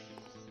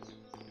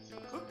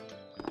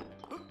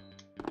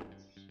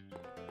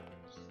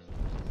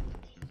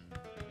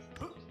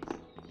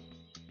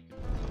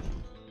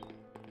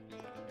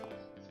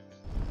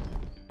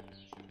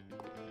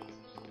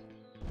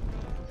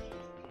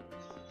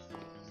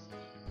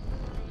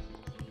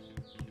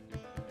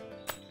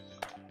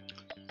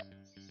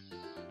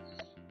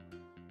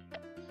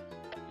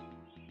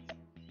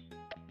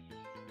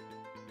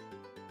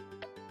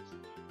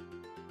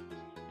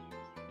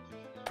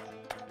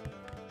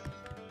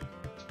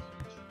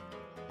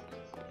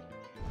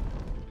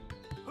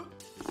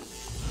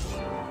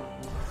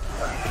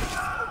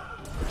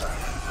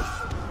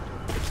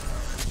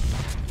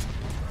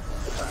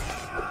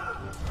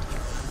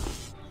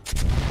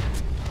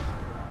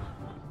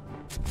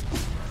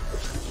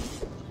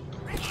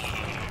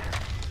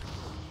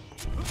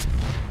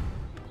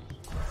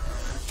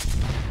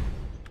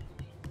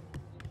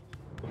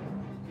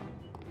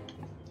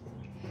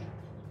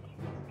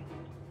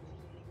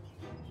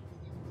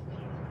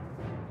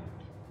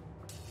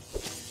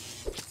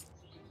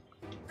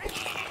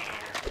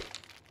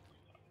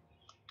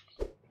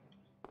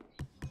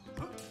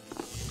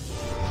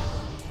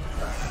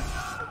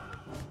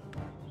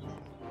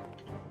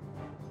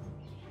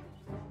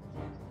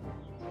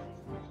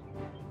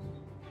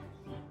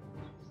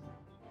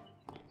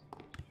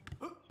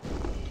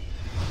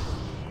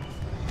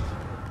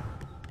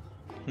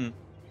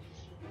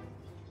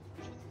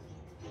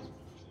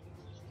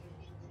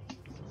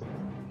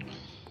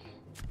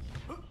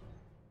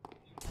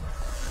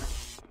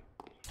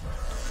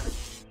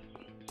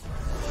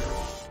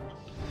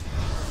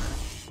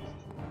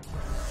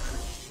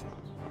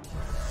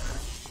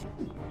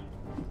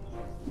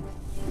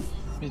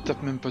 Mais il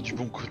tape même pas du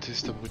bon côté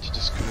cet abruti de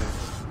squelette.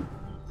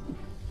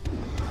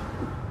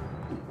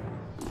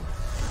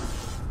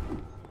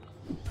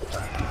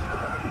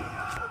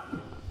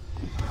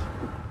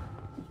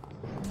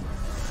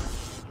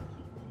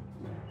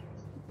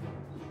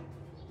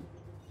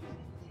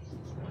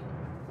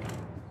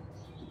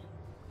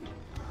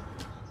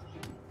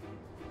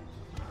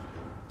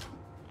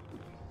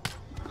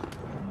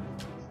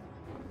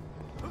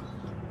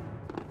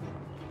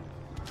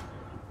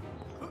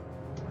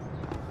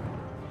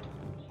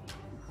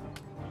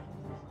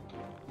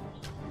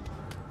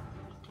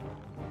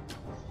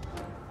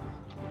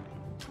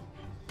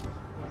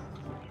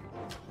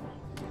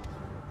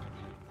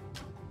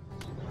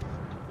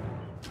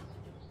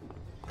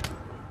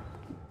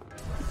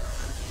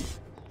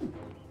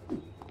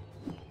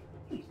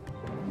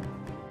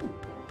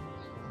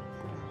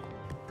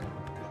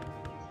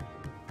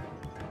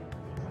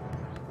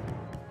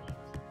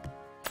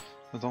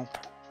 Attends.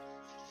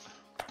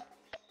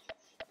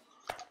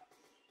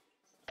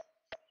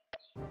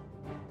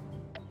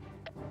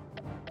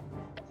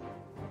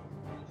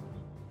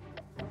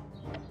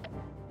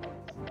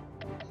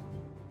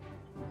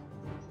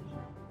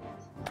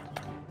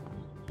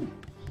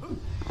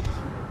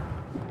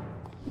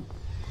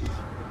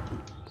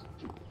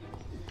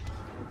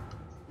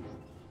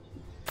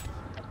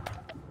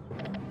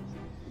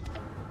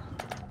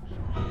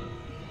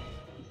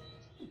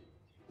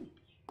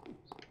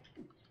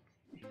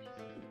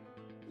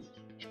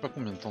 Je sais pas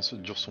combien de temps ça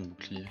dure son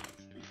bouclier.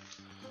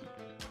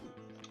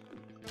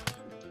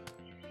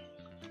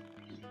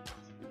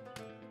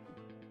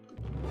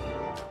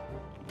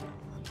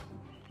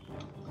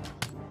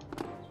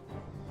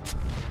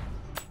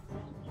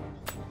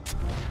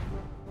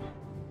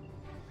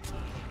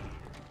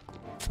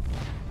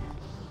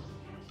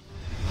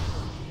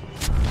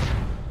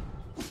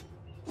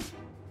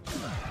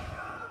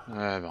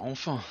 Ouais, bah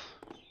enfin.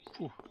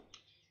 Pouh.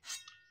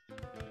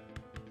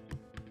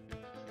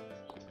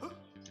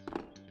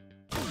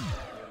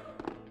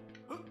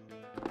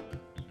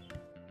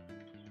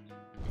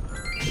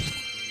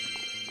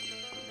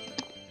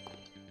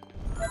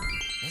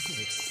 This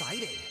is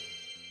exciting.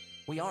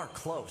 We are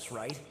close,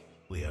 right?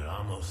 We are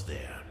almost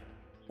there.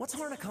 What's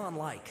Harnakon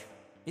like?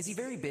 Is he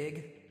very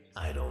big?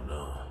 I don't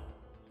know.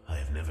 I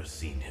have never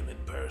seen him in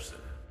person.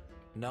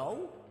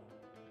 No?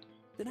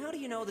 Then how do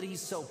you know that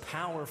he's so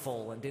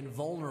powerful and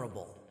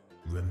invulnerable?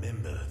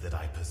 Remember that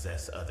I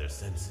possess other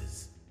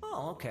senses.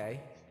 Oh, okay.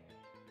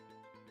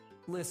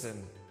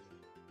 Listen,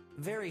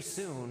 very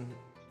soon,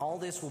 all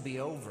this will be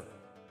over.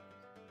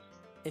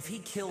 If he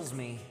kills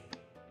me,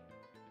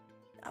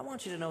 I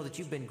want you to know that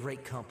you've been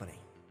great company.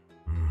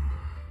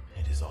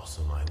 It is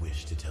also my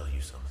wish to tell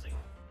you something.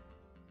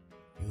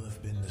 You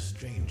have been the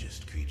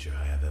strangest creature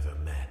I have ever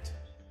met,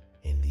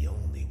 and the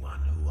only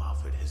one who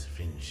offered his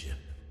friendship.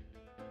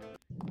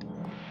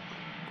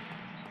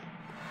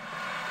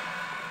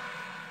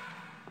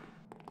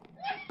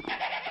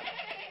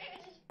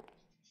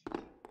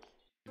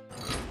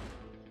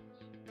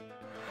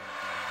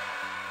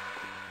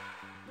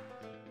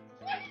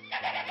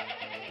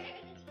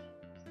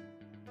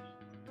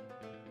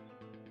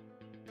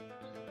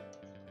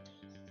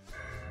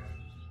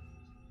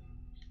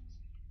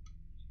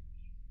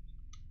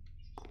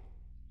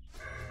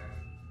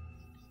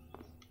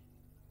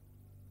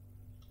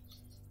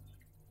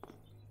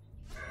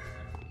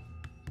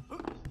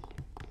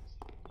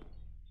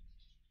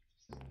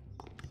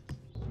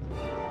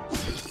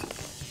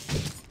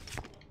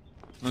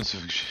 Non, c'est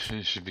vrai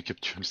que j'ai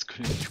capturé le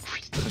squelette, du coup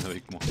il traîne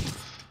avec moi.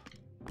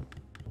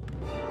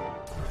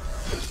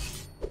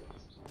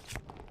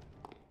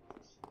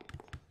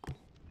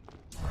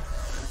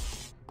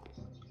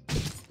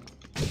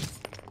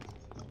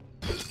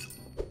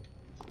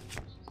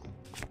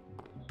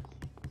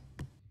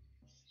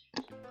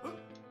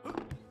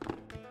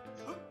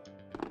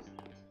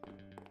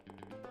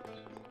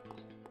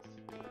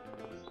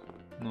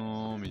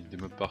 Non, mais il y a des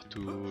mobs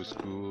partout, au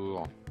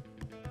secours.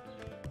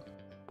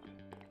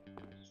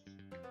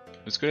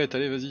 Le squelette,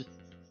 allez, vas-y.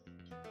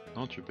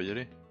 Non, tu veux pas y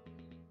aller?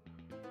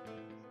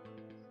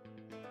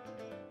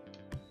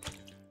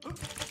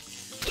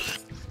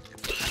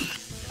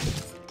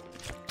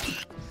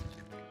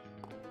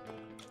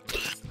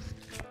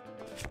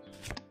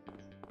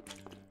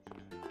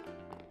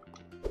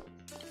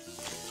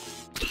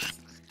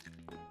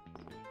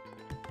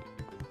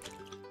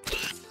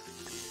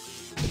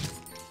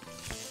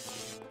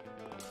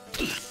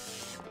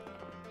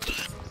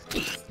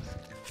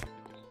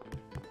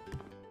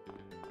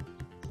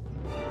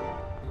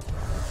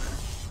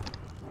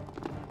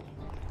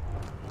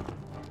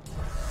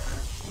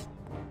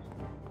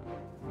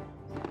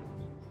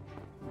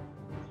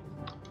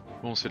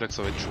 Bon, c'est là que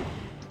ça va être chaud.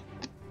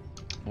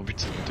 Mon but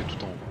c'est de monter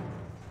tout en haut.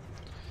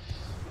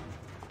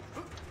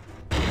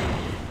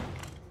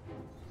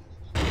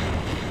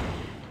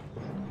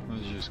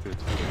 Vas-y, le squelette,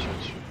 on va tirer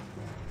dessus.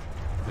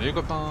 Allez,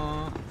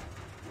 copains!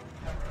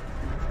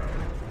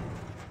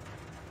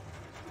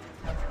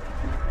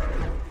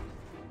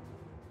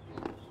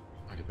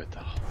 Ah, les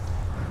bâtards.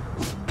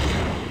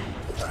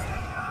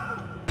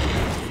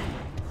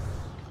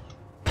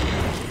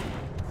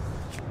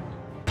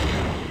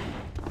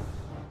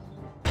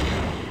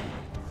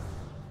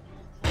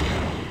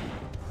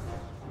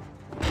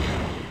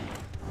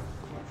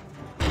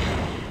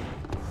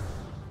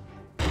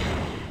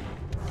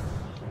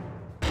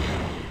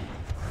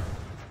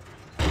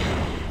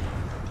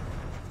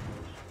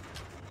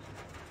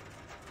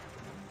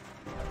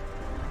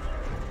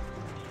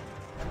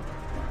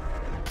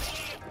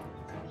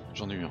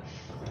 J'en ai eu un.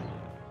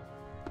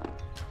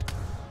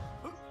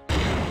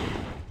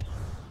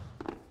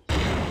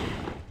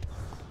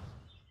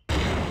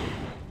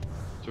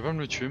 Tu vas pas me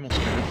le tuer, mon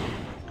squelette,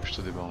 que je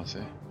te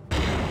débarrassais.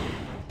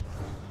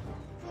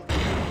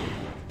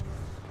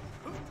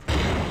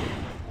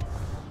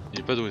 Il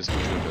est pas doué ce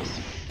match de place.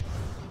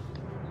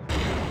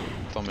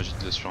 Attends, magie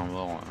de la sur un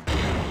mort,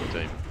 pas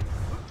terrible.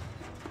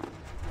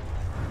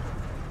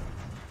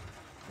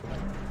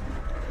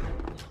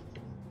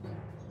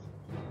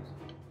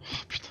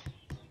 Oh putain.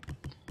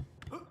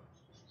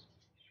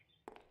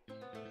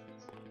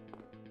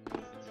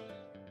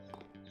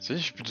 Ça y est,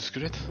 j'ai plus de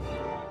squelette.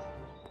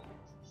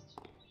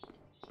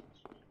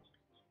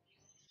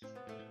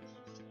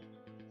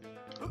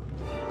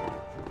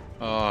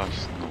 Ah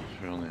non,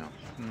 j'en ai un.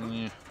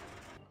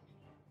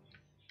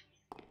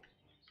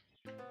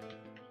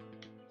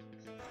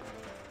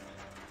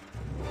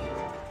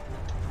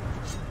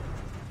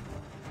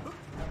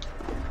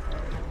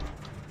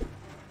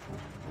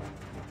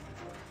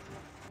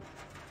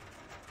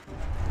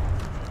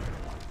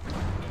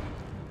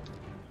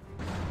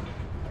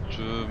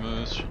 Je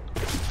me suis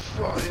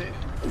foiré.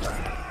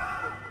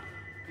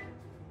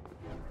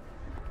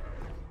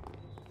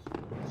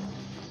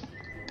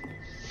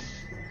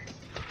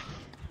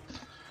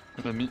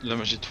 La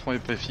magie de froid est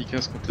pas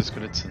efficace contre les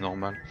squelettes, c'est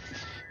normal.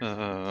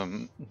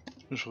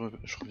 Je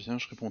reviens,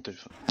 je réponds au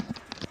téléphone.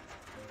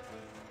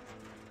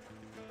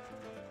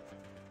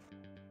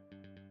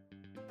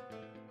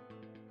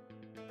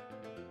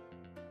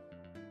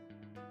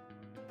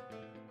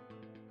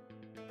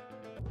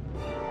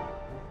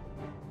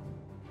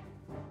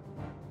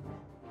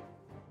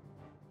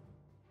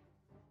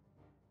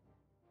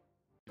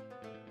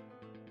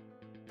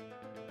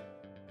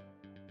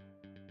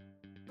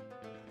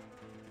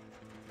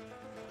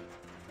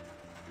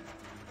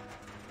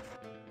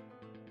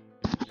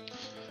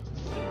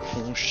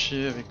 Font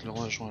chier avec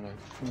leur agent à la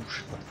con, je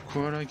sais pas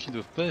quoi là, qui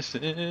doivent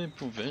passer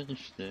pour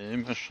vérifier,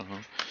 machin,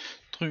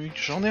 truc,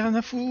 j'en ai rien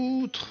à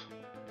foutre.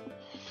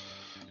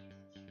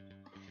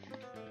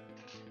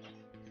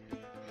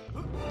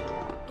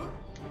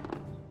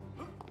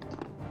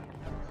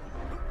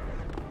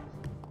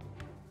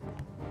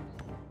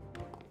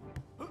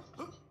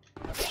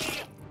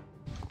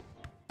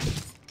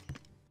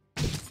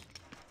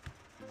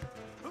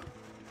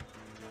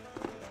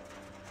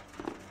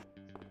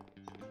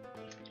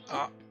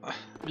 Ah,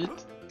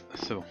 vite,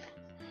 c'est bon.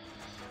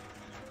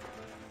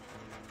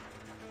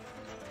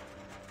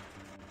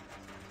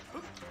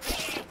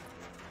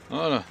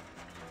 Voilà,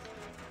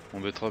 on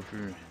m'embêtera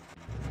plus.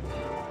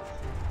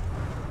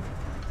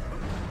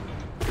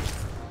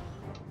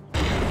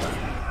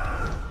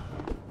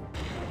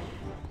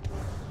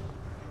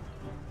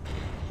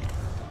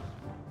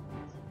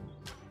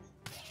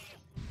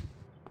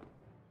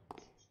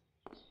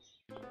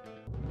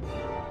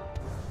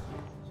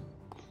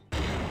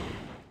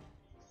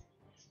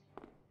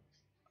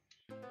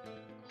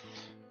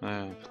 Ouais,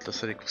 en fait la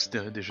salle est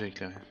considérée déjà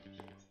éclairée.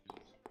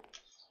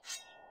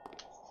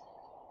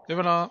 Et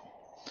voilà.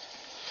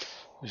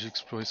 J'ai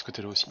exploré ce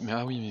côté-là aussi. Mais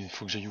ah oui, mais il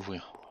faut que j'aille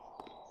ouvrir.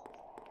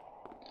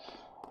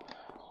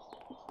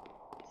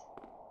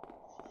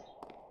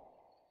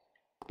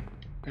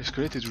 Le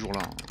squelette est toujours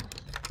là.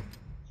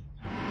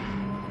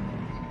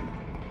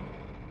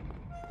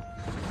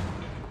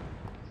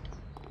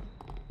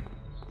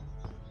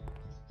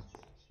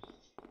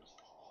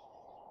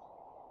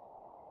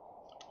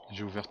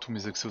 J'ai ouvert tous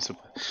mes accès au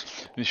secret.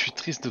 Mais je suis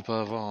triste de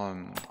pas avoir...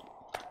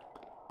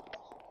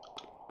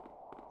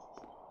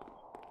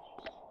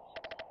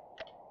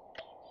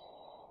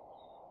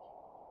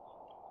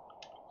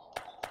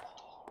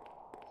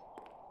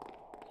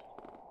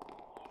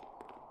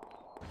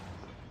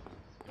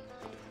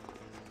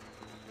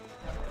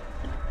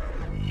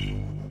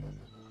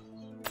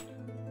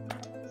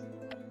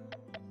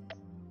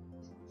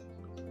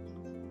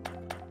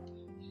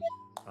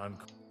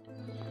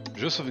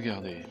 Je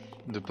sauvegardais,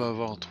 de pas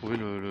avoir trouvé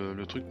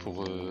le truc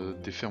pour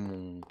défaire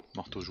mon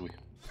marteau jouet.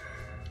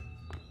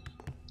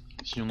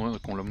 Si on a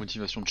la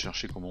motivation de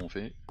chercher comment on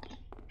fait,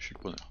 je suis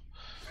preneur.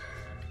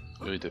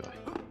 Vérité vraie.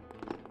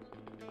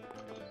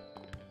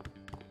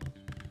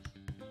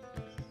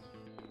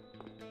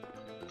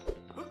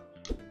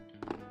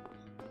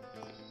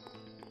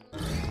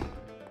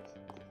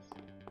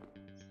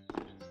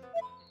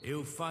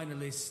 You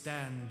finally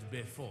stand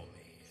before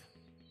me.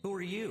 Who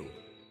are you?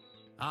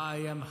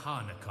 I am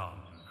Hanakon,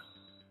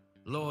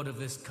 lord of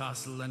this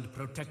castle and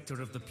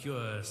protector of the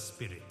pure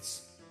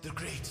spirits. The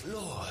great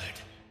lord!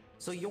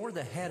 So you're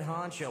the head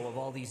honcho of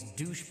all these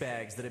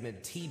douchebags that have been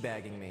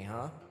teabagging me,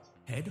 huh?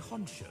 Head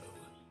honcho?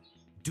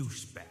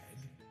 Douchebag?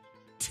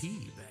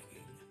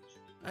 Teabagging?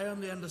 I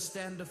only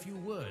understand a few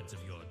words of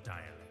your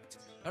dialect.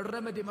 A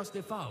remedy must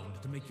be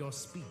found to make your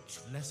speech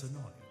less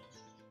annoying.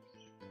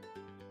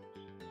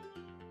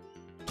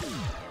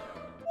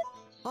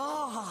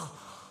 Ah!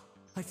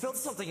 I felt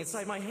something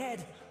inside my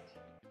head.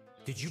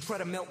 Did you try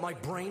to melt my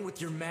brain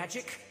with your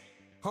magic?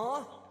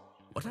 Huh?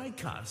 What I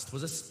cast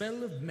was a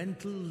spell of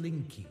mental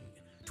linking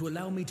to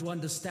allow me to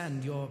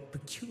understand your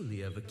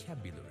peculiar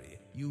vocabulary,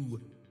 you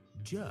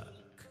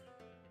jerk.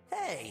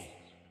 Hey!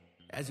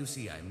 As you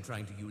see, I'm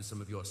trying to use some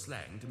of your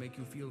slang to make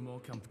you feel more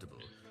comfortable.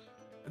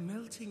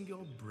 Melting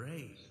your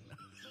brain.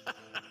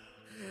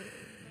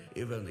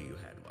 If only you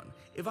had one.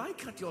 If I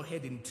cut your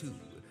head in two,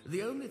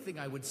 the only thing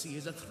I would see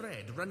is a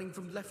thread running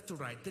from left to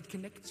right that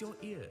connects your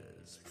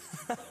ears.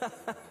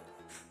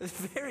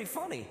 Very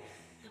funny.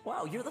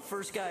 Wow, you're the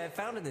first guy I've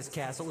found in this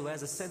castle who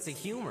has a sense of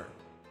humor.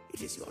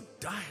 It is your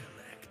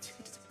dialect.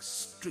 It is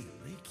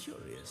extremely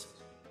curious.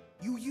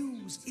 You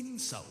use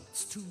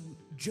insults to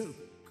joke.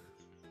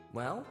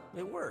 Well,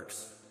 it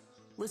works.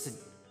 Listen,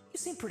 you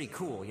seem pretty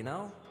cool, you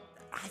know?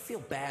 I feel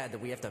bad that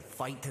we have to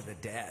fight to the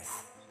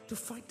death. To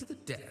fight to the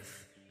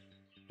death?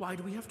 Why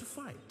do we have to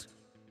fight?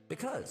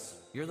 Because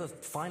you're the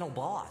final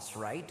boss,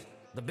 right?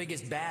 The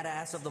biggest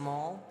badass of them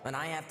all, and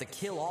I have to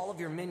kill all of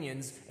your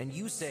minions, and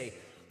you say,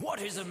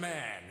 "What is a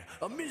man?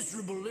 A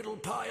miserable little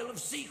pile of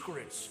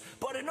secrets.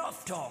 But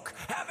enough talk,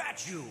 have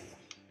at you!"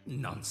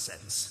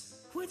 Nonsense.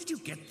 Where did you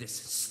get this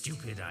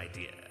stupid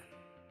idea?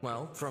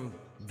 Well, from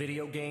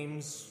video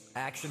games,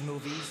 action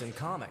movies, and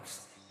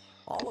comics.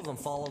 All of them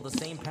follow the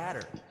same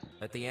pattern.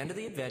 At the end of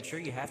the adventure,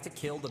 you have to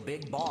kill the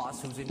big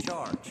boss who's in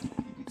charge.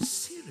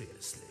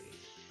 Seriously?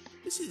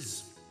 This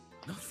is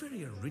not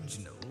very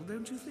original,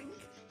 don't you think?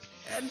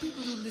 And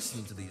people who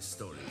listen to these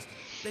stories,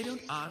 they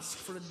don't ask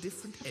for a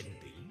different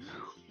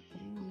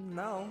ending?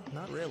 No,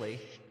 not really.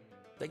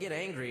 They get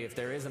angry if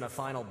there isn't a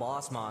final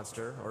boss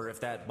monster, or if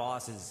that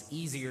boss is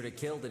easier to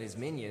kill than his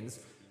minions,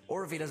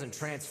 or if he doesn't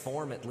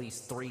transform at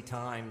least 3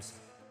 times,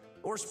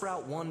 or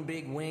sprout one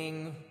big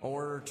wing,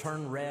 or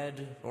turn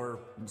red, or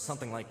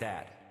something like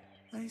that.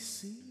 I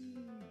see.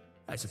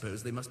 I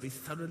suppose they must be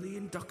thoroughly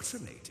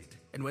indoctrinated,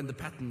 and when the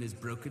pattern is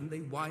broken, they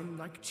whine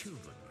like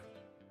children.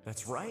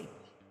 That's right.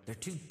 They're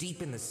too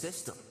deep in the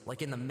system,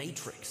 like in the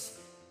Matrix.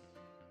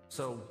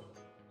 So,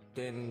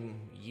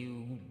 then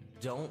you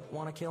don't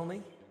want to kill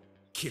me?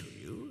 Kill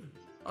you?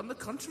 On the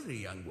contrary,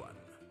 young one.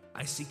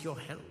 I seek your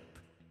help.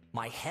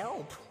 My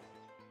help?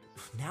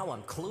 Now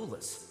I'm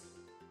clueless.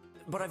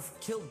 But I've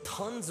killed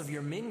tons of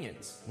your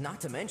minions, not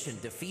to mention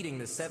defeating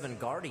the 7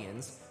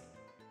 guardians.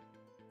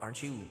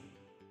 Aren't you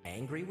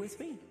angry with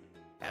me?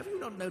 Have you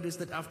not noticed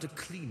that after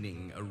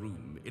cleaning a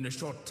room, in a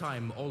short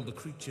time all the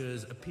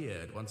creatures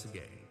appeared once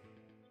again?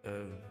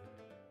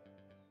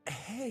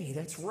 Hey,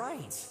 that's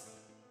right.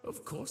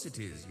 Of course it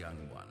is,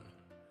 young one.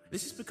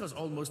 This is because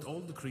almost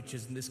all the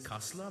creatures in this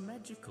castle are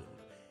magical.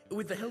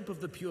 With the help of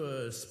the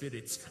pure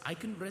spirits, I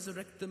can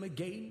resurrect them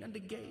again and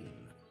again.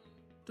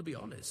 To be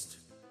honest,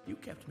 you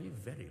kept me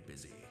very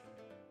busy.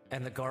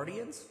 And the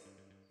guardians?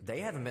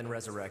 They haven't been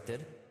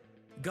resurrected.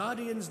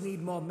 Guardians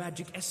need more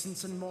magic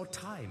essence and more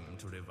time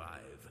to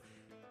revive.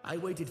 I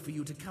waited for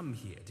you to come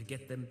here to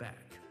get them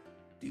back.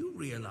 Do you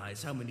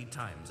realize how many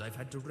times I've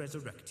had to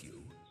resurrect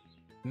you?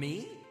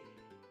 Me?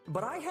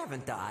 But I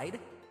haven't died.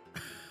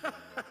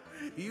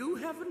 You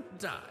haven't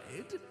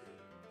died?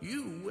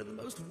 You were the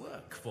most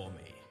work for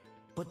me.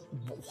 But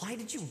why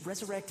did you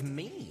resurrect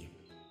me?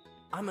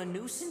 I'm a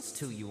nuisance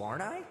to you,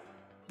 aren't I?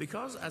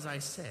 Because, as I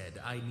said,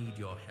 I need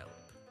your help.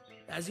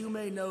 As you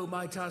may know,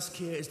 my task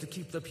here is to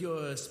keep the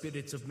pure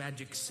spirits of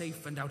magic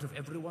safe and out of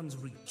everyone's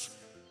reach.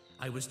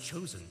 I was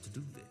chosen to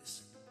do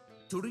this.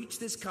 To reach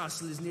this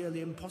castle is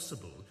nearly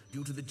impossible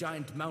due to the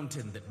giant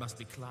mountain that must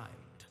be climbed.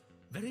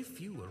 Very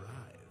few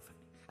arrive,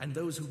 and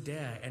those who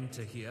dare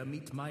enter here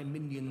meet my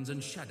minions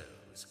and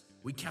shadows.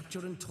 We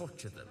capture and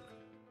torture them,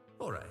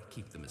 or I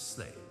keep them as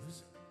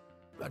slaves.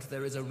 But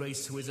there is a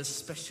race who is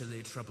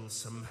especially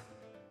troublesome: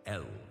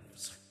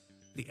 elves.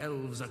 The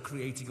elves are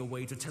creating a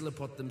way to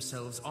teleport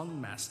themselves en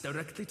masse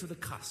directly to the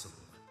castle.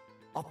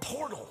 A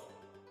portal!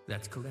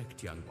 That's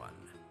correct, young one.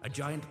 A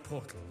giant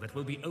portal that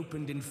will be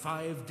opened in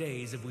 5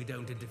 days if we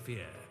don't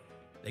interfere.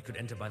 They could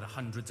enter by the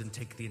hundreds and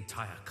take the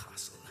entire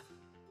castle.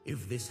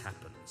 If this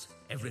happens,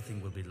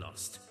 everything will be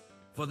lost.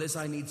 For this,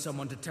 I need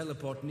someone to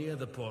teleport near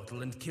the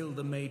portal and kill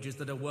the mages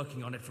that are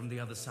working on it from the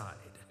other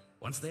side.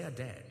 Once they are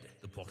dead,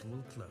 the portal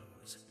will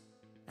close.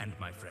 And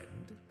my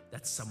friend,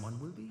 that someone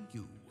will be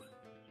you.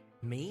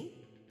 Me?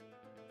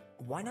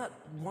 Why not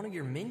one of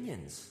your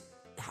minions?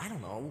 I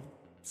don't know,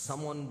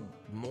 someone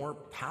more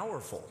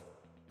powerful.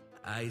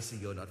 I see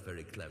you're not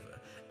very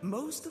clever.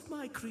 Most of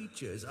my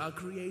creatures are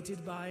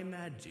created by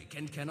magic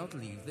and cannot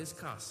leave this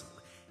castle.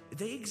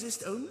 They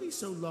exist only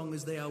so long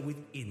as they are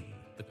within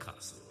the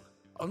castle.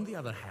 On the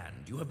other hand,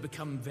 you have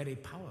become very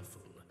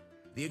powerful.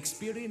 The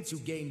experience you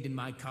gained in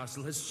my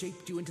castle has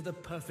shaped you into the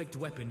perfect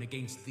weapon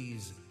against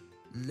these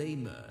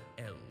lamer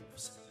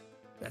elves.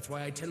 That's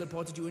why I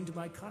teleported you into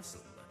my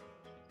castle.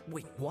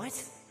 Wait, what?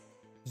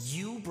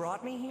 You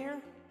brought me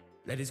here?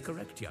 That is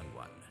correct, young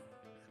one.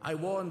 I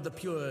warned the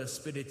pure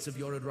spirits of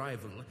your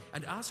arrival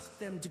and asked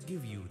them to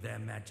give you their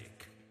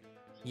magic.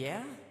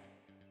 Yeah?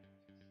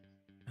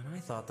 And I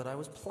thought that I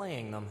was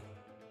playing them.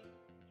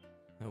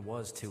 It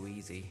was too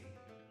easy.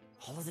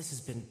 All of this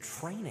has been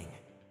training.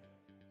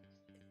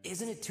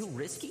 Isn't it too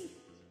risky?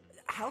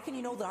 How can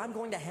you know that I'm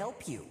going to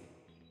help you?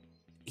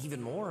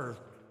 Even more,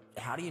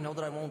 how do you know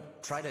that I won't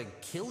try to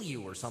kill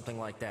you or something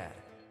like that?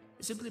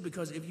 Simply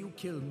because if you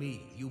kill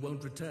me, you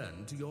won't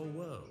return to your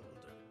world.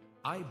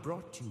 I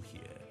brought you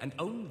here, and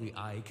only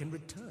I can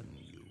return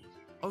you.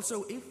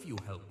 Also, if you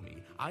help me,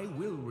 I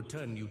will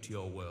return you to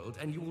your world,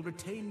 and you will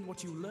retain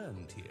what you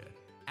learned here,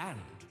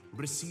 and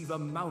receive a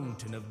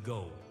mountain of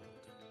gold.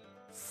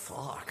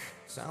 Fuck,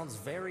 sounds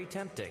very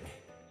tempting.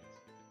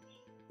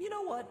 You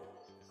know what?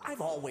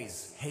 I've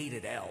always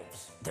hated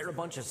elves. They're a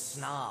bunch of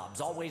snobs,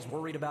 always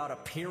worried about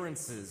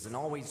appearances and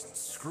always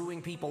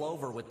screwing people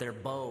over with their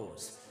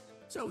bows.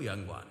 So,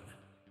 young one,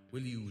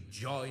 will you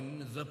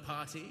join the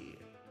party?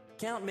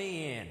 Count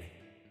me in.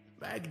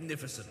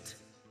 Magnificent.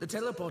 The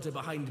teleporter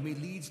behind me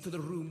leads to the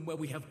room where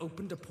we have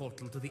opened a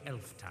portal to the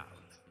elf town.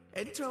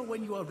 Enter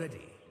when you are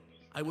ready.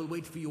 I will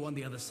wait for you on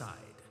the other side.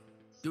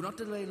 Do not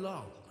delay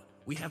long.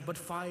 We have but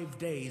 5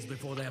 days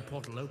before their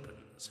portal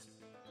opens.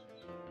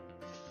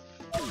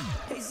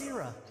 Hey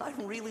Zira, I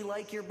really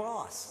like your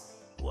boss.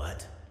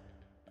 What?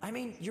 I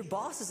mean, your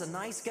boss is a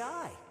nice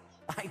guy.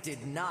 I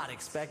did not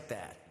expect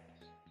that.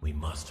 We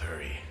must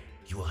hurry.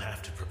 You will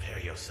have to prepare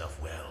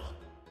yourself well.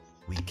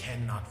 We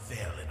cannot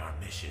fail in our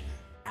mission.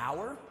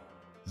 Our?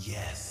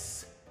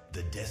 Yes.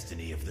 The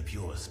destiny of the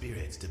pure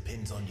spirits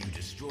depends on you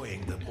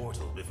destroying the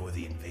portal before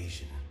the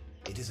invasion.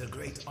 It is a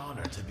great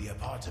honor to be a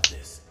part of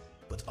this,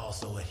 but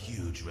also a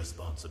huge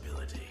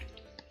responsibility.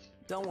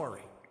 Don't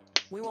worry.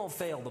 We won't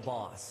fail the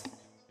boss.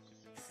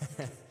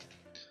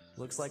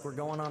 Looks like we're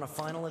going on a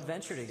final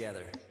adventure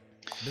together.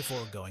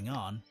 Before going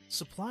on,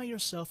 supply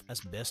yourself as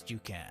best you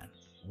can.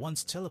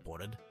 Once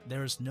teleported,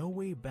 there is no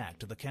way back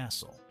to the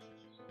castle.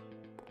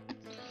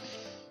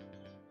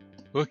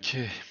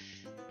 Ok.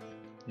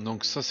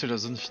 Donc ça c'est la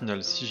zone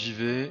finale. Si j'y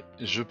vais,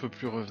 je peux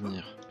plus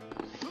revenir.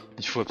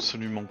 Il faut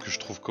absolument que je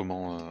trouve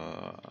comment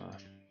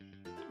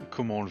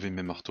enlever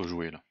mes marteaux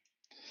jouets là.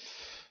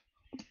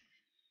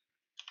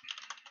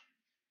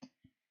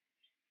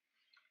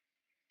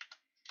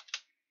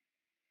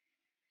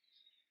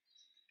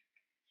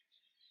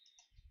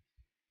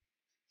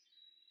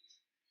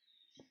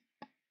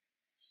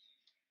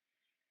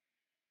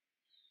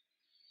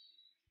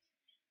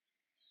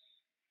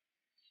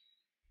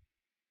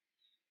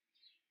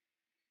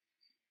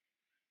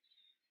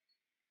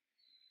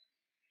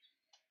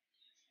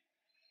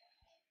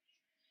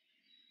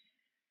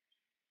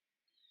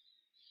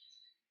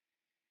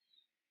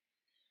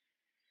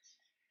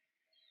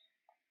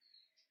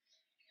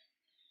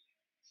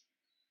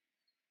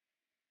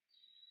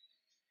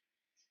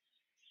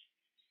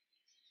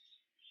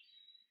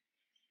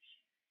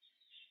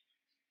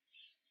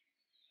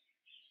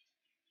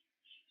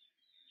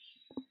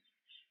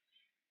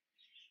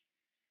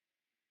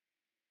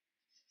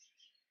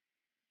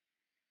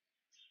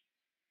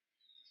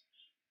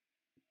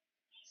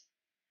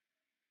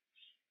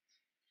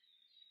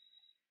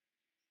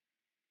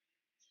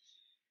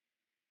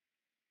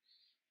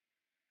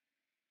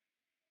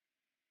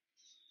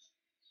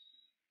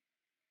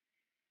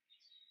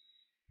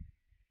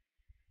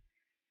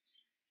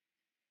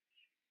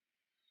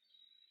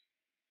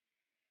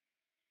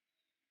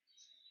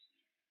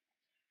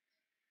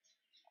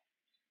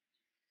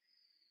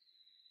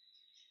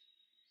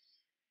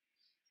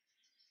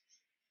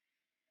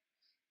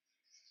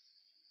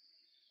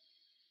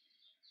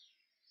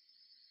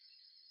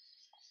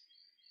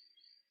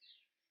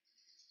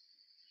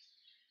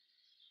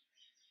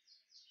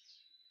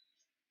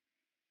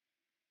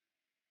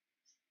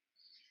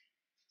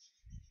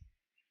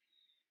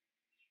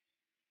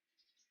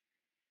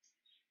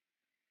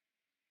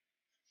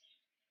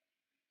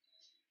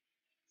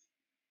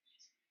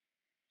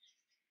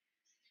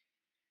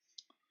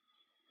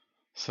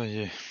 Ça y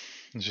est,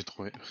 j'ai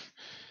trouvé.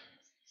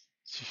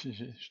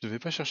 Je devais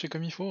pas chercher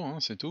comme il faut, hein,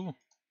 c'est tout.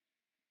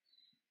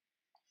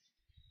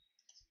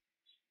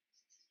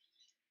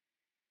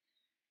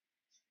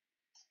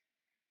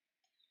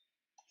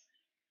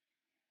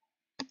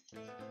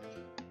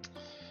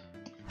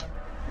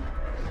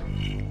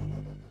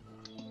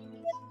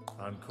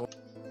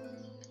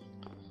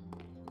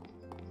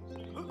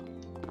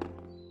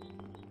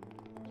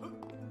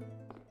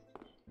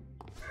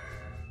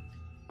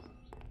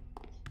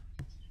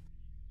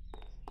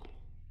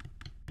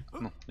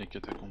 Non, les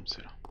catacombes,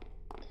 c'est là.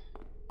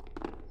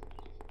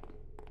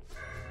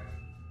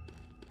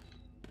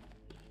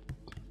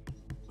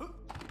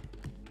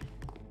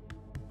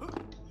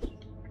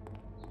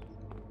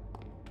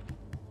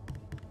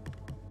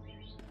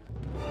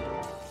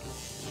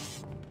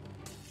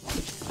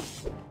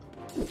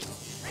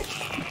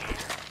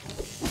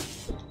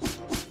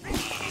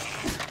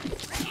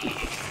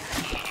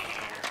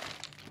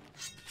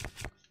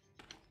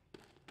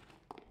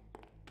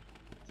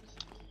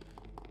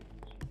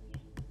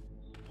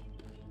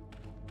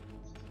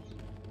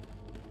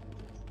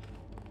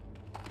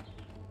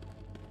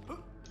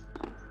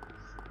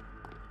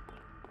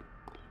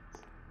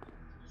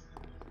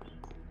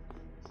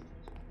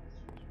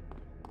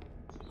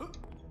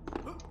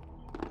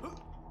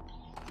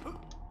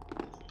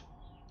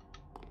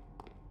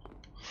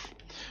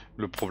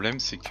 Le problème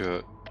c'est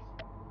que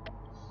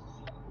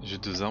j'ai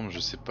deux armes, je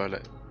sais pas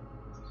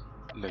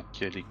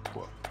laquelle est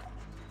quoi.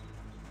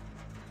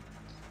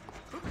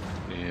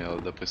 Et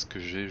d'après ce que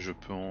j'ai, je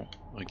peux en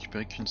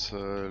récupérer qu'une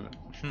seule.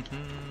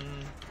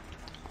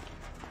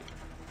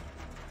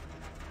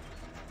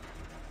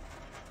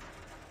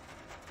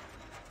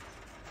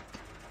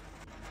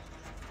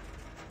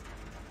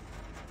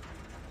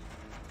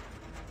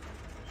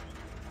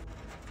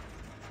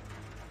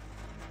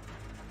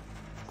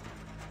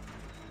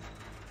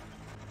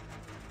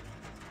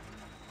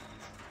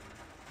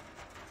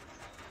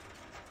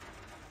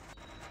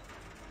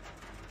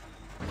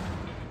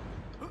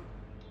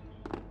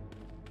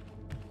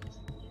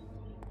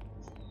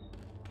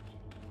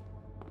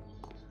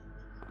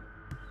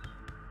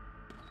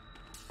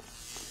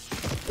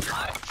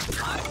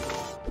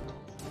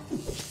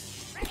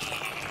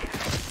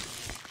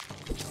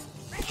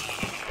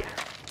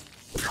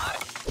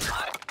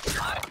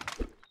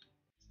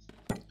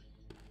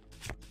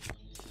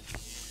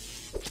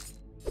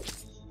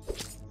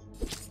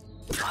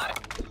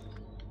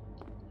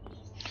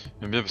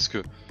 J'aime bien parce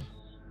que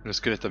le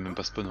squelette a même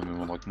pas spawn au même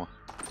endroit que moi.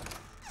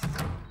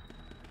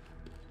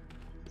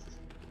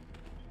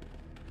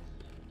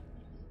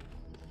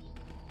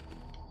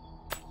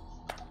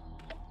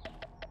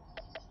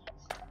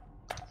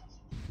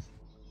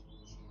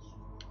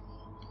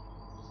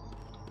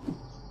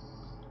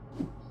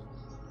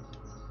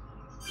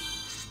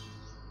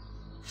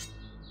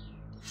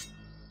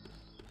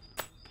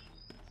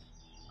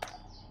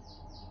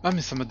 Ah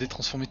mais ça m'a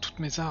détransformé toutes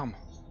mes armes.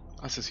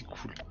 Ah ça c'est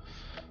cool.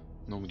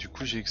 Donc du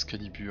coup j'ai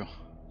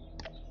Excalibur.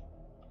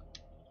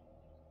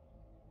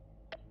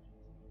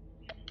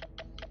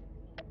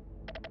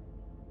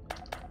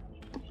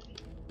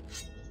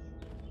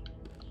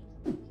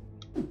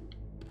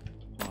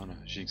 Voilà,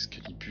 j'ai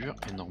Excalibur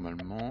et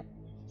normalement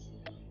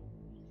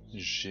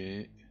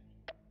j'ai...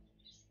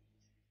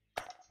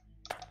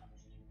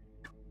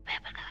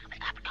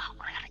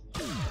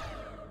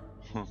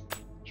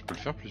 Je peux le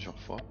faire plusieurs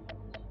fois.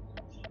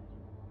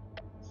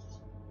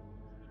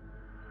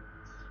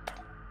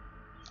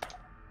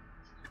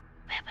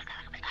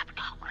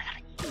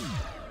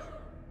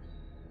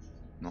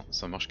 Non,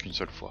 ça marche qu'une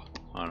seule fois.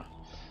 Voilà.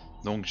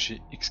 Donc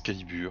j'ai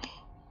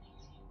Excalibur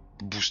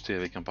boosté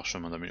avec un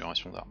parchemin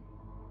d'amélioration d'armes.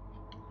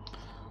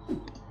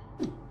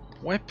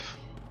 Ouais,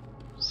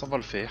 ça va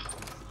le faire.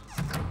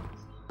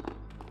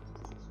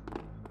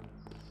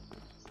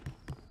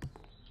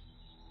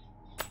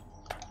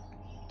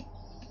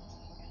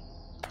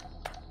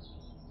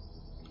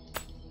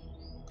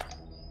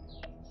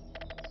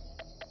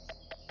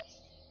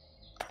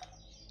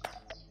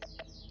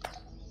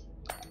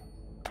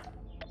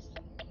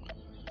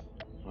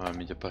 Ah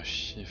mais y a pas à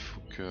chier,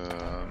 faut que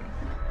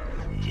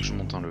je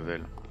monte un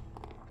level.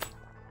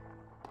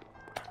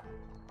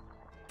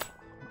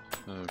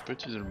 Je peux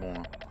utiliser le bon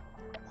là.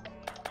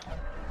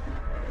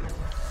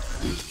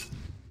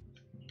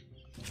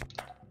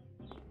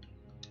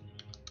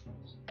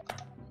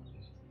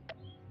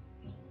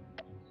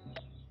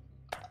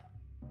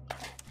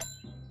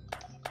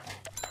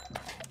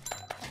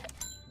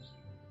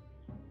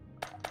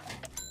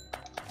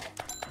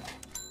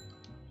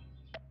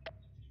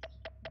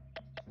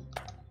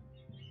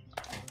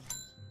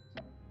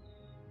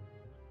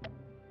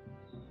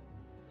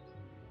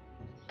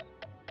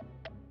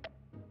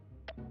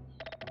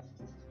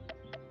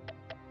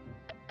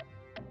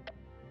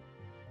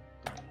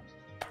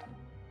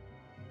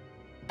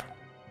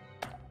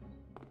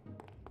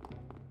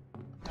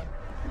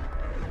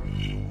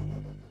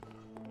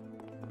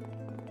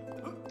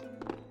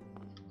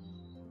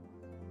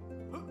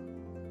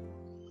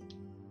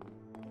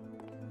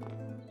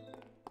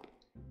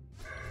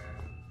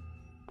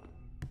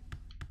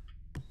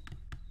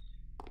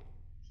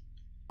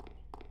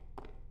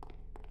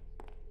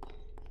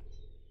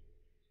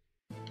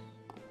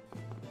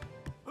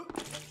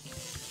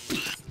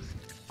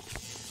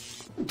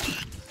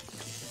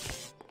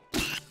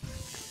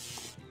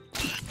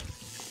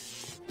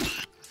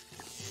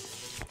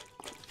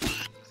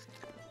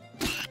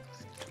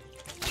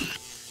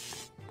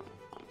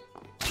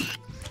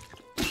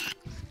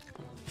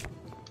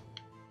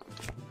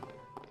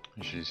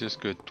 J'ai laissé le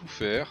squelette tout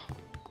faire.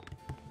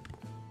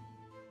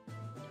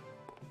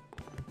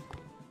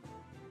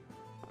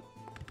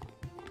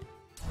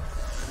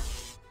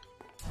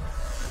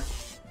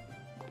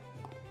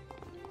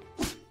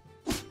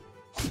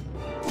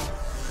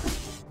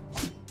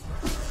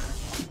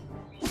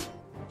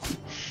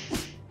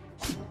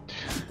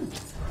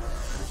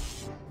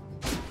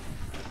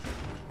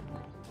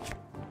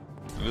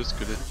 Le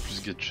squelette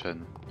plus Getchan.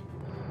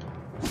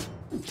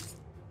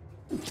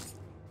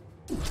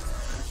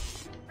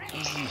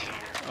 Easy.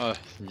 Ah,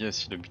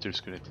 yes, il a buté le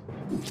squelette.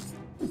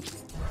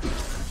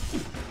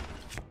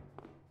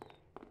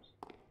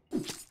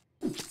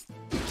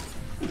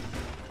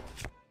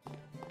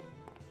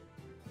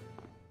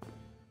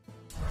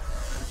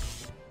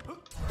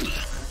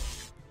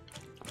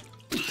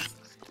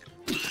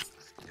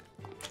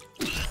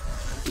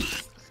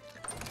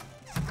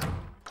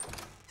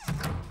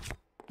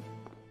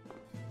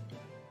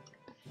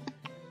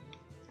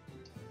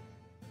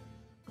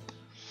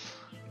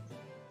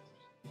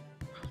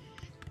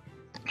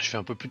 Je fais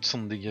un peu plus de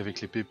 100 de dégâts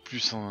avec l'épée,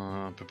 plus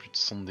un peu plus de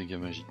 100 de dégâts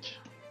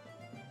magiques.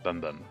 Bam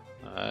bam.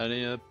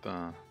 Allez hop.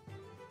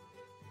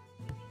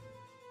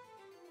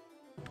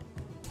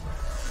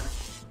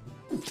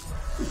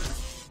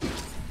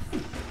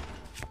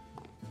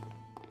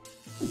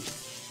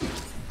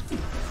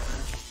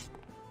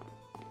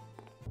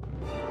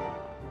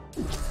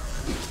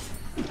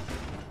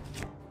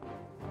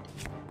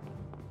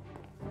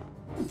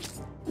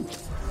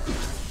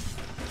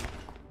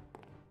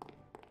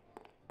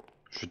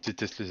 Je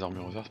déteste les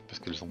armures vertes parce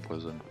qu'elles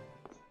empoisonnent.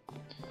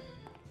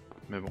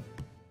 Mais bon,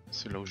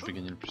 c'est là où je vais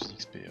gagner le plus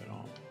d'XP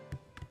alors.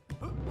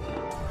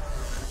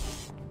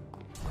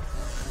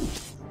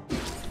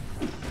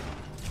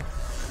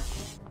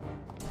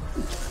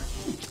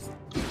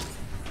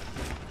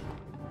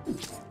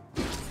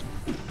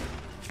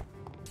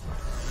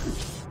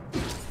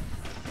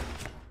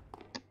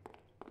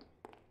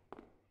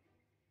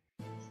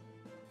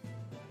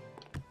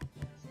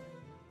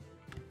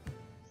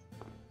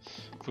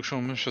 Faut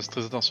que je fasse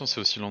très attention, c'est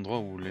aussi l'endroit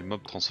où les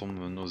mobs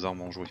transforment nos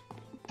armes en jouets.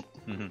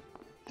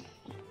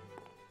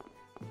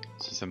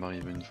 Si ça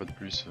m'arrive une fois de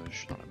plus, je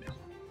suis dans la merde.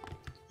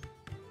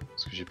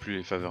 Parce que j'ai plus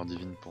les faveurs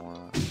divines pour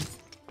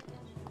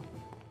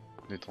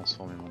les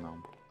transformer mon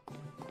arme.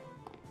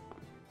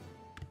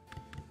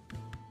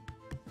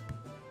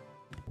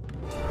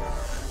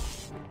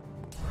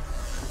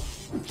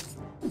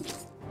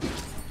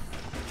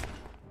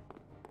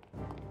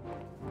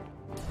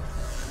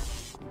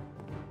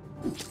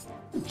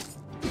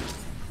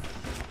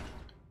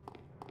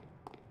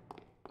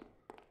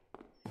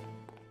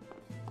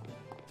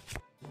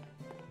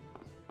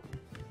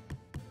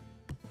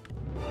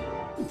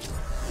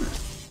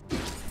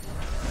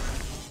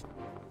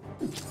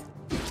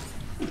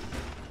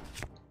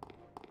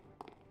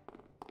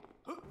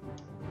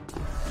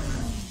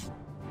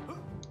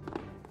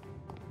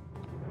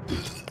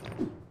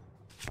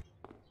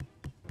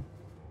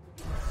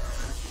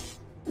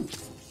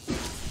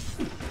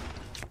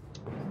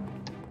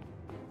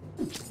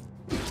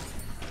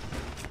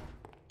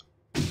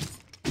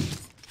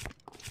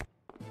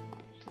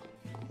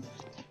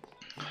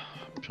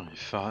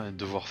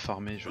 Devoir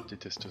farmer, je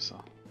déteste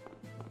ça.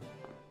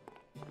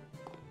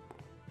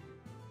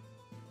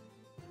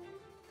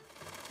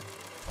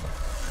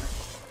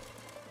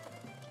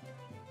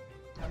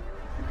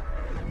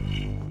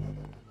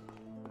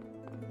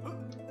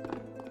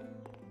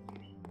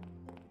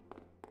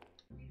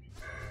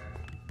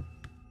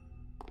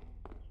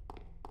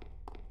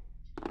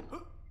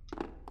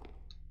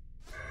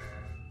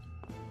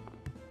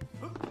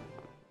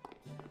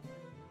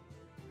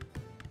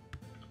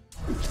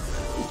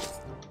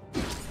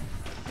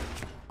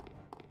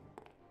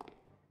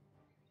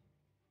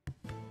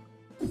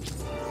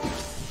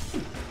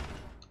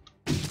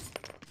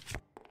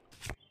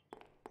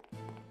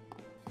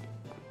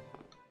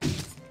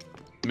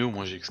 Mais au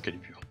moins j'ai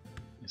Excalibur.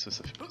 Et ça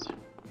fait plaisir.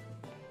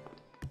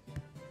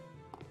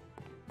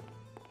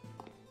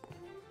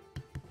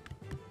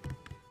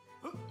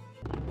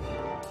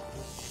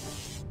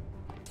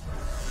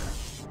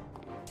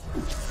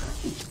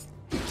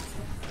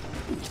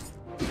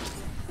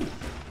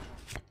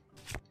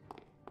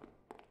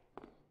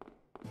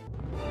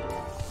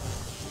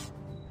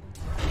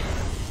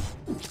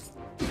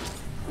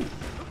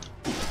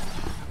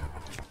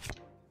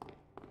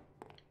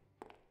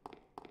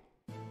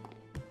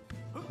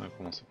 On va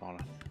commencer par là.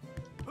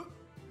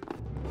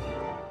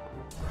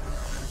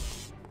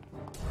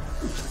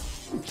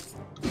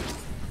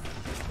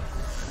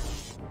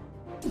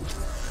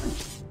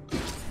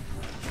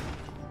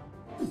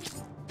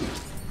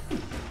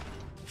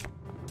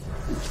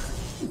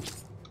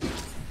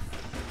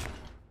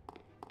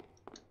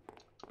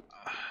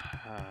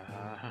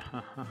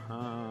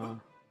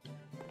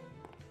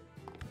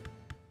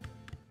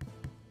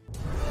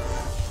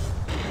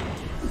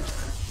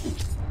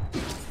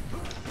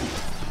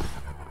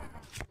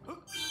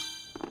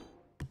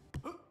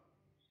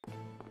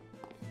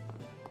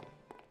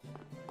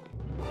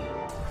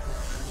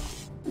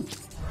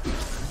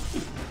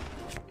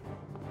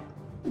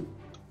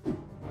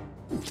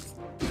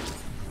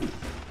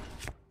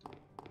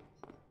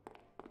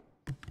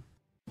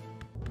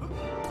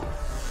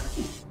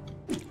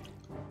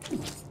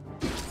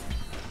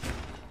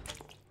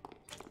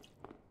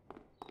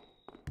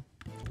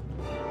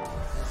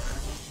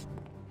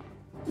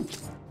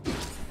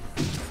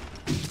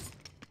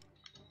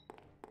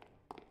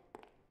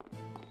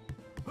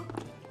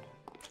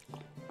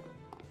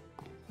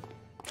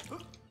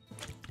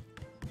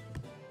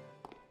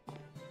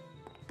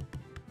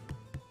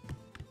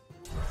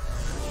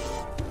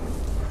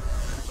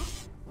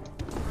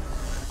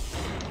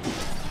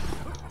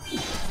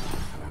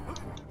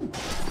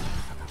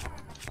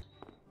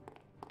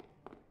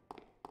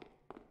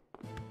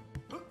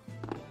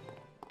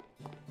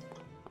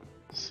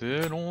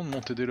 C'est long de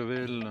monter des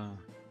levels.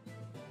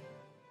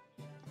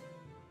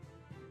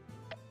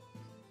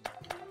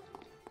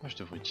 Ah, je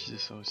devrais utiliser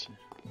ça aussi.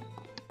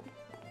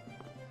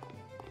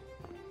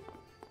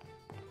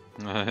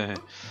 Ouais,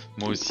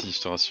 moi aussi,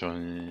 je te rassure,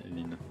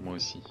 Lynn, moi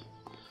aussi.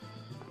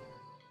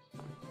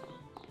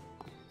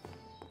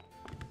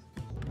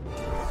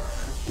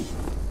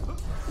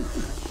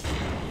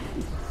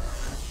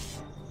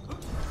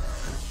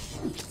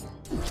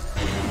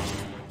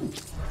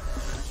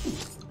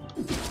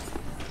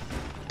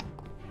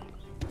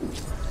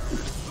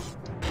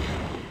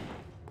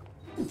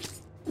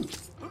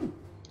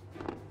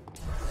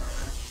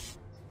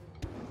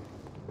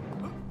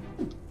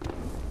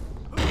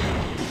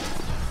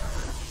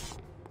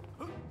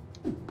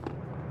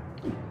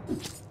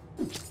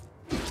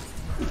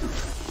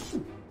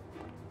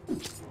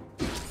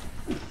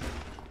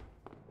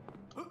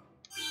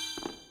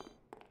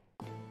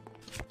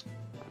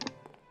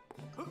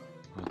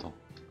 Attends.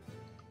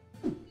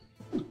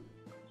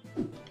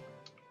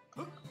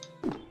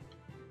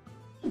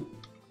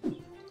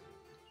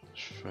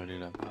 Je vais aller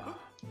là-bas.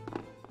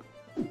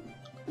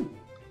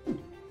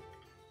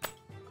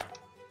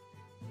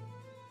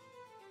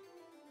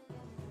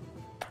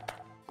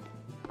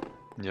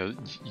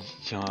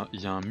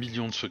 Il y a un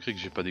million de secrets que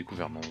j'ai pas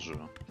découvert dans ce jeu.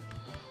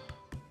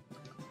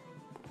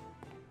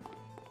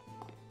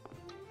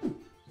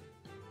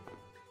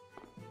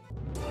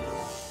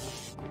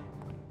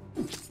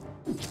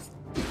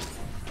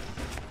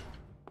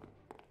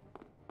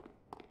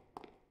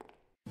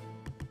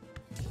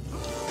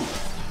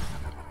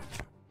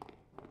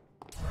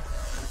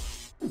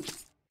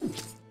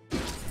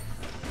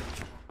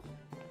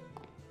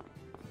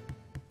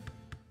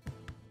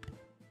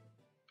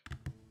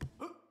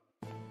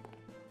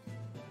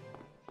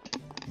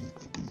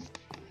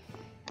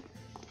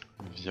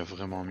 Il y a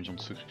vraiment un million de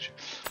secrets que j'ai.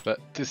 Bah,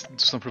 tout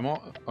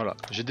simplement, voilà,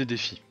 j'ai des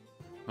défis.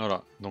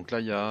 Voilà, donc là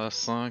il y a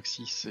 5,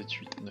 6, 7,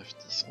 8, 9,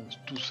 10,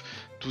 11,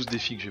 tous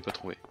défis que j'ai pas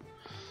trouvé.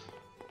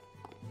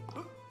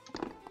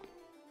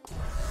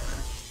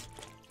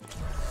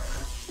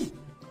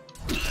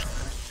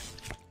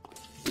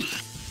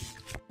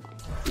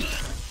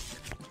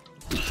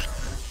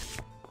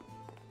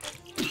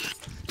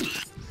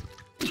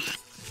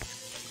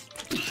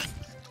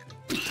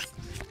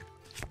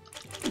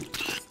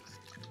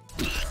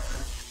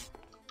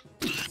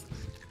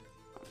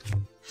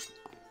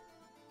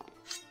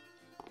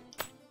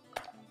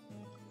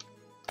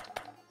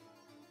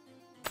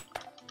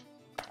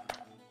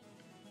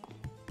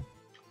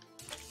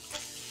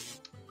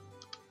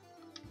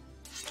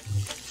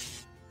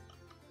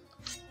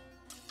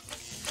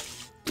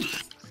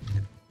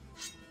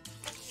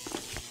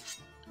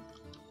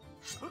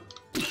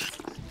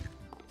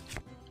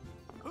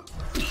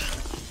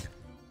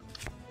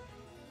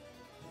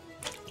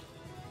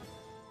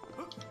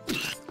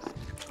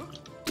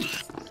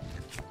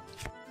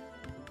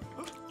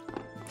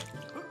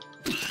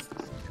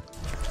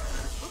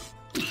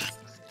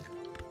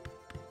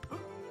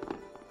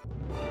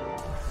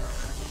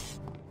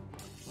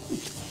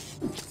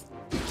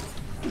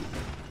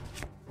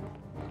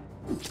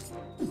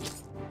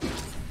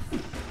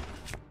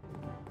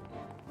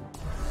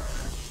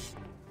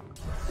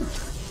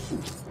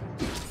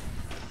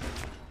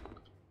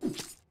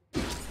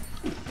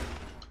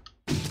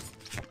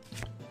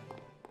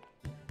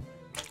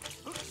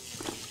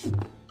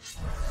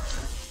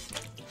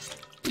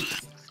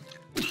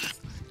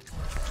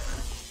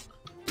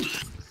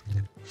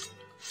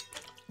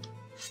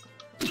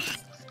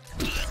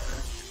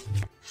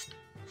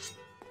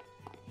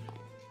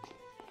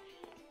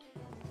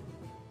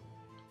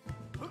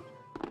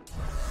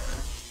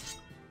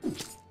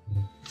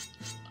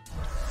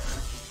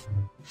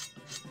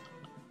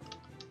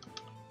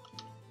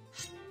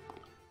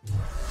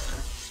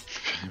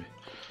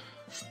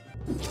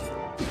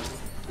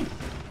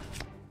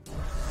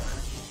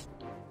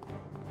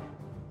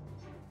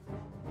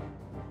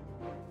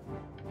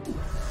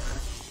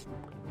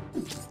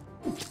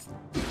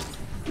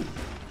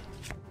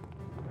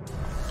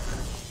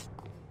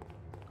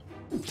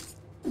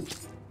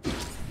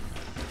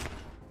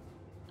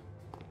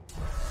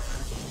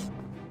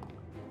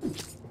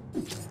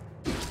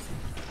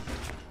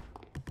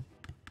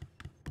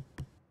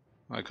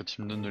 Ouais, quand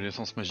il me donne de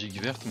l'essence magique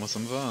verte, moi ça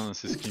me va, hein,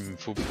 c'est ce qu'il me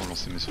faut pour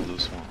lancer mes sorts de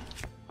soins.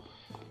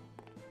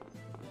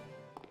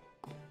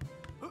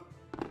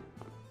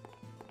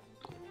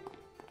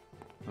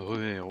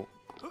 Re-héros.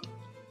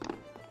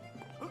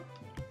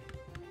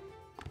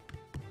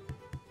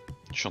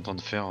 Je suis en train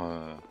de faire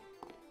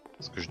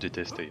ce que je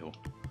déteste, héros.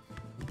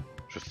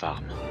 Je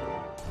farm.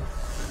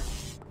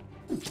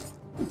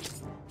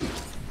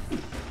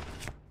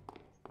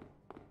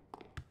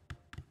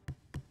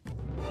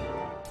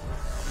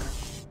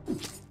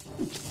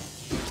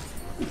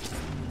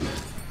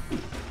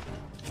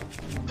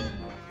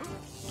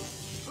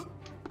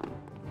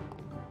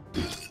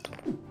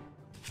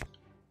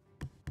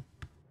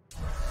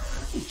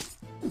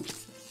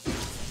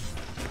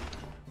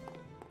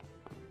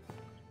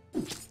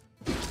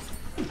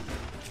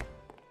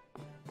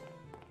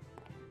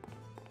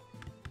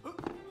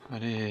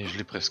 Allez.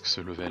 l'ai presque ce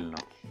level là.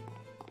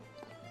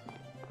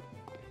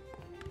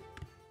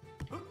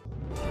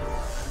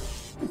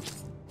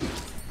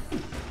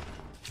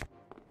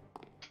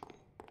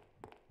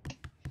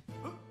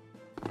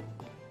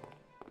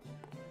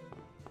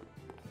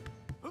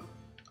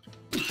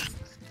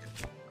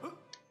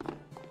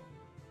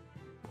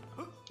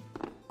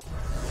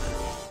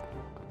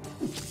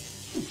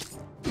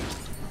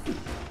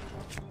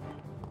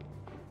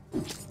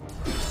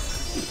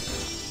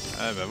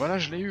 Ah bah voilà,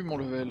 je l'ai eu mon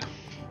level.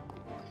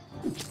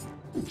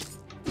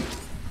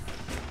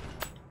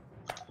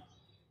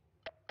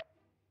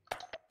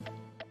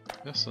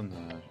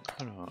 Personnage,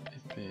 alors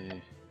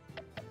épée,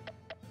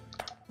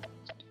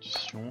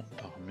 constitution,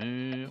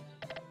 armure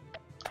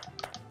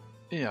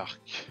et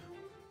arc.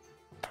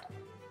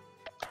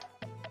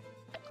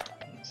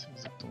 C'est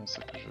exactement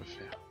ça que je veux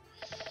faire.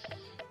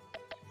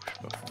 Je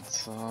vais pas prendre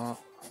ça.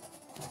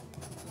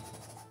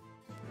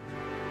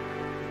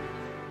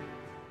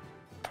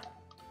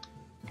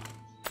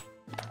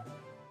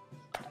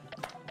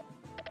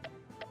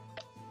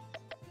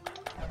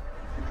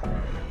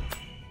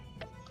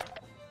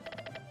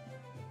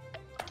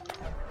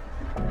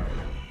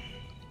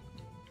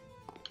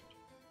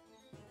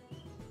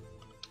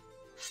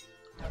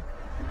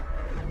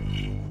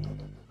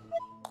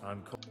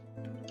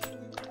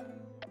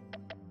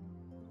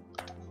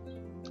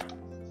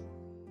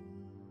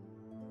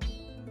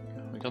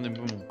 Regardez un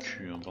peu mon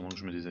cul hein, pendant que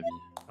je me déshabille.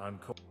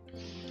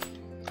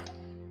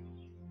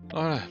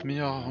 Voilà,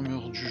 meilleure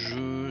armure du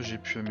jeu, j'ai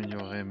pu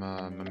améliorer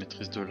ma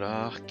maîtrise de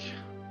l'arc.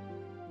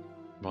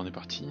 Bon, on est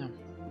parti. Il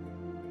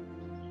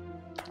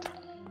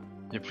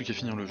n'y a plus qu'à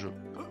finir le jeu.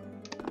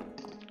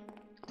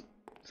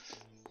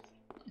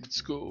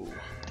 Let's go.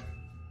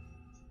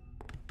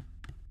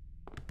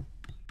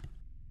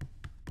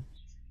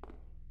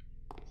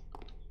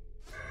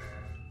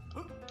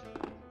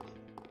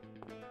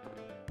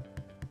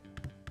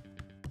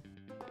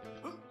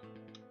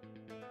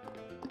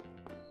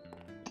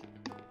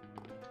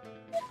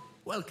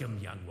 Welcome,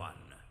 young one.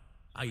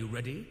 Are you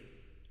ready?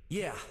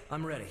 Yeah,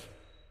 I'm ready.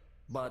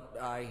 But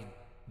I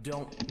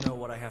don't know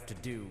what I have to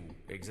do,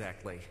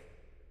 exactly.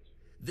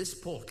 This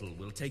portal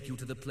will take you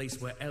to the place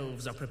where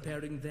elves are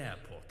preparing their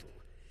portal.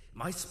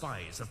 My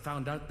spies have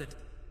found out that...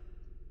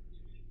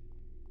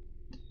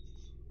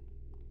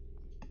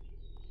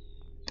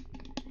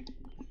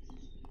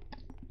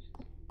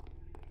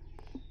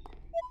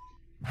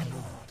 My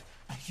lord,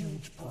 a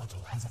huge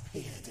portal has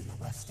appeared in the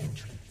west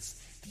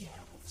entrance. The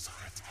elves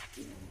are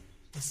attacking.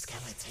 The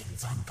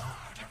skeletons on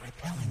guard are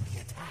repelling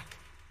the attack,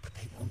 but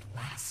they won't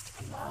last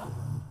for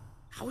long.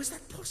 How is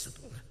that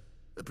possible?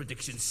 The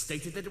prediction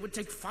stated that it would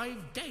take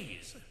 5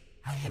 days.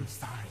 I am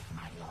sorry,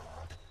 my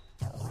lord.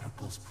 The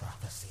Oracle's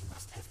prophecy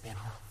must have been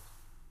off.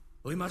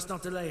 We must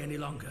not delay any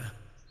longer.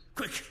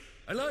 Quick,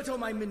 alert all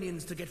my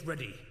minions to get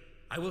ready.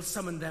 I will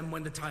summon them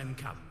when the time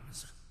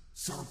comes.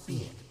 So be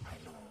it, my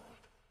lord.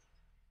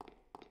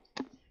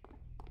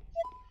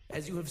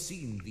 As you have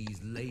seen, these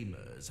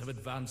lamers have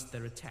advanced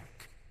their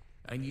attack.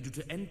 I need you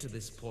to enter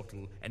this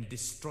portal and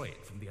destroy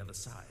it from the other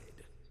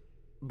side.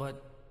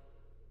 But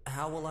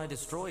how will I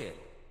destroy it?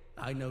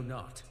 I know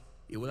not.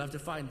 You will have to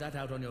find that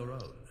out on your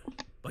own.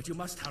 But you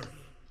must hurry.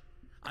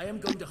 I am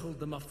going to hold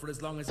them off for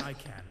as long as I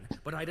can,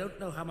 but I don't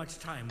know how much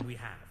time we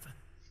have.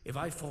 If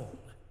I fall,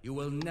 you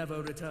will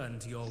never return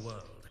to your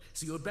world,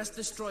 so you had best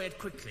destroy it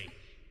quickly.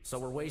 So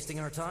we're wasting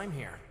our time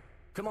here.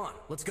 Come on,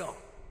 let's go.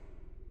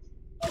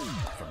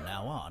 From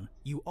now on,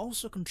 you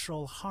also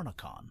control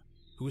Harnakon,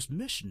 whose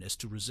mission is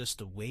to resist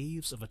the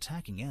waves of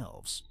attacking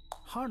elves.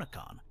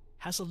 Harnakon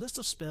has a list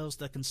of spells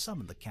that can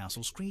summon the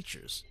castle's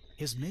creatures.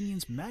 His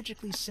minions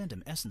magically send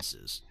him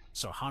essences,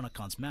 so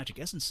Harnakon's magic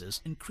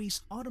essences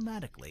increase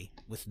automatically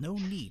with no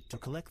need to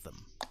collect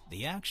them.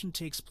 The action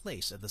takes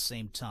place at the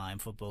same time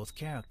for both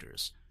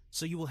characters,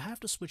 so you will have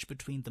to switch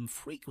between them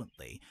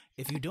frequently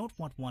if you don't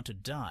want one to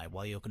die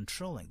while you're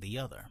controlling the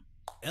other.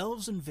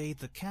 Elves invade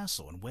the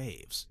castle in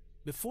waves.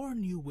 Before a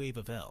new wave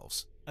of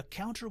elves, a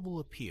counter will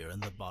appear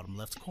in the bottom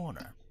left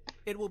corner.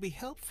 It will be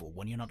helpful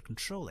when you're not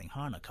controlling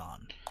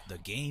Harnakon. The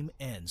game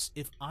ends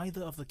if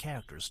either of the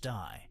characters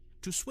die.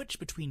 To switch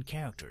between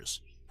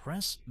characters,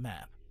 press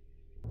map.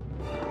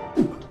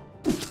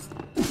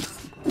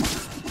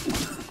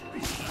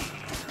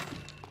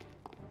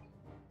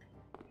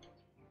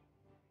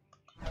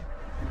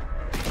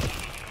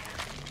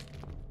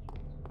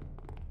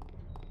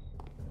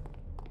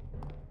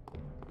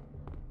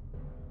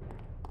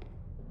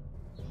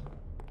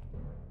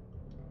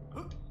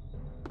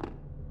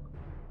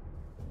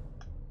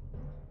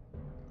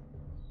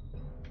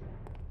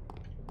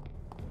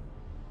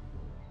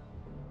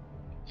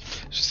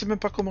 Je sais même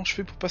pas comment je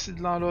fais pour passer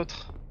de l'un à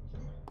l'autre.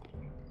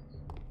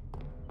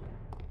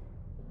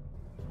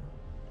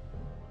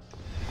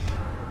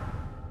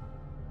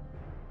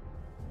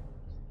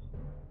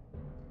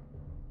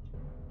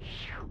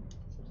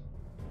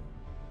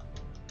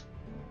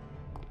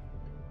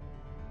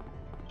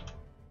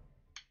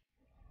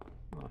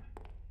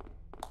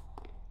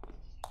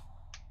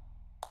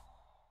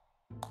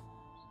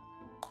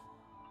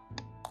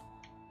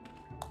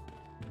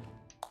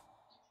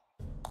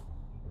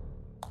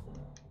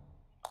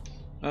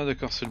 Ah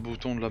d'accord, c'est le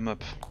bouton de la map.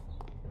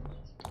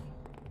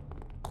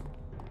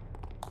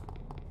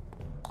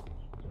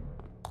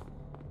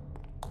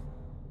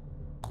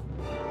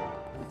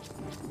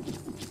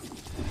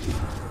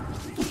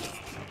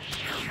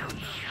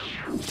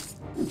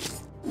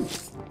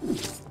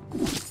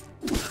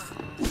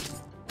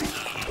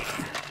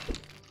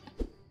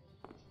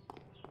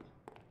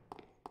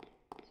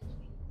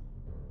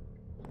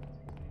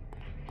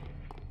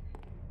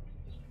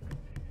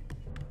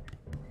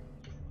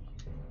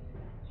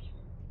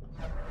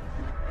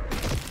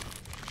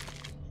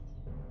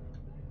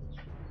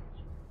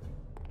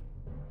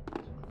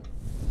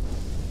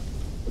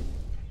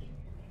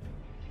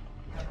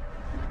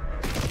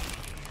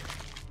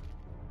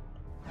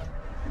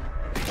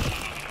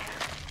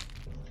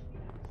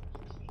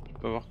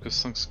 On peut avoir que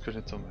 5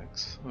 squelettes au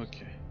max.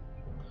 Ok.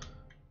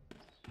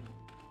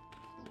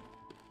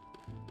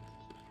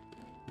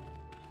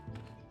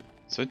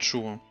 Ça va être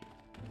chaud, hein.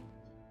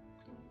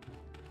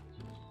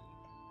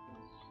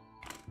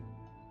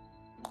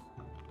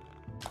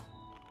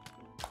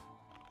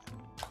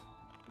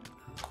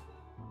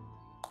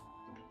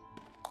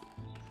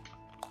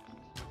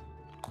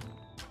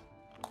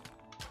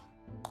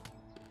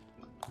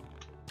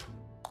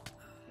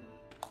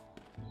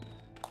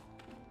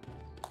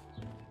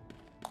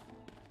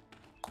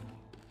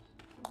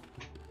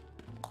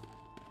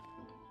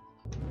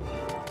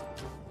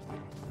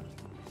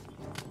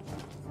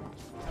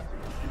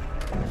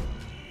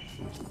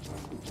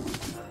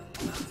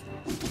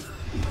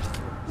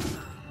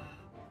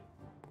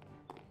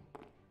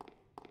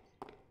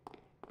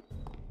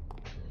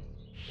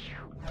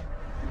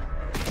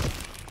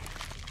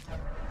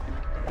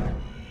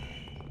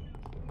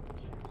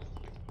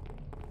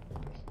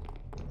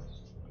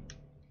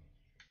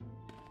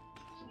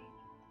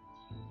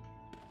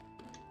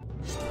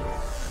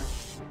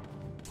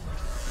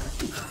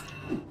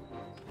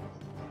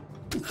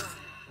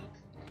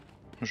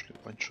 Je l'ai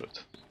pas une shot.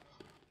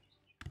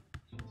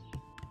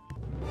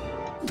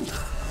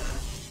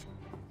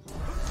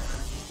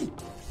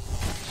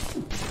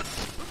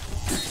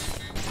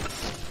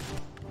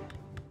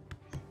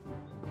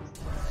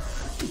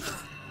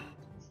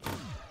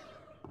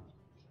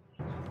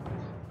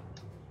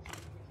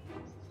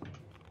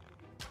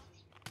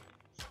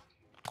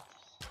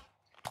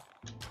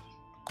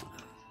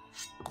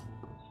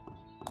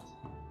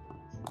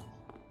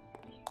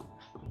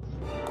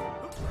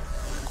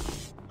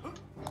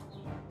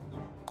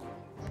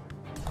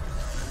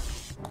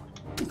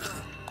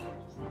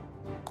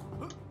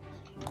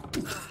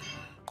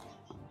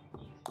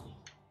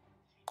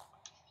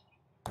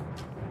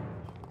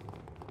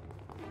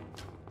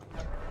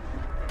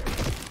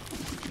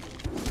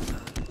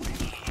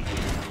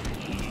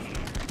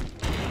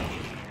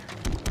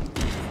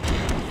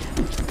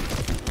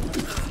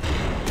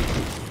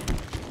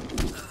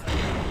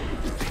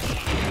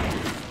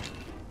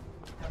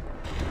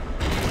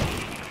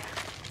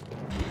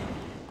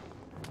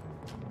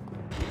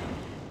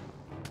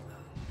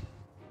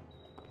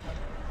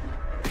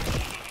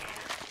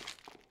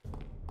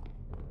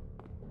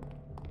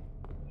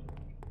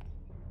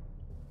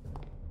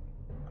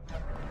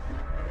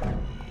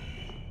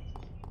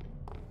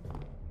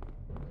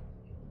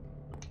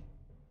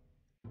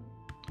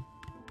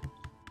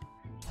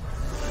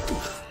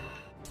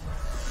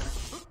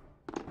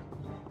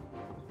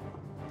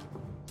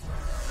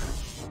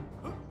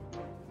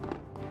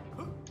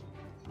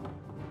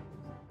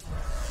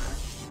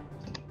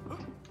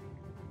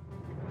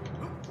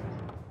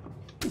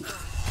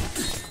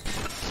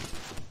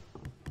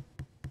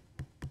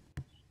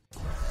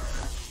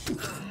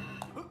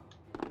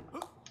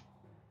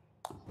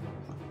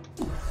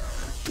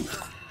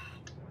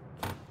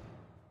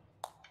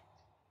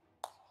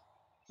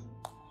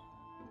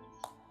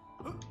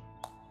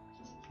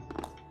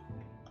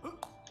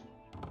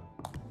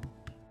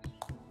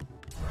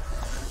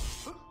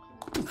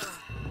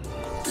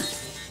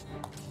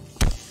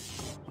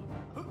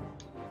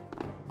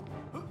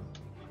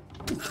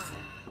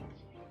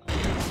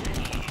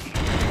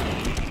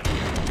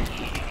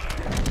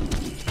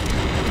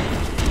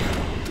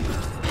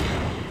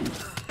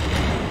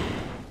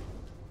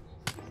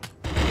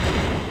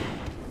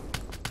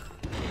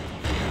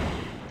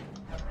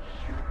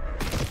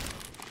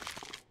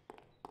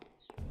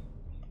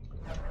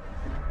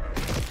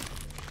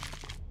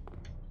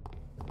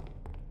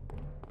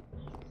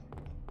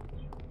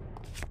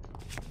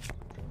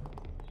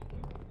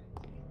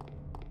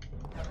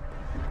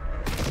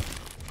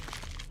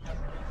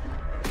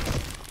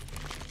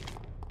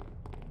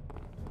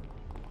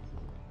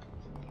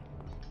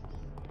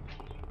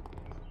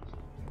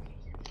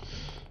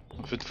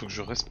 En fait, faut que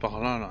je reste par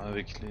là,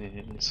 avec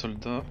les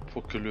soldats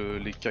pour que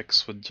les cacs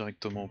soient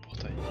directement au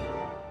portail.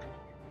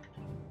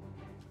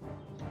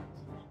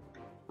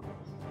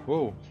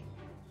 Wow!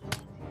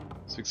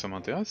 C'est que ça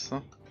m'intéresse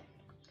ça.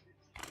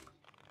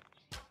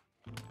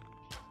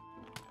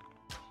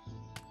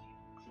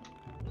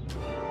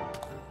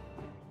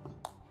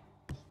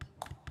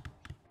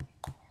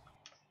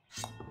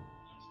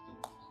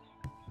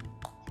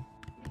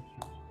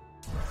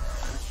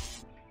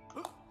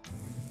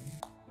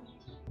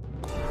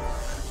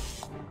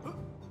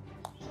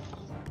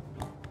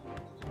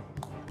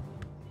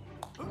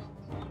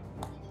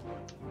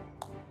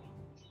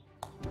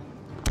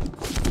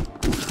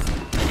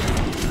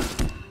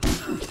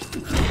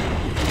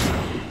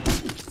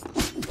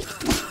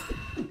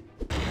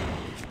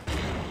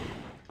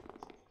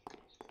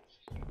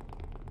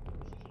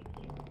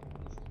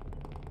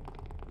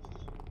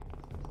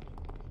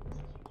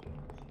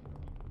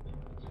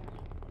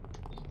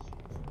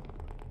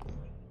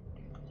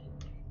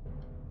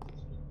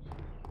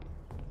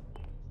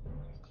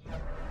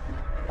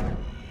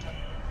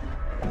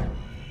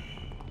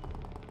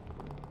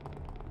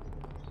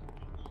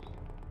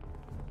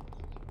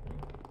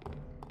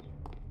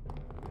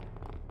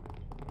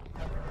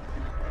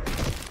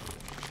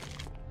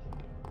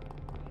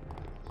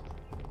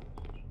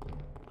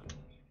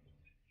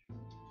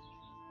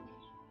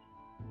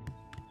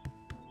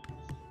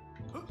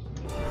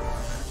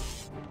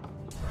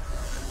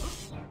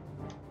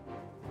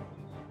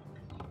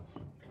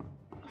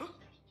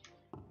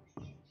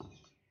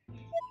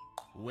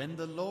 When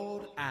the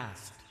Lord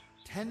asked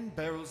 10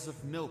 barrels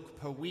of milk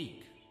per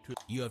week to...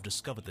 You have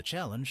discovered the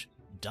challenge,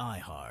 Die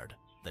Hard.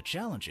 The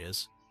challenge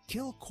is,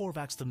 kill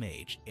Korvax the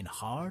Mage in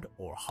Hard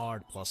or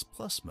Hard++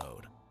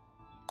 mode.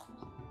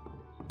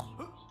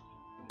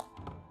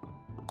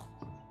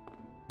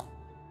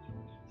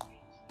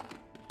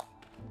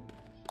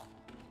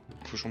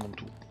 Faut que je remonte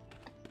tout.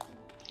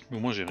 Mais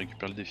au moins j'ai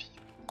récupéré le défi.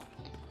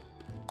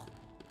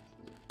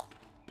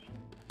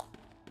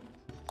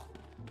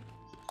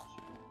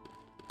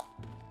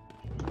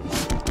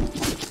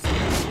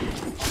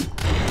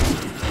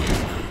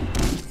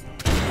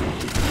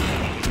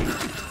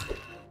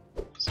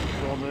 C'est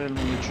le bordel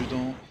mon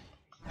adjudant.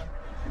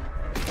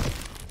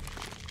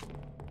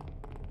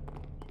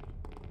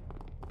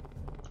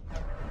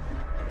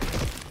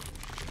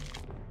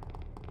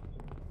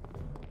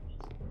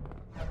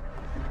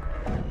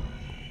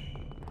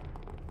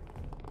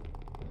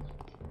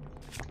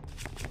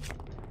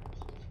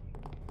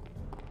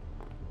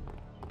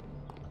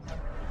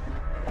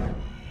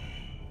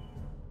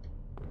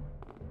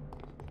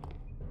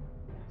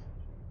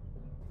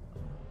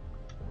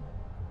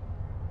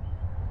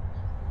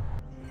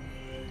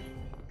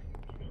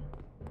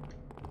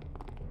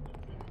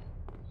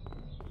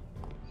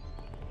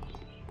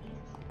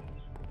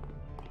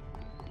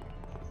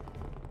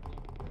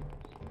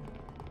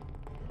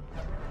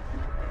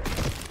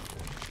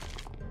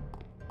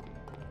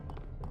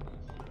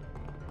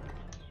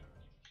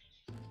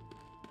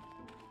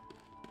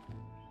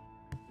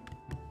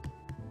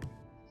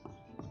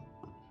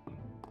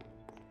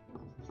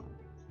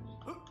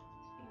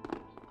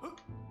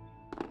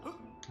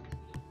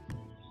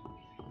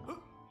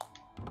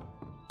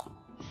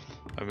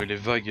 Ah mais les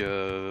vagues,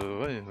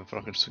 ouais, il va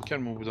falloir qu'elles se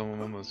calment au bout d'un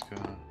moment parce que...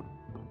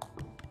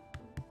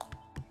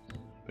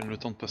 J'ai peine le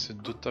temps de passer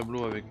 2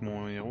 tableaux avec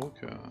mon héros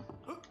que...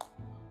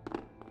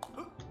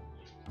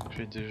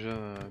 J'ai déjà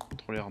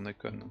contrôlé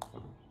Arnacon.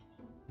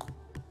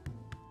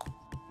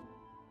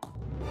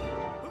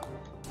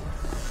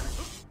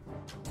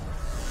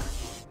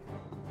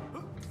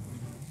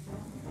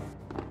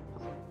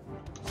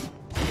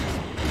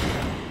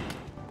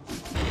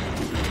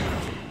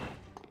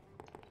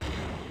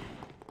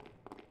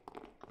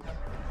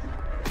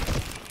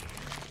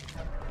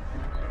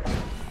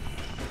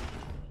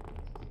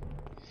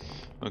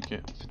 Ok,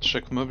 en fait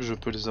chaque mob je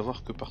peux les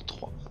avoir que par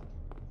 3.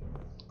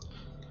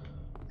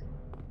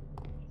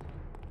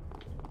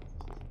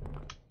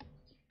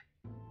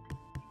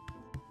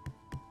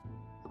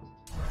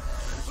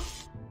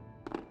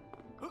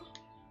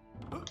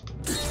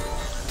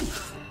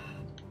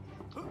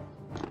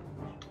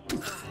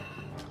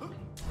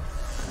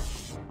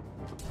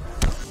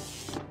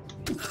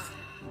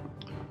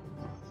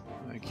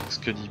 Avec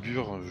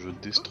Excalibur je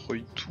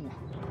destroy tout.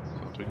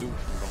 C'est un truc de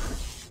ouf.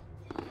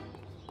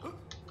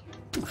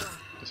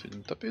 Essaye de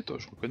me taper toi,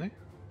 je reconnais.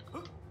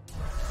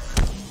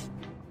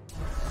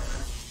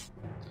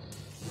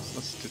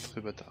 Ça c'était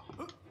très bâtard.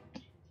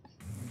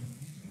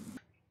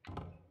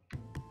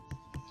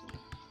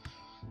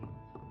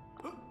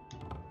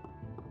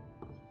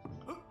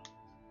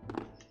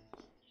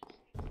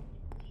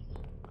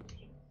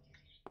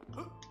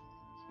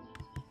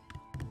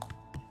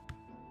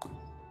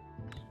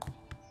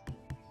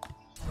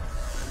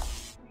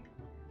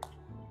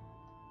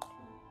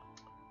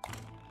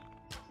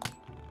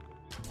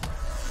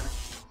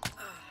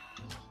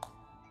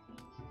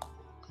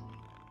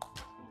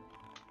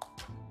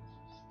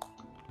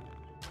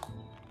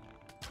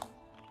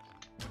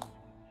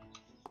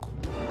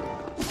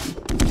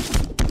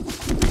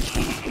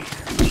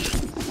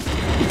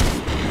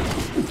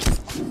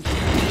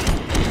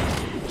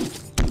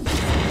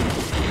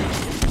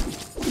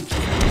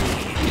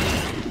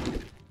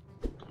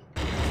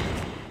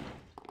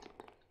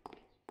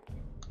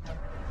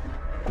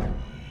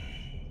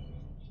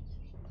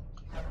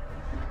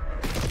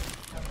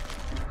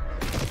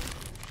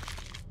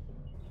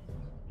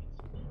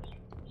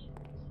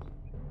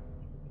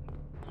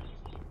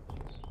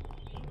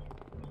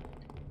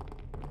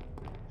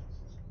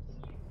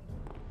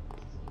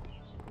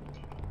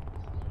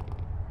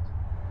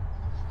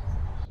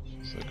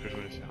 C'est ça que je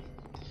voulais faire.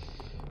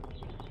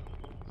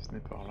 Ce n'est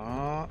par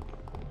là.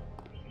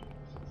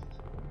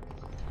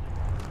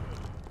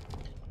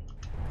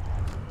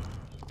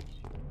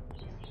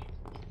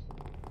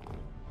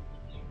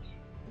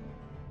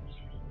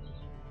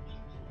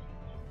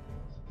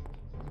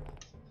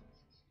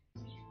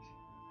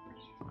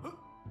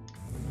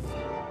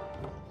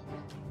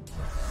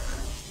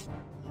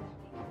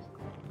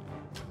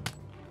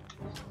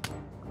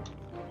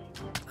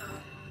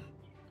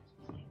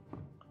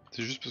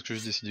 C'est juste parce que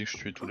j'ai décidé que je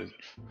tuais tous les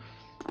elfes.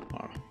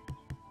 Voilà.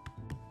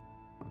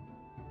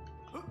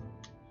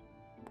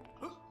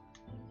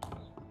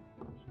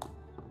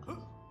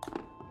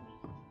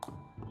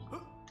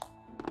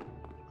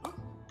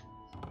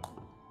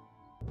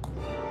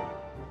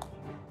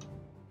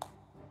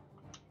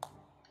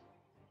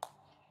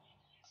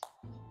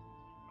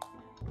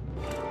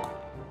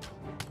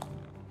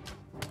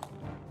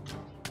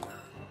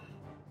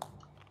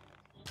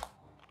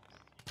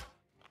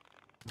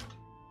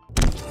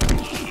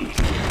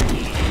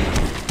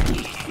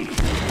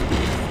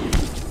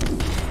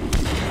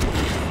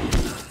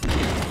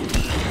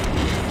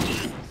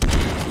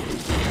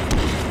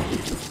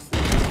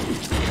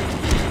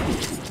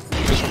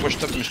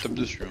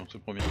 dessus, hein, c'est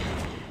promis.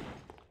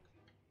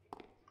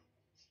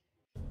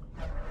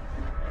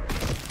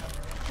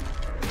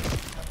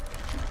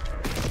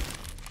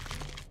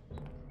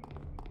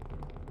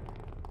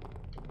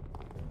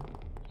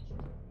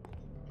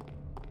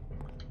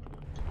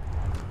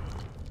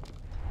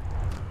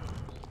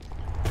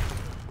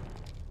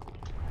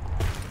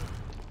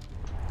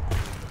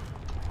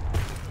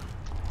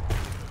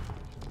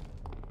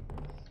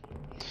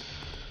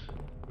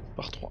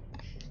 Par 3.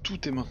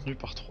 Tout est maintenu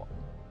par 3.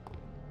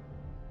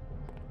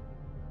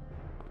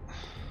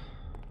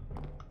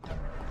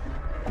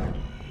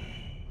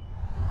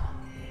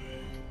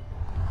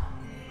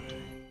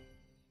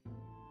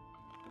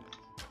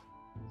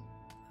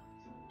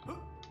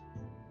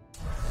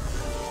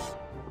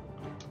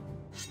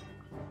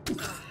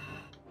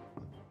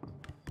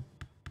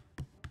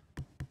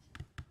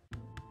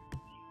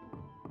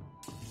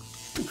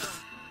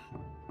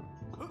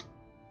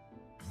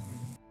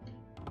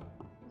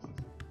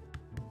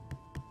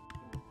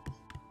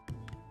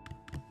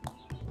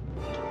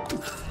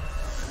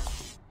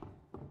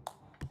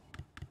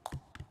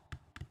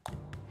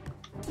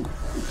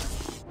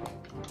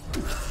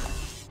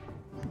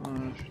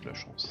 J'ai de la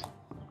chance.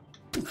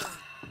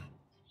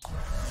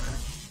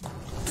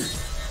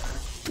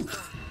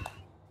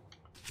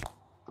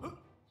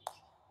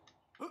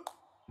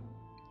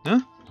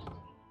 Hein?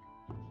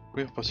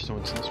 Oui, reparti dans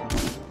votre sens.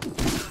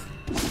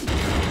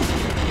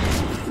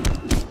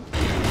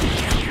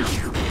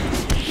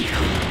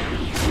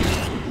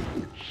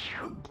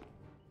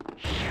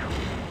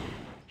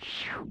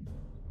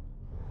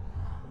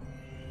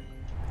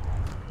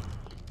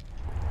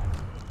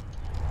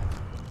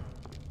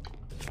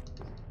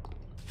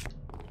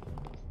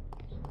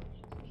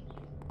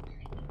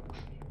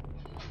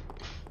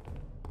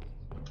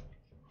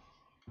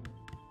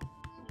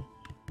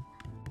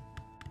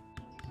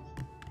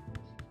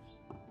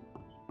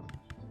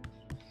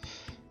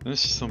 Même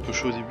si c'est un peu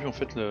chaud au début, en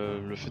fait,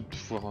 le fait de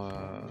pouvoir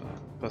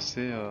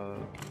passer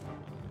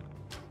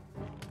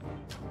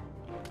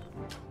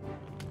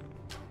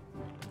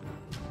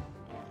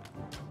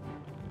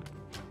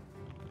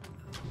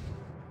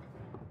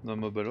d'un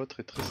mob à l'autre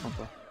est très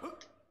sympa.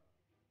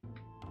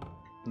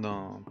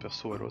 D'un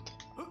perso à l'autre.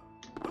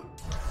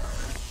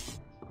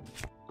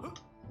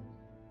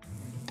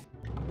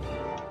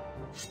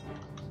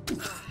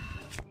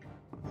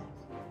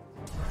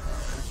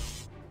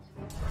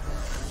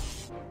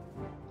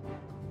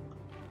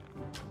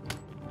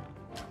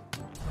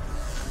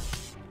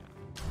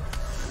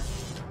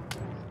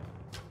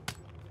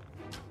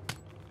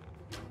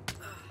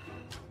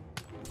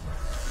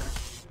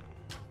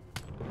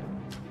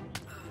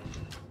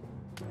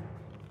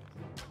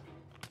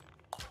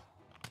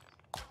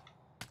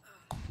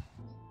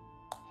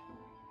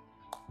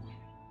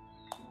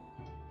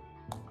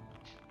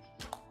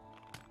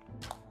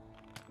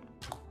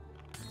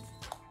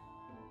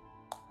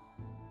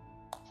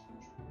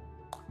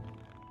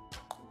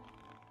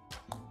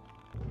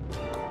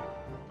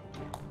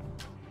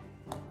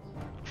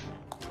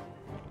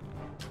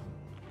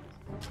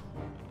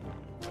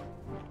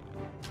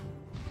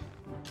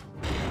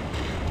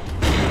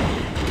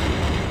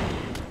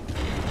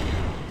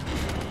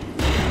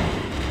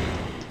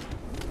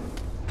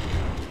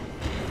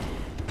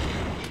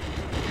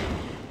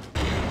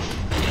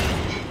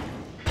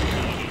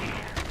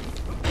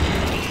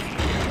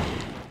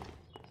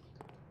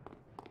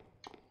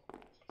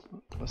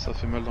 Ça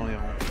fait mal dans les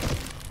rangs.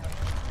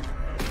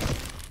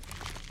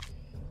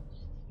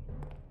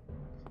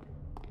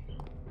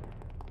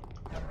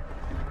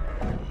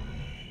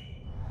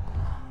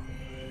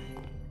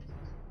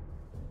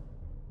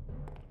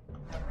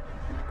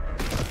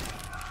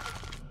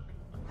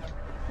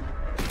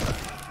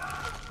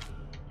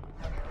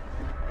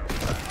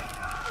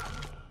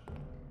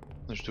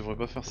 Je devrais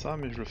pas faire ça,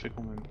 mais je le fais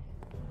quand même.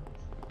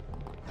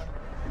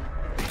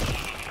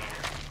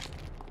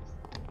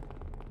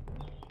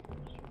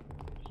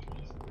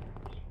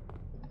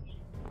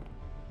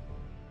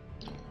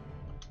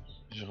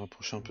 J'ai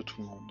rapproché un peu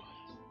tout le monde.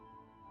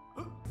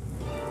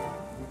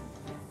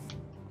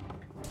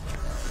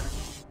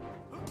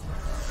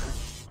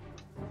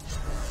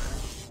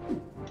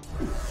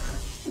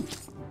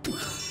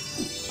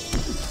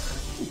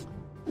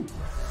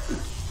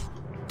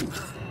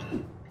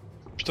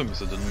 Putain mais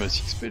ça donne mal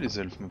 6p les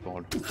elfes, mes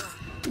paroles.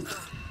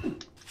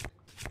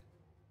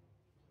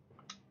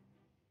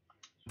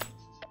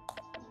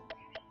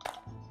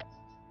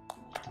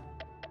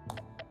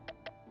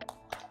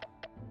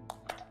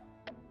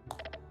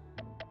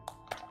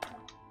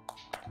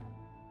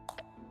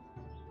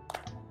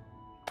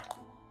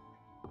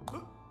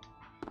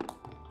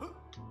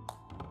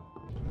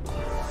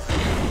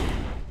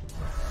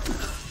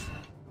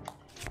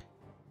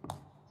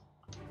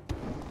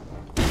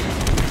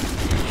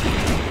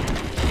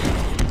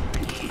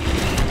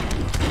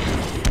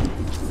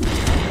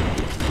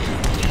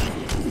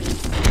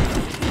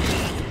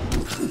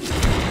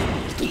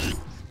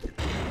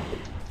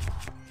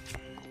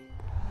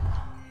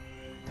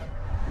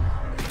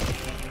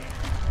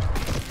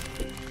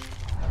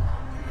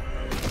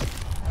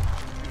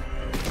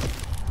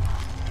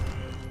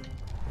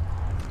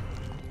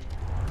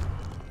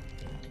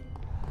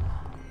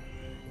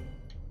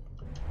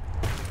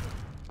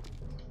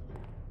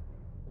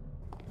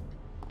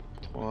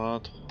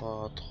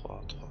 3,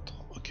 3.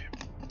 Ok.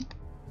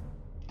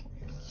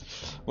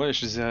 Ouais,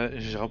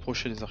 j'ai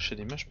rapproché les archers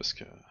des mages parce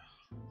que...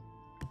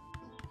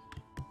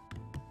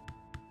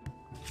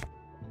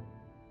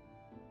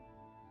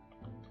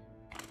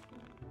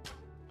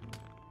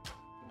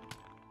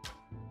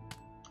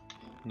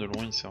 De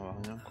loin ils servent à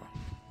rien quoi.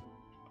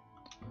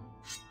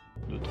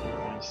 De trop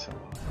loin ils servent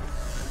à rien.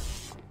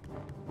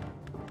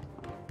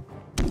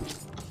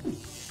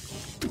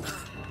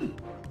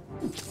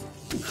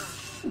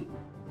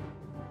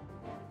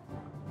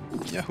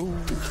 Yahoo!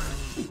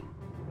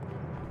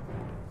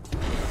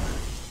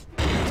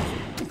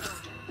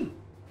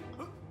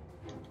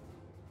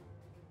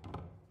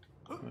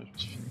 Ouais, je me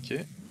suis fait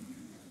niquer.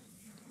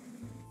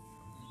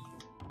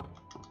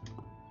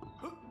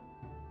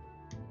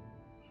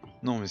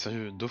 Non mais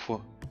sérieux, 2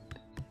 fois.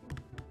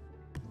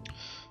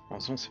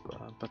 Heureusement c'est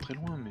pas très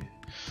loin mais...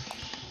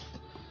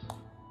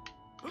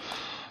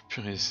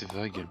 Purée c'est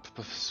vague, elle peut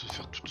pas se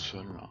faire toute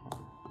seule là.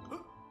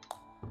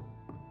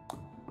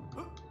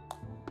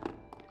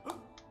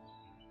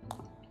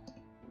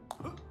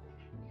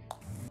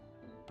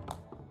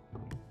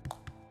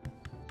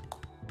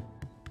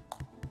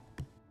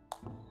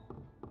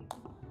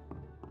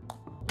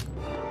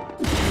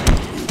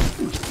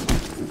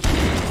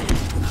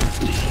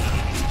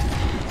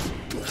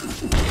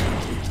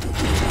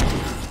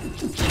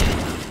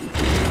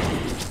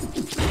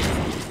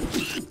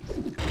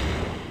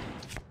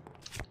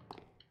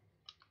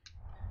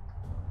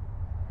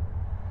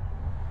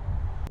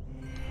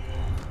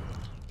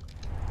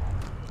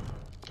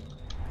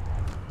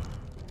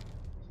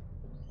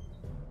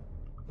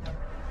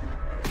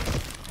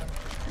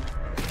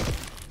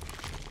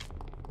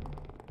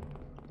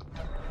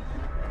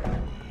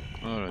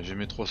 Voilà, j'ai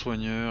mes 3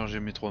 soigneurs, j'ai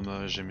mes 3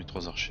 mages, j'ai mes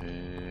 3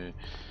 archers,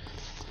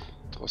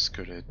 3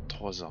 squelettes,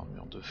 3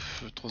 armures de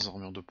feu, 3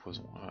 armures de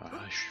poison. Ah,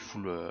 je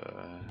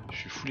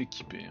suis full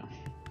équipé. Hein.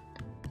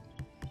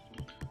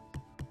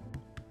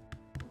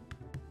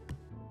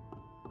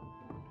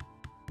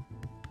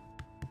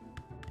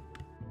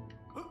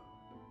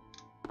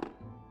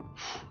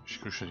 J'ai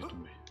cru que j'allais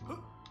tomber.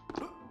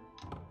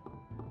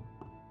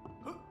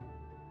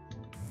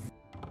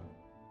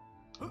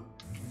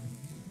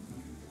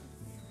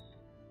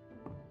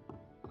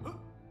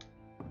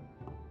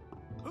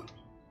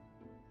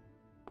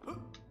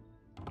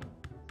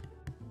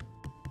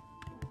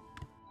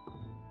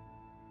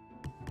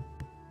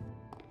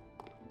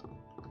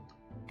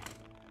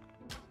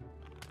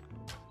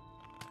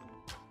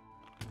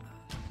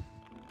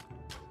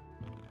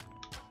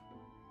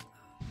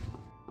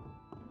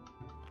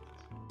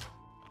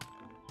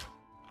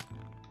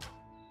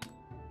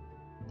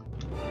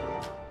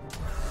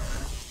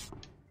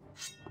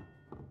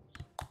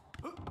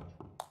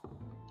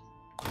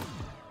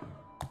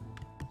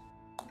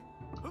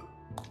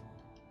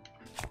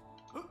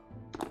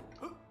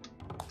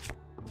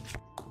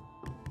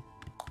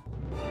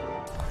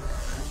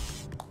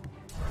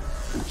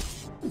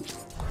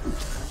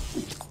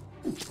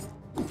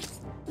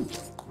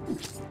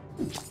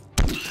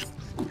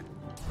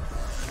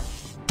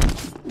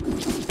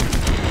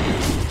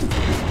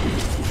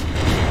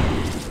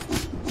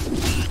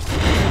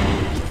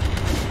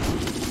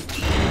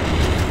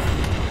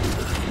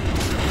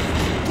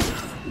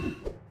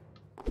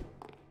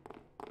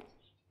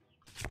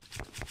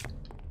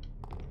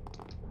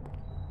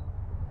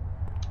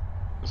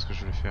 C'est ce que je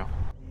voulais faire.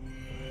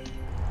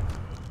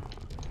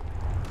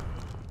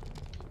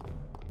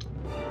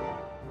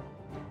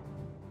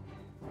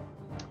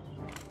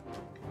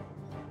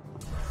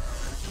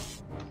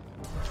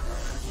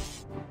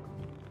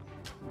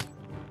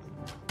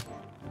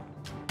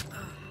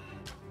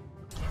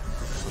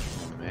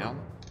 Je m'emmerde.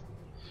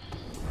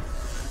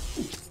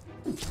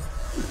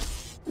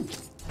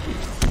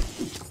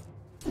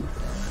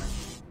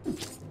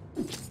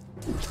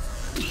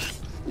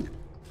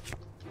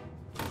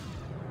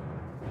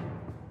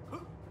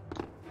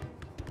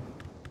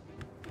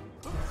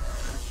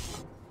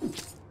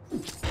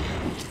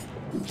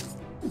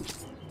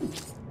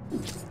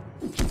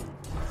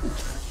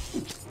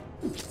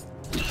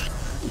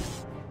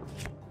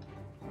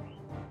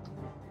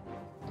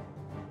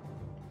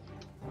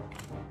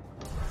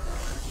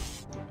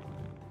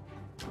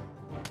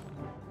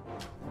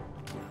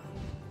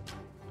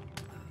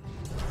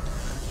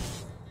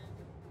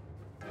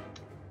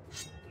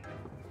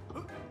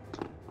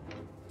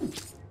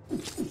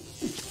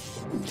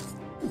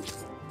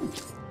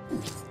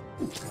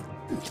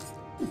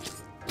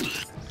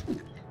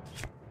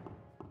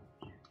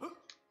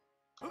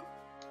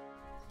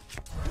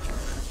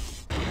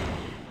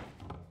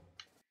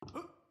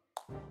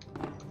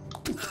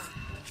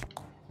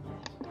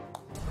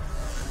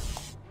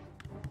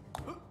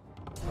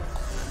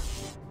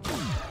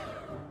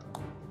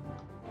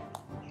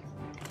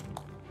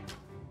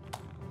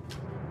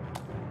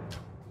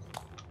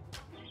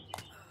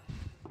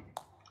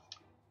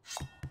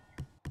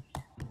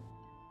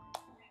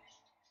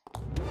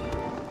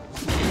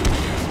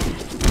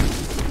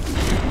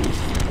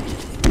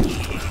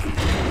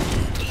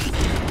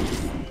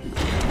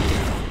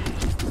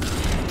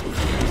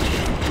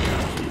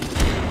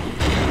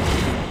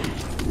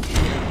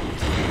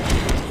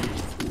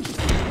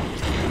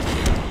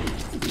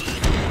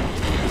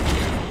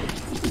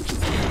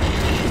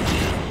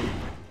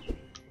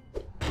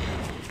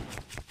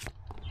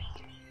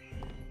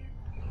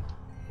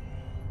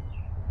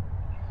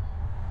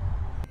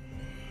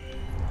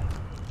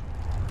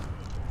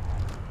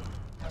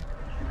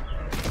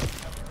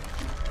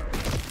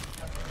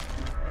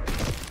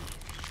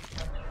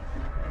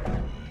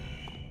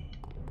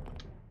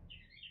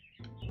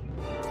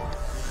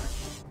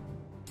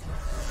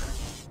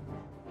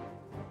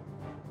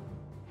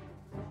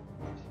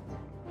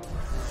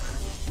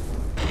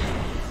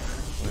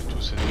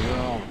 pousser des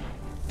arbres.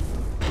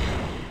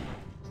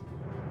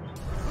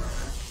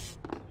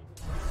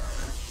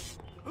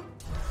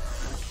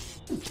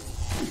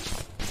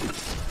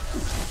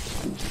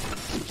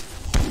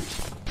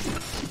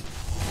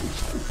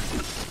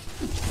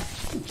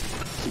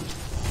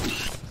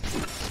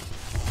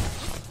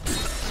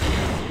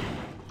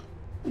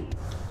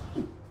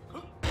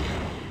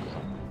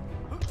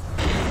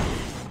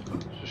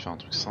 Je vais faire un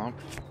truc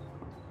simple.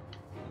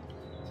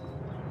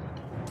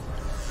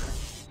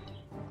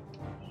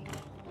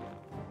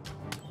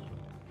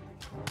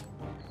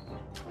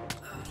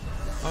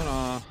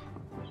 Voilà.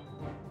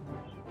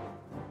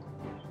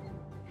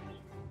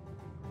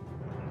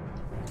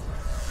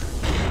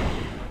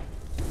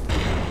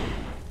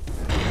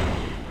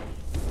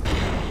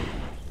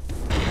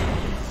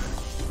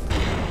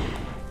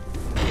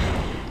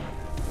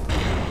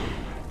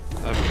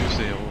 A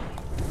plus héros.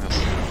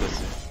 Merci de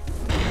passer.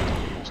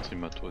 Bon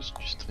stream à toi si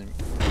tu stream.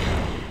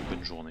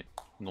 Bonne journée.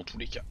 Dans tous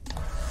les cas.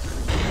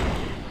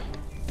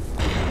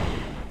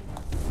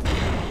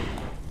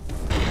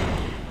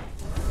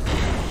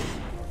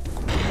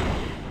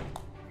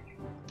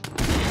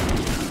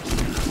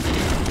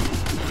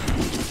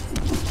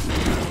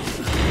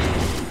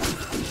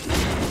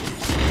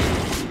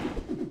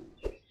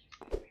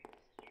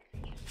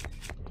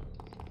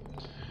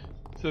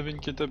 Ils avaient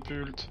une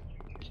catapulte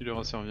qui leur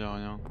a servi à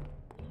rien.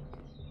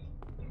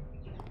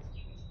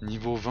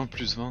 Niveau 20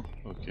 plus 20,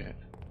 ok.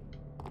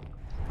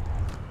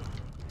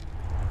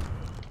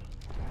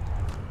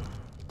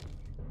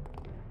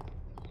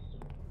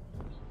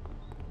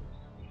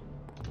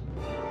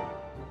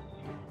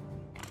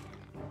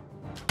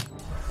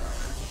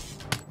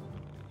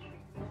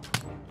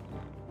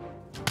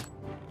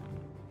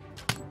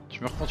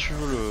 Tu meurs quand tu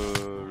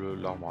veux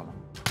l'arbre là.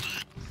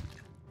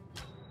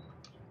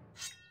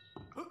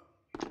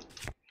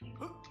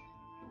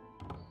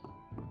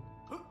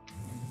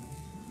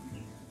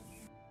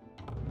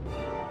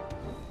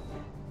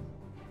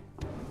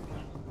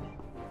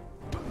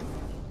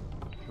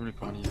 Je veux les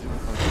paralyser.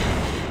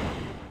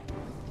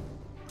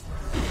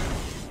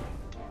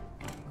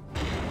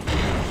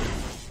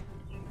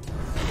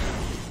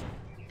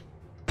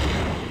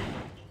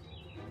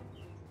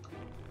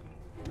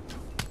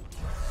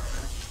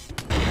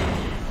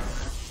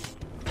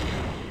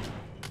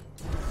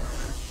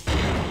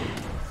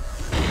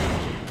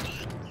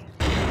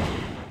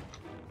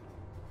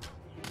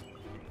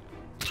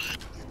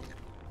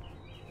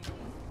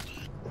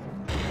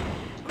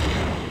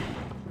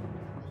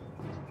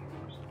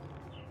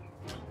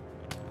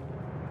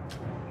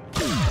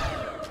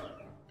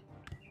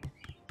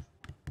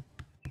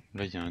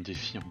 Là il y a un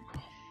défi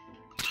encore.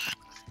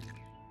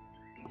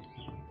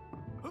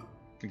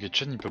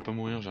 Gatchan il peut pas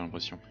mourir j'ai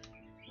l'impression.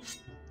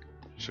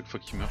 Chaque fois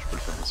qu'il meurt je peux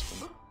le faire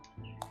respawn.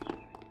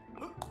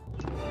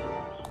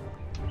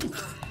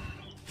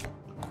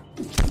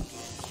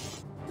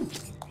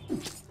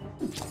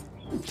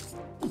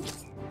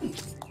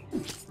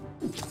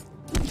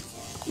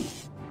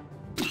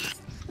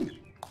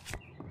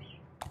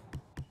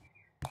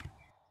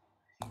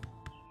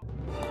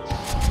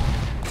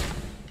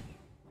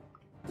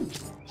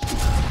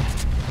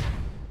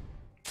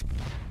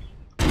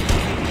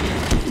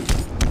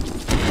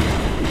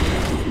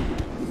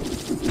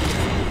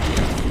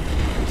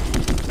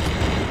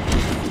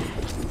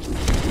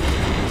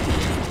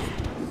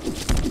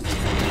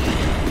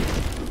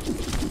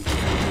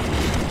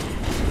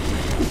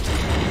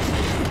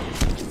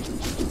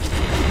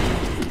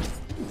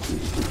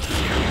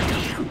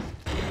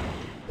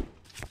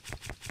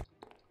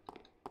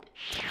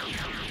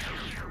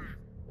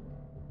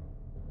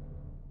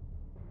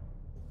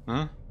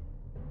 Hein?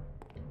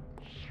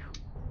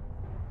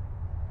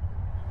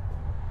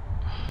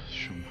 Je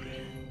suis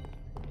moulé.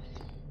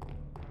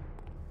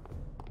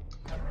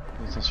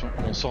 Attention,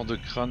 mon sort de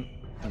crâne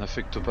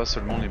n'affecte pas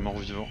seulement les morts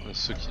vivants,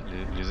 ceux qui,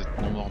 les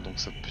êtres non morts, donc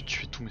ça peut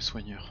tuer tous mes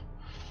soigneurs.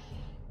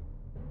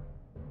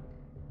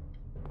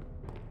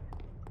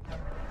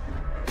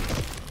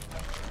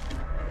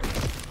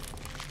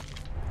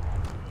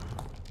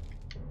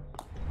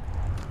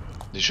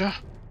 Déjà?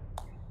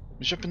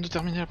 Mais j'ai à peine de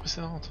terminer la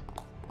précédente.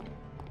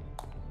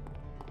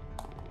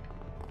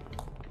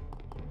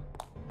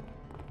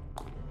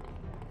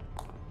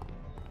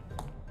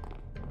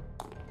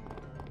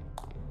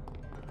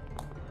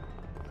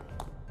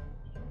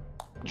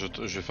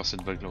 Je vais faire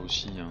cette vague là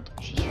aussi, hein,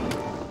 j'y suis.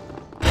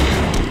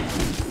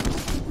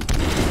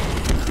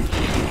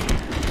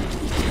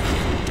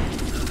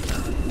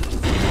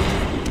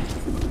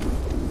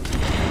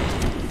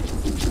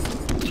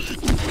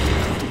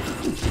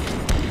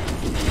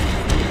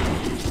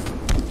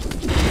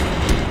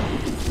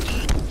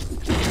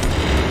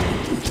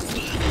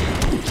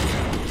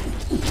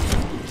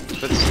 En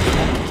fait c'est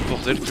tellement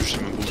bordel que je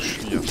sais même pas où je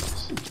suis à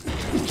force.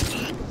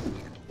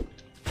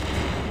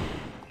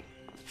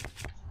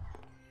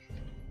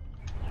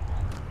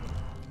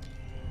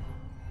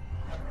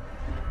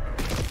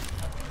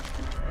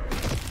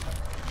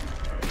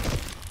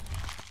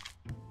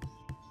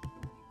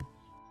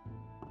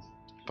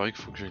 Il paraît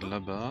qu'il faut que j'aille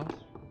là-bas.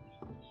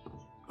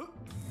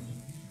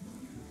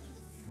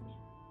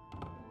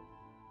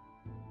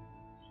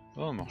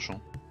 Oh, un marchand.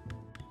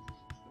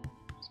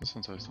 Ça c'est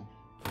intéressant.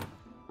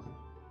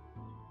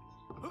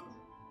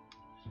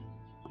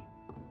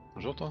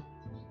 Bonjour toi.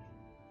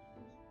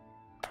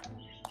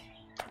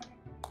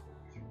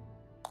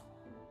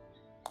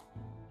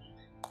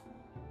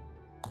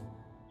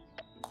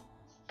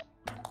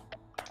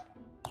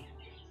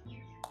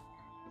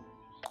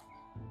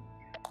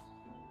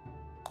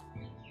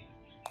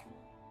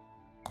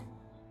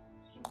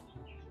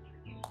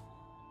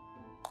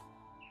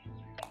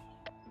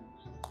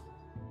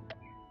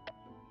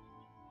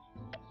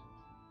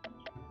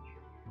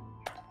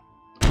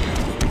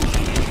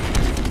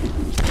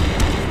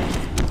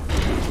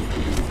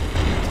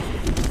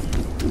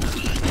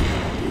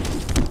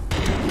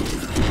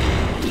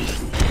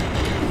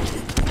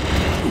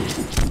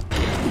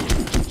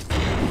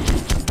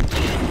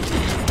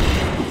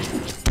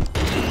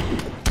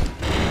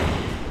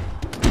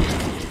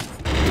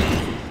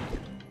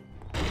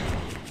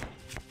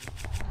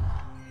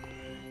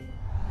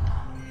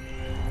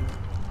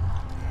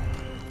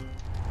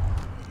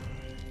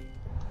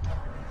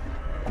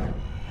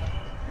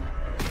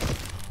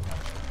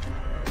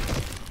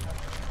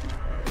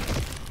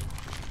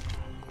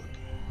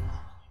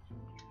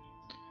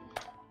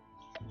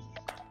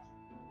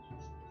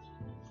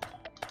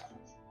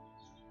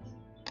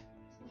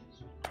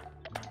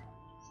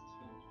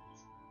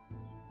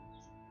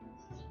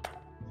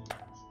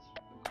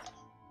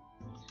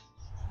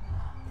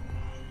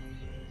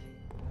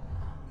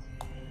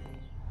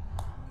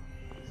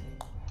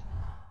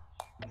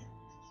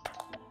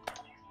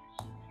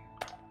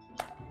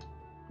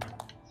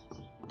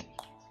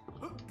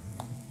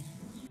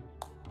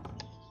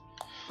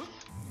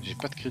 J'ai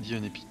pas de crédit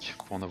UnEpic.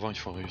 Pour en avoir, il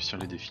faut réussir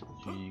les défis.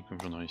 Et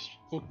comme j'en ai réussi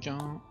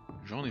aucun,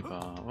 j'en ai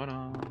pas.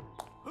 Voilà.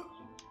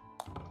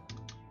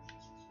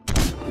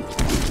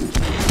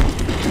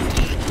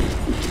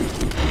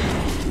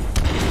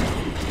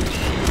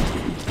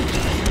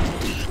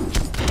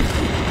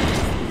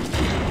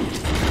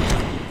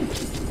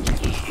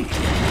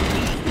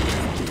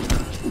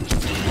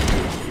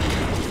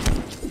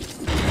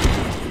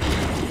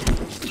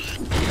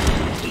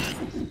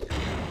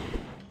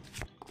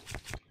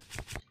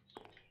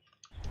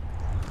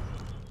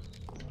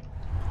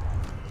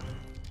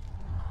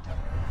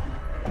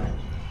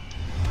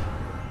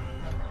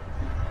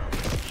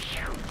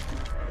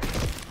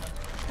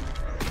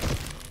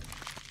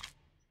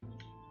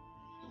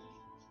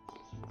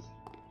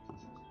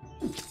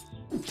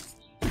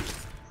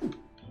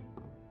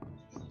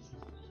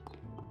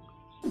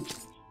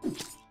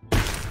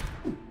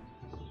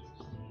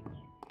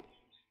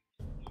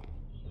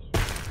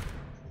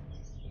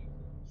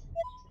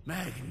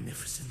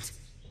 Magnificent.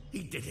 He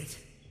did it.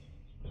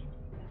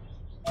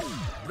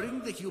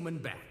 Bring the human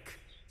back.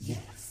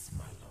 Yes,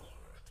 my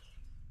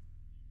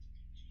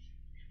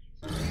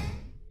lord.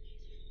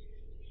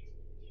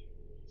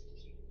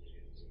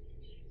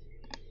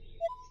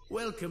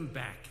 Welcome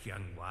back,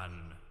 young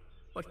one.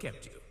 What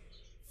kept you?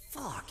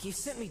 Fuck, you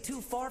sent me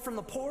too far from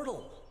the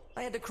portal.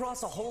 I had to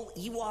cross a whole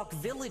Ewok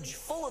village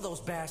full of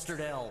those bastard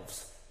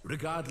elves.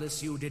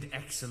 Regardless, you did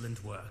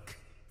excellent work.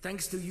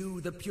 Thanks to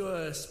you, the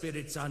pure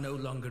spirits are no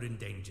longer in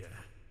danger.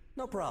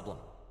 No problem.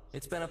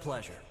 It's been a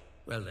pleasure.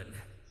 Well then,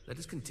 let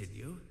us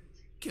continue.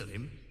 Kill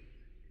him.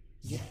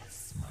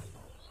 Yes, my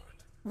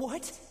lord.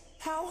 What?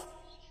 How?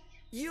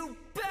 You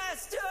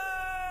bastards!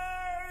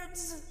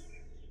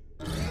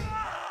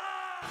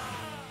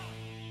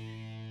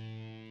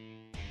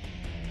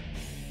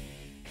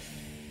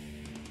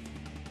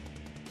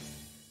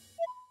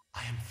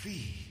 I am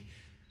free.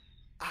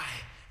 I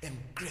am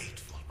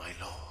grateful, my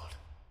lord.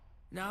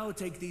 Now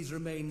take these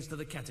remains to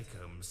the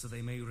catacombs so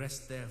they may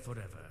rest there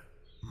forever.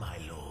 My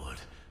lord,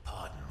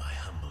 pardon my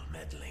humble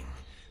meddling,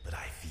 but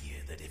I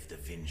fear that if the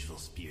vengeful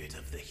spirit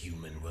of the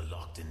human were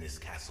locked in this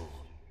castle,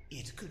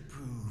 it could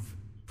prove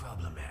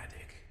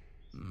problematic.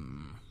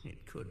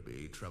 It could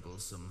be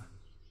troublesome.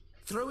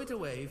 Throw it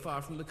away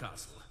far from the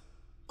castle.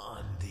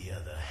 On the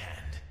other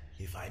hand,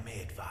 if I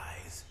may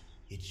advise,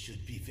 it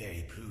should be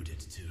very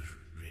prudent to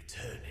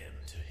return him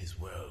to his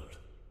world.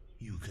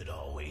 You could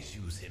always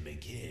use him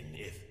again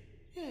if,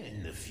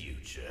 in the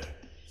future,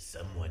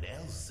 someone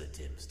else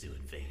attempts to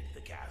invade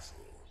the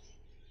castle.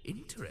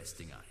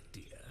 Interesting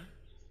idea.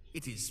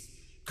 It is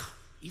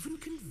even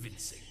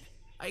convincing.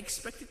 I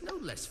expected no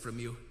less from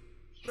you.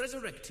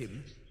 Resurrect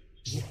him.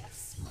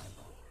 Yes, my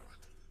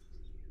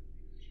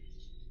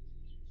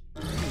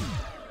lord.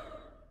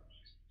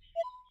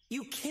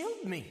 You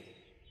killed me!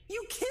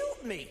 You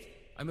killed me!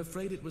 I'm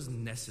afraid it was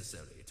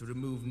necessary to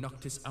remove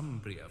Noctis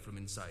Umbria from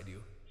inside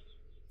you.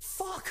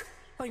 Fuck!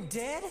 I'm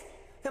dead?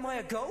 Am I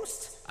a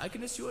ghost? I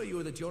can assure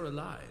you that you're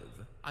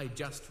alive. I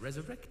just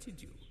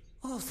resurrected you.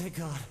 Oh, thank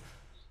God.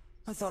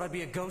 I thought I'd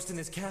be a ghost in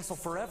this castle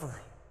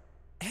forever.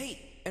 Hey,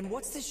 and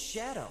what's this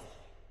shadow?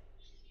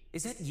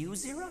 Is that you,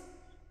 Zira?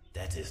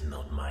 That is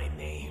not my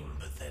name,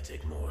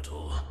 pathetic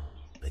mortal.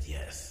 But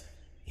yes,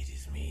 it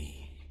is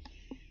me.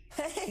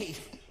 Hey!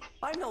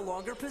 I'm no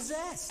longer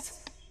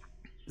possessed!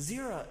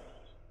 Zira,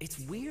 it's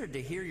weird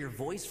to hear your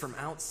voice from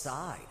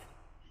outside.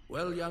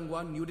 Well, young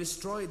one, you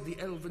destroyed the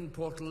elven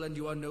portal and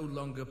you are no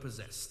longer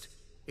possessed.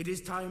 It is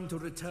time to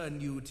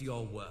return you to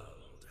your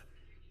world.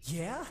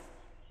 Yeah?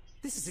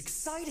 This is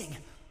exciting.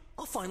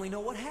 I'll finally know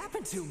what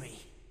happened to me.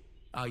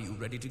 Are you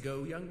ready to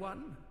go, young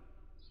one?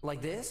 Like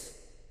this?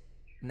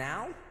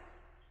 Now?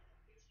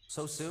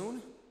 So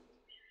soon?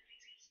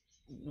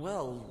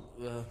 Well,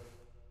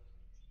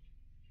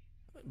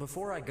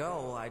 before I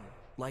go, I'd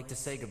like to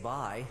say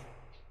goodbye.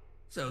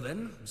 So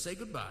then, say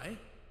goodbye.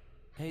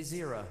 Hey,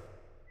 Zira.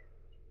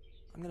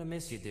 I'm gonna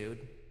miss you,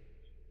 dude.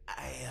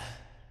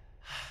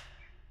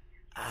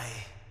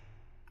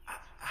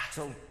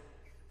 So,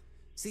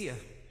 see ya.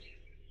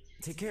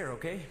 Take care,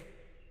 okay?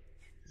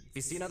 If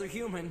you see another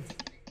human,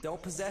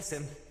 don't possess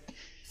him.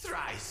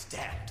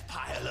 Thrice-stamped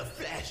pile of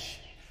flesh.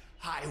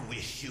 I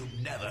wish you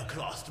never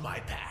crossed my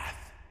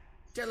path.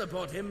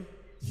 Teleport him.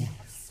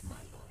 Yes, my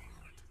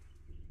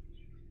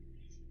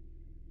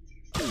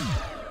lord.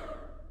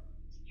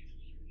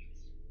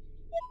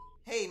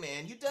 Hey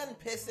man, you done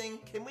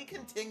pissing? Can we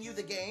continue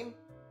the game?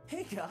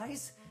 Hey,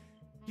 guys.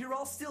 You're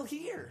all still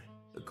here.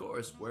 Of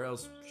course, where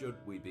else should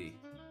we be?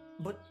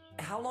 But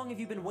how long have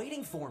you been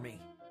waiting for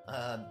me?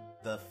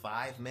 The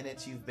 5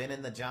 minutes you've been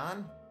in the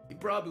John? He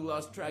probably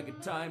lost track of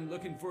time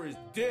looking for his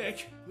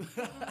dick.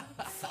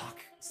 Fuck.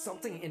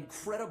 Something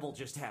incredible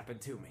just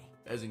happened to me.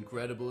 As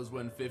incredible as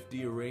when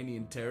 50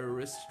 Iranian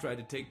terrorists tried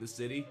to take the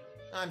city?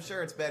 I'm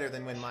sure it's better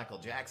than when Michael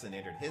Jackson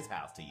entered his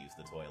house to use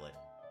the toilet.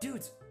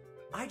 Dudes,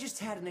 I just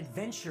had an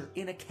adventure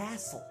in a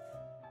castle.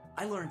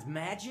 I learned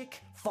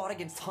magic, fought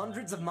against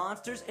hundreds of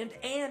monsters,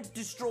 and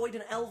destroyed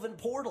an elven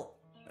portal.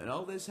 And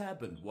all this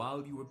happened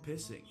while you were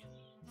pissing.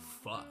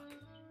 Fuck.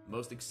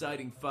 Most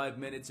exciting 5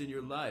 minutes in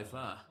your life,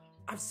 huh?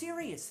 I'm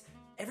serious.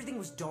 Everything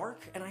was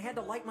dark, and I had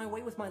to light my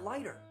way with my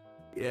lighter.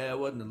 Yeah,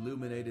 what an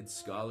illuminated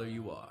scholar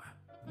you are.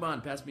 Come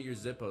on, pass me your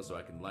Zippo so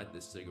I can light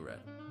this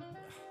cigarette.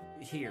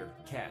 Here,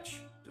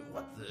 catch.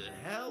 What the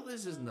hell?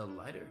 This isn't a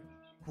lighter.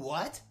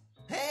 What?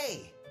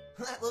 Hey!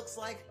 That looks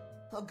like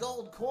a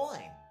gold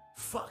coin.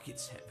 Fuck,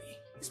 it's heavy.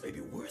 This may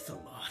be worth a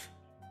lot.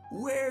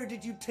 Where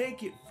did you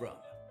take it from?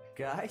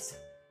 Guys,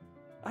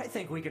 I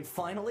think we can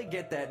finally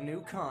get that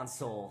new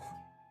console.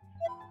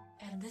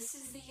 And this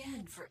is the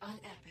end for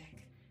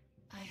UnEpic.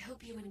 I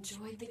hope you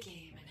enjoyed the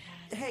game and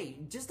had... Hey,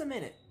 just a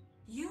minute.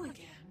 You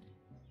again?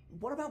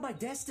 What about my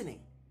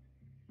destiny?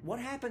 What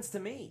happens to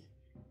me?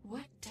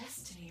 What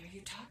destiny are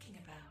you talking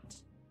about?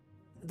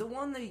 The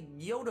one the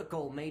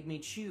Yodical made me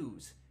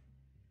choose.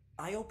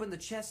 I opened the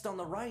chest on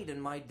the right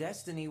and my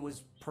destiny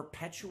was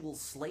perpetual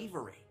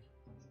slavery.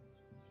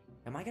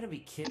 Am I gonna be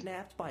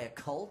kidnapped by a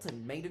cult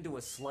and made into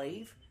a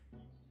slave?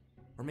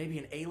 Or maybe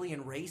an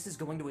alien race is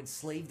going to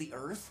enslave the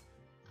Earth?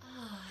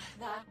 Ah,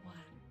 that one.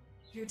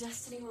 Your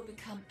destiny will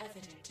become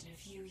evident in a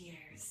few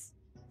years.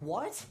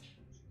 What?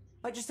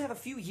 I just have a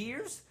few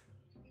years?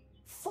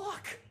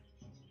 Fuck!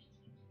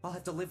 I'll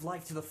have to live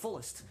life to the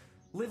fullest,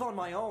 live on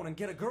my own and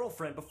get a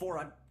girlfriend before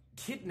I'm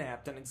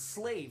kidnapped and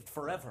enslaved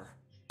forever.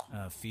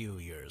 A few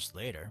years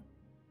later.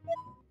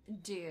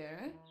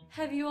 Dear,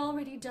 have you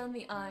already done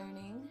the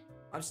ironing?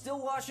 I'm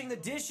still washing the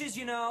dishes,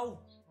 you know!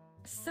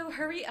 So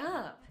hurry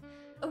up!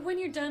 When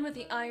you're done with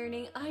the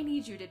ironing, I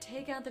need you to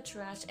take out the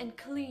trash and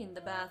clean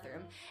the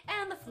bathroom,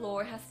 and the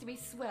floor has to be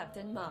swept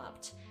and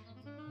mopped.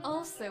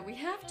 Also, we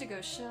have to go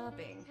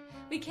shopping.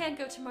 We can't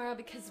go tomorrow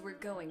because we're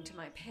going to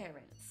my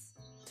parents.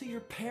 To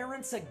your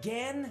parents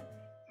again?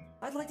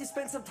 I'd like to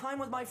spend some time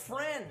with my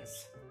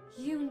friends.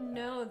 You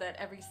know that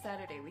every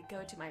Saturday we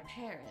go to my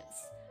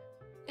parents.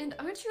 And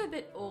aren't you a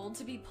bit old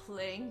to be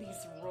playing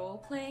these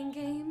role-playing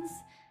games?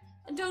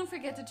 And don't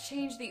forget to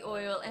change the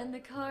oil and the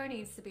car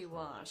needs to be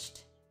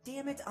washed.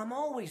 Damn it, I'm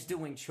always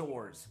doing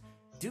chores.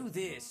 Do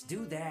this,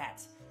 do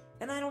that.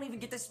 And I don't even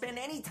get to spend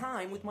any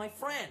time with my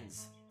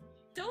friends.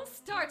 Don't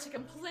start to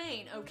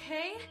complain,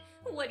 okay?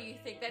 What do you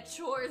think, that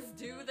chores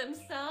do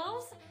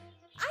themselves?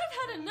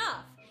 I've had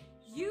enough.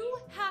 You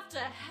have to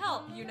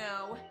help, you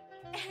know.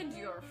 And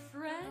your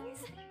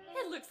friends?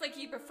 It looks like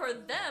you prefer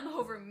them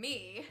over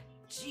me.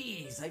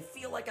 Jeez, I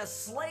feel like a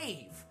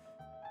slave.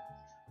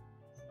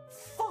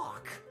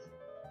 Fuck!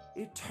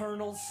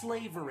 Eternal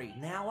slavery,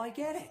 now I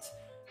get it.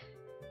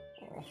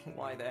 Oh,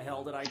 why the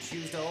hell did I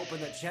choose to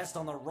open the chest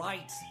on the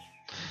right?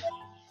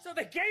 So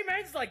the game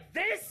ends like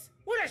this?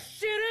 What a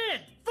shit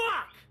end!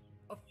 Fuck!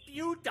 A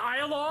few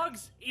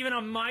dialogues? Even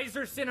a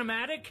miser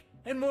cinematic?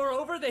 And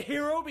moreover, the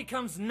hero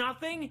becomes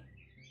nothing?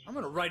 I'm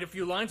gonna write a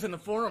few lines in the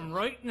forum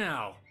right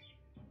now.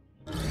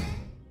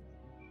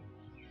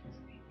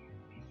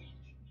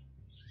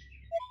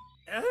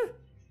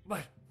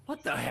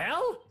 What the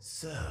hell?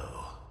 So,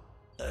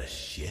 a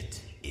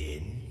shit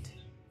end?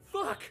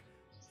 Fuck!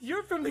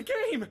 You're from the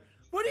game!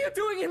 What are you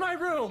doing in my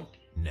room?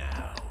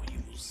 Now you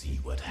will see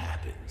what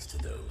happens to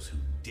those who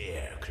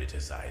dare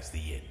criticize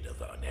the end of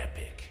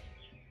UnEpic.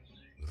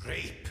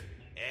 Rape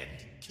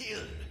and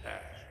kill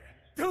her.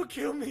 Don't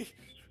kill me!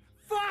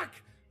 Fuck!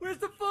 Where's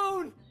the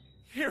phone?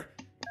 Here.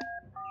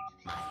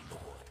 My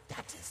lord,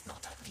 that is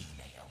not a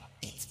female.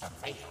 It's a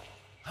male.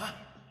 Huh?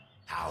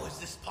 How is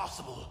this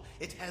possible?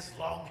 It has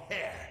long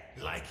hair,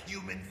 like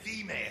human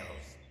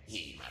females.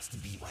 He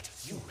must be what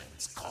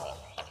humans call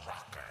a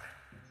rocker.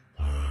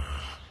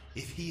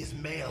 If he is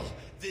male,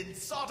 then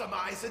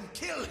sodomize and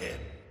kill him!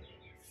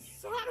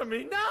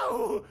 Sodomy,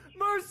 no!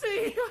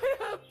 Mercy! I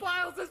have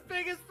piles as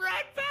big as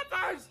red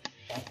peppers!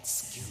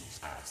 Excuse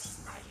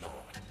us, my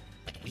lord,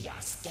 but we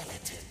are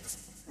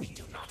skeletons. We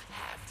do not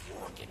have the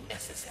organ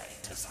necessary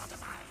to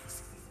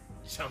sodomize.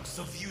 Chunks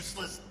of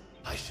useless.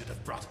 I should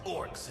have brought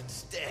orcs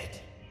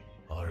instead.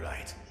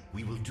 Alright,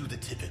 we will do the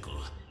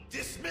typical.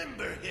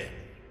 Dismember him!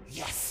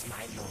 Yes,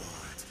 my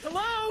lord.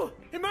 Hello?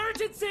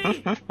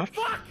 Emergency!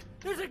 Fuck!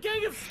 There's a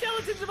gang of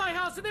skeletons in my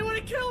house and they want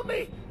to kill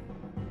me!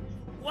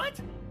 What?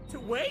 To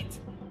wait?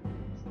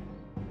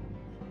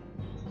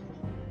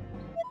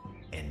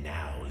 And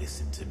now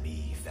listen to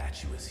me,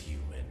 fatuous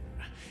human.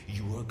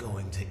 You are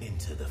going to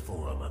enter the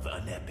forum of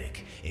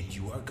UnEpic, and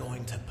you are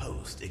going to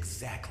post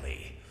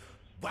exactly,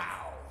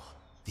 wow,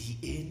 the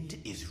end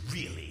is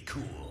really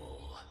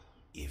cool.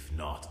 If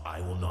not, I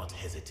will not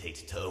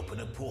hesitate to open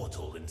a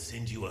portal and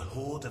send you a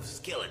horde of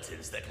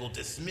skeletons that will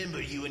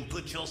dismember you and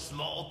put your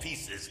small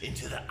pieces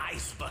into the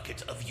ice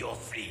bucket of your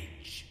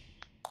fridge.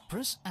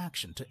 Press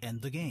action to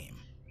end the game.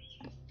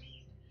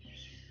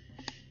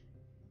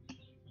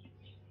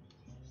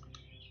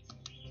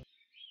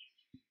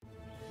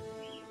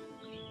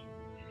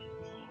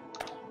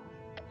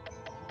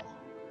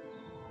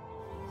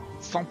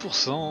 %.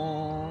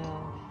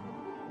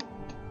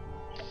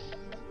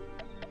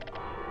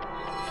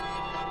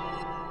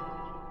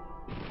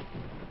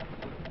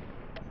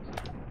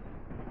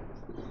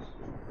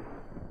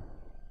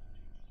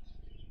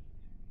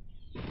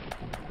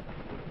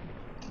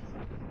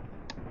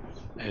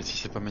 Et si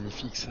c'est pas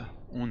magnifique ça,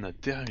 on a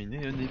terminé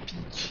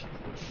UnEpic.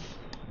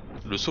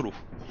 Le solo.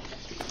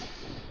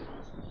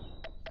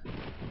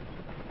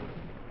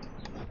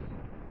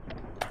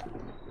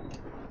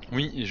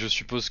 Oui, et je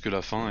suppose que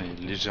la fin est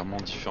légèrement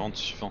différente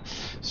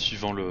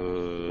suivant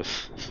le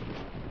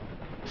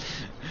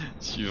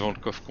suivant le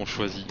coffre qu'on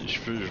choisit.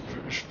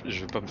 Je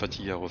vais pas me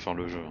fatiguer à refaire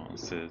le jeu, hein.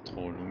 C'est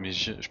trop relou. Mais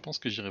je pense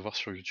que j'irai voir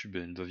sur YouTube et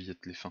elles doivent y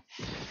être les fins.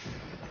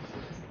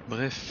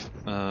 Bref,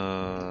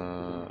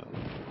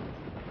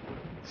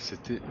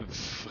 c'était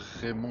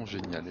vraiment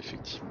génial,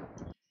 effectivement.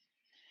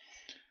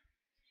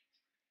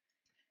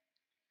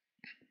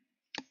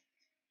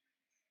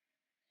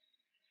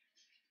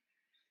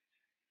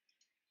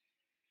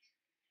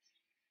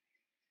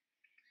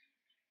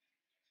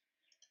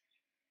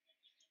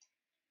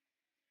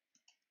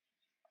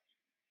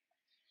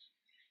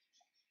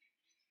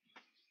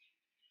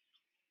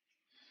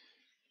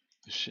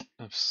 J'ai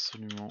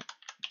absolument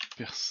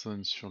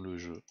personne sur le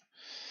jeu.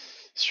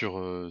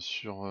 Sur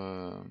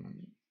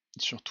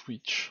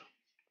Twitch.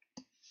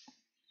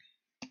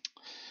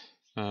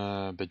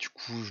 Du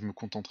coup, je me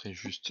contenterai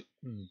juste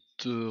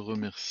de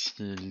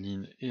remercier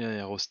Lynn et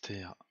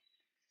Aéroster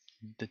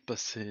d'être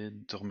passés,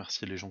 de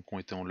remercier les gens qui ont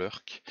été en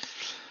lurk.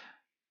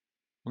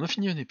 On a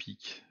fini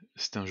UnEpic.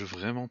 C'était un jeu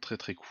vraiment très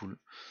très cool.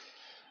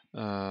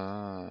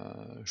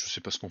 Je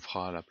sais pas ce qu'on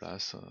fera à la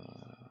place.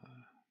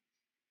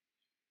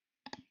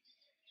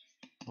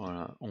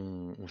 Voilà,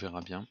 on verra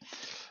bien.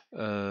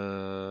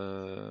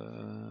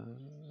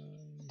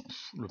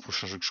 Le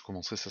prochain jeu que je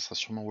commencerai, ça sera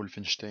sûrement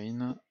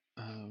Wolfenstein.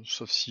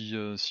 Sauf si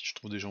je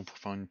trouve des gens pour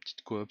faire une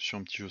petite coop sur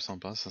un petit jeu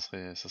sympa, ça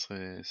serait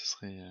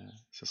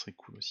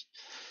cool aussi.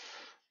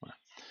 Voilà.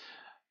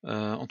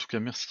 En tout cas,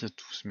 merci à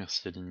tous,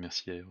 merci à Lynn,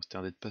 merci à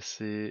Aéroster d'être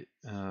passé.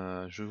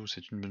 Je vous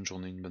souhaite une bonne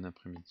journée, une bonne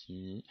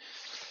après-midi.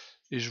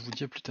 Et je vous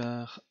dis à plus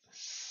tard.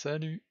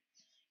 Salut!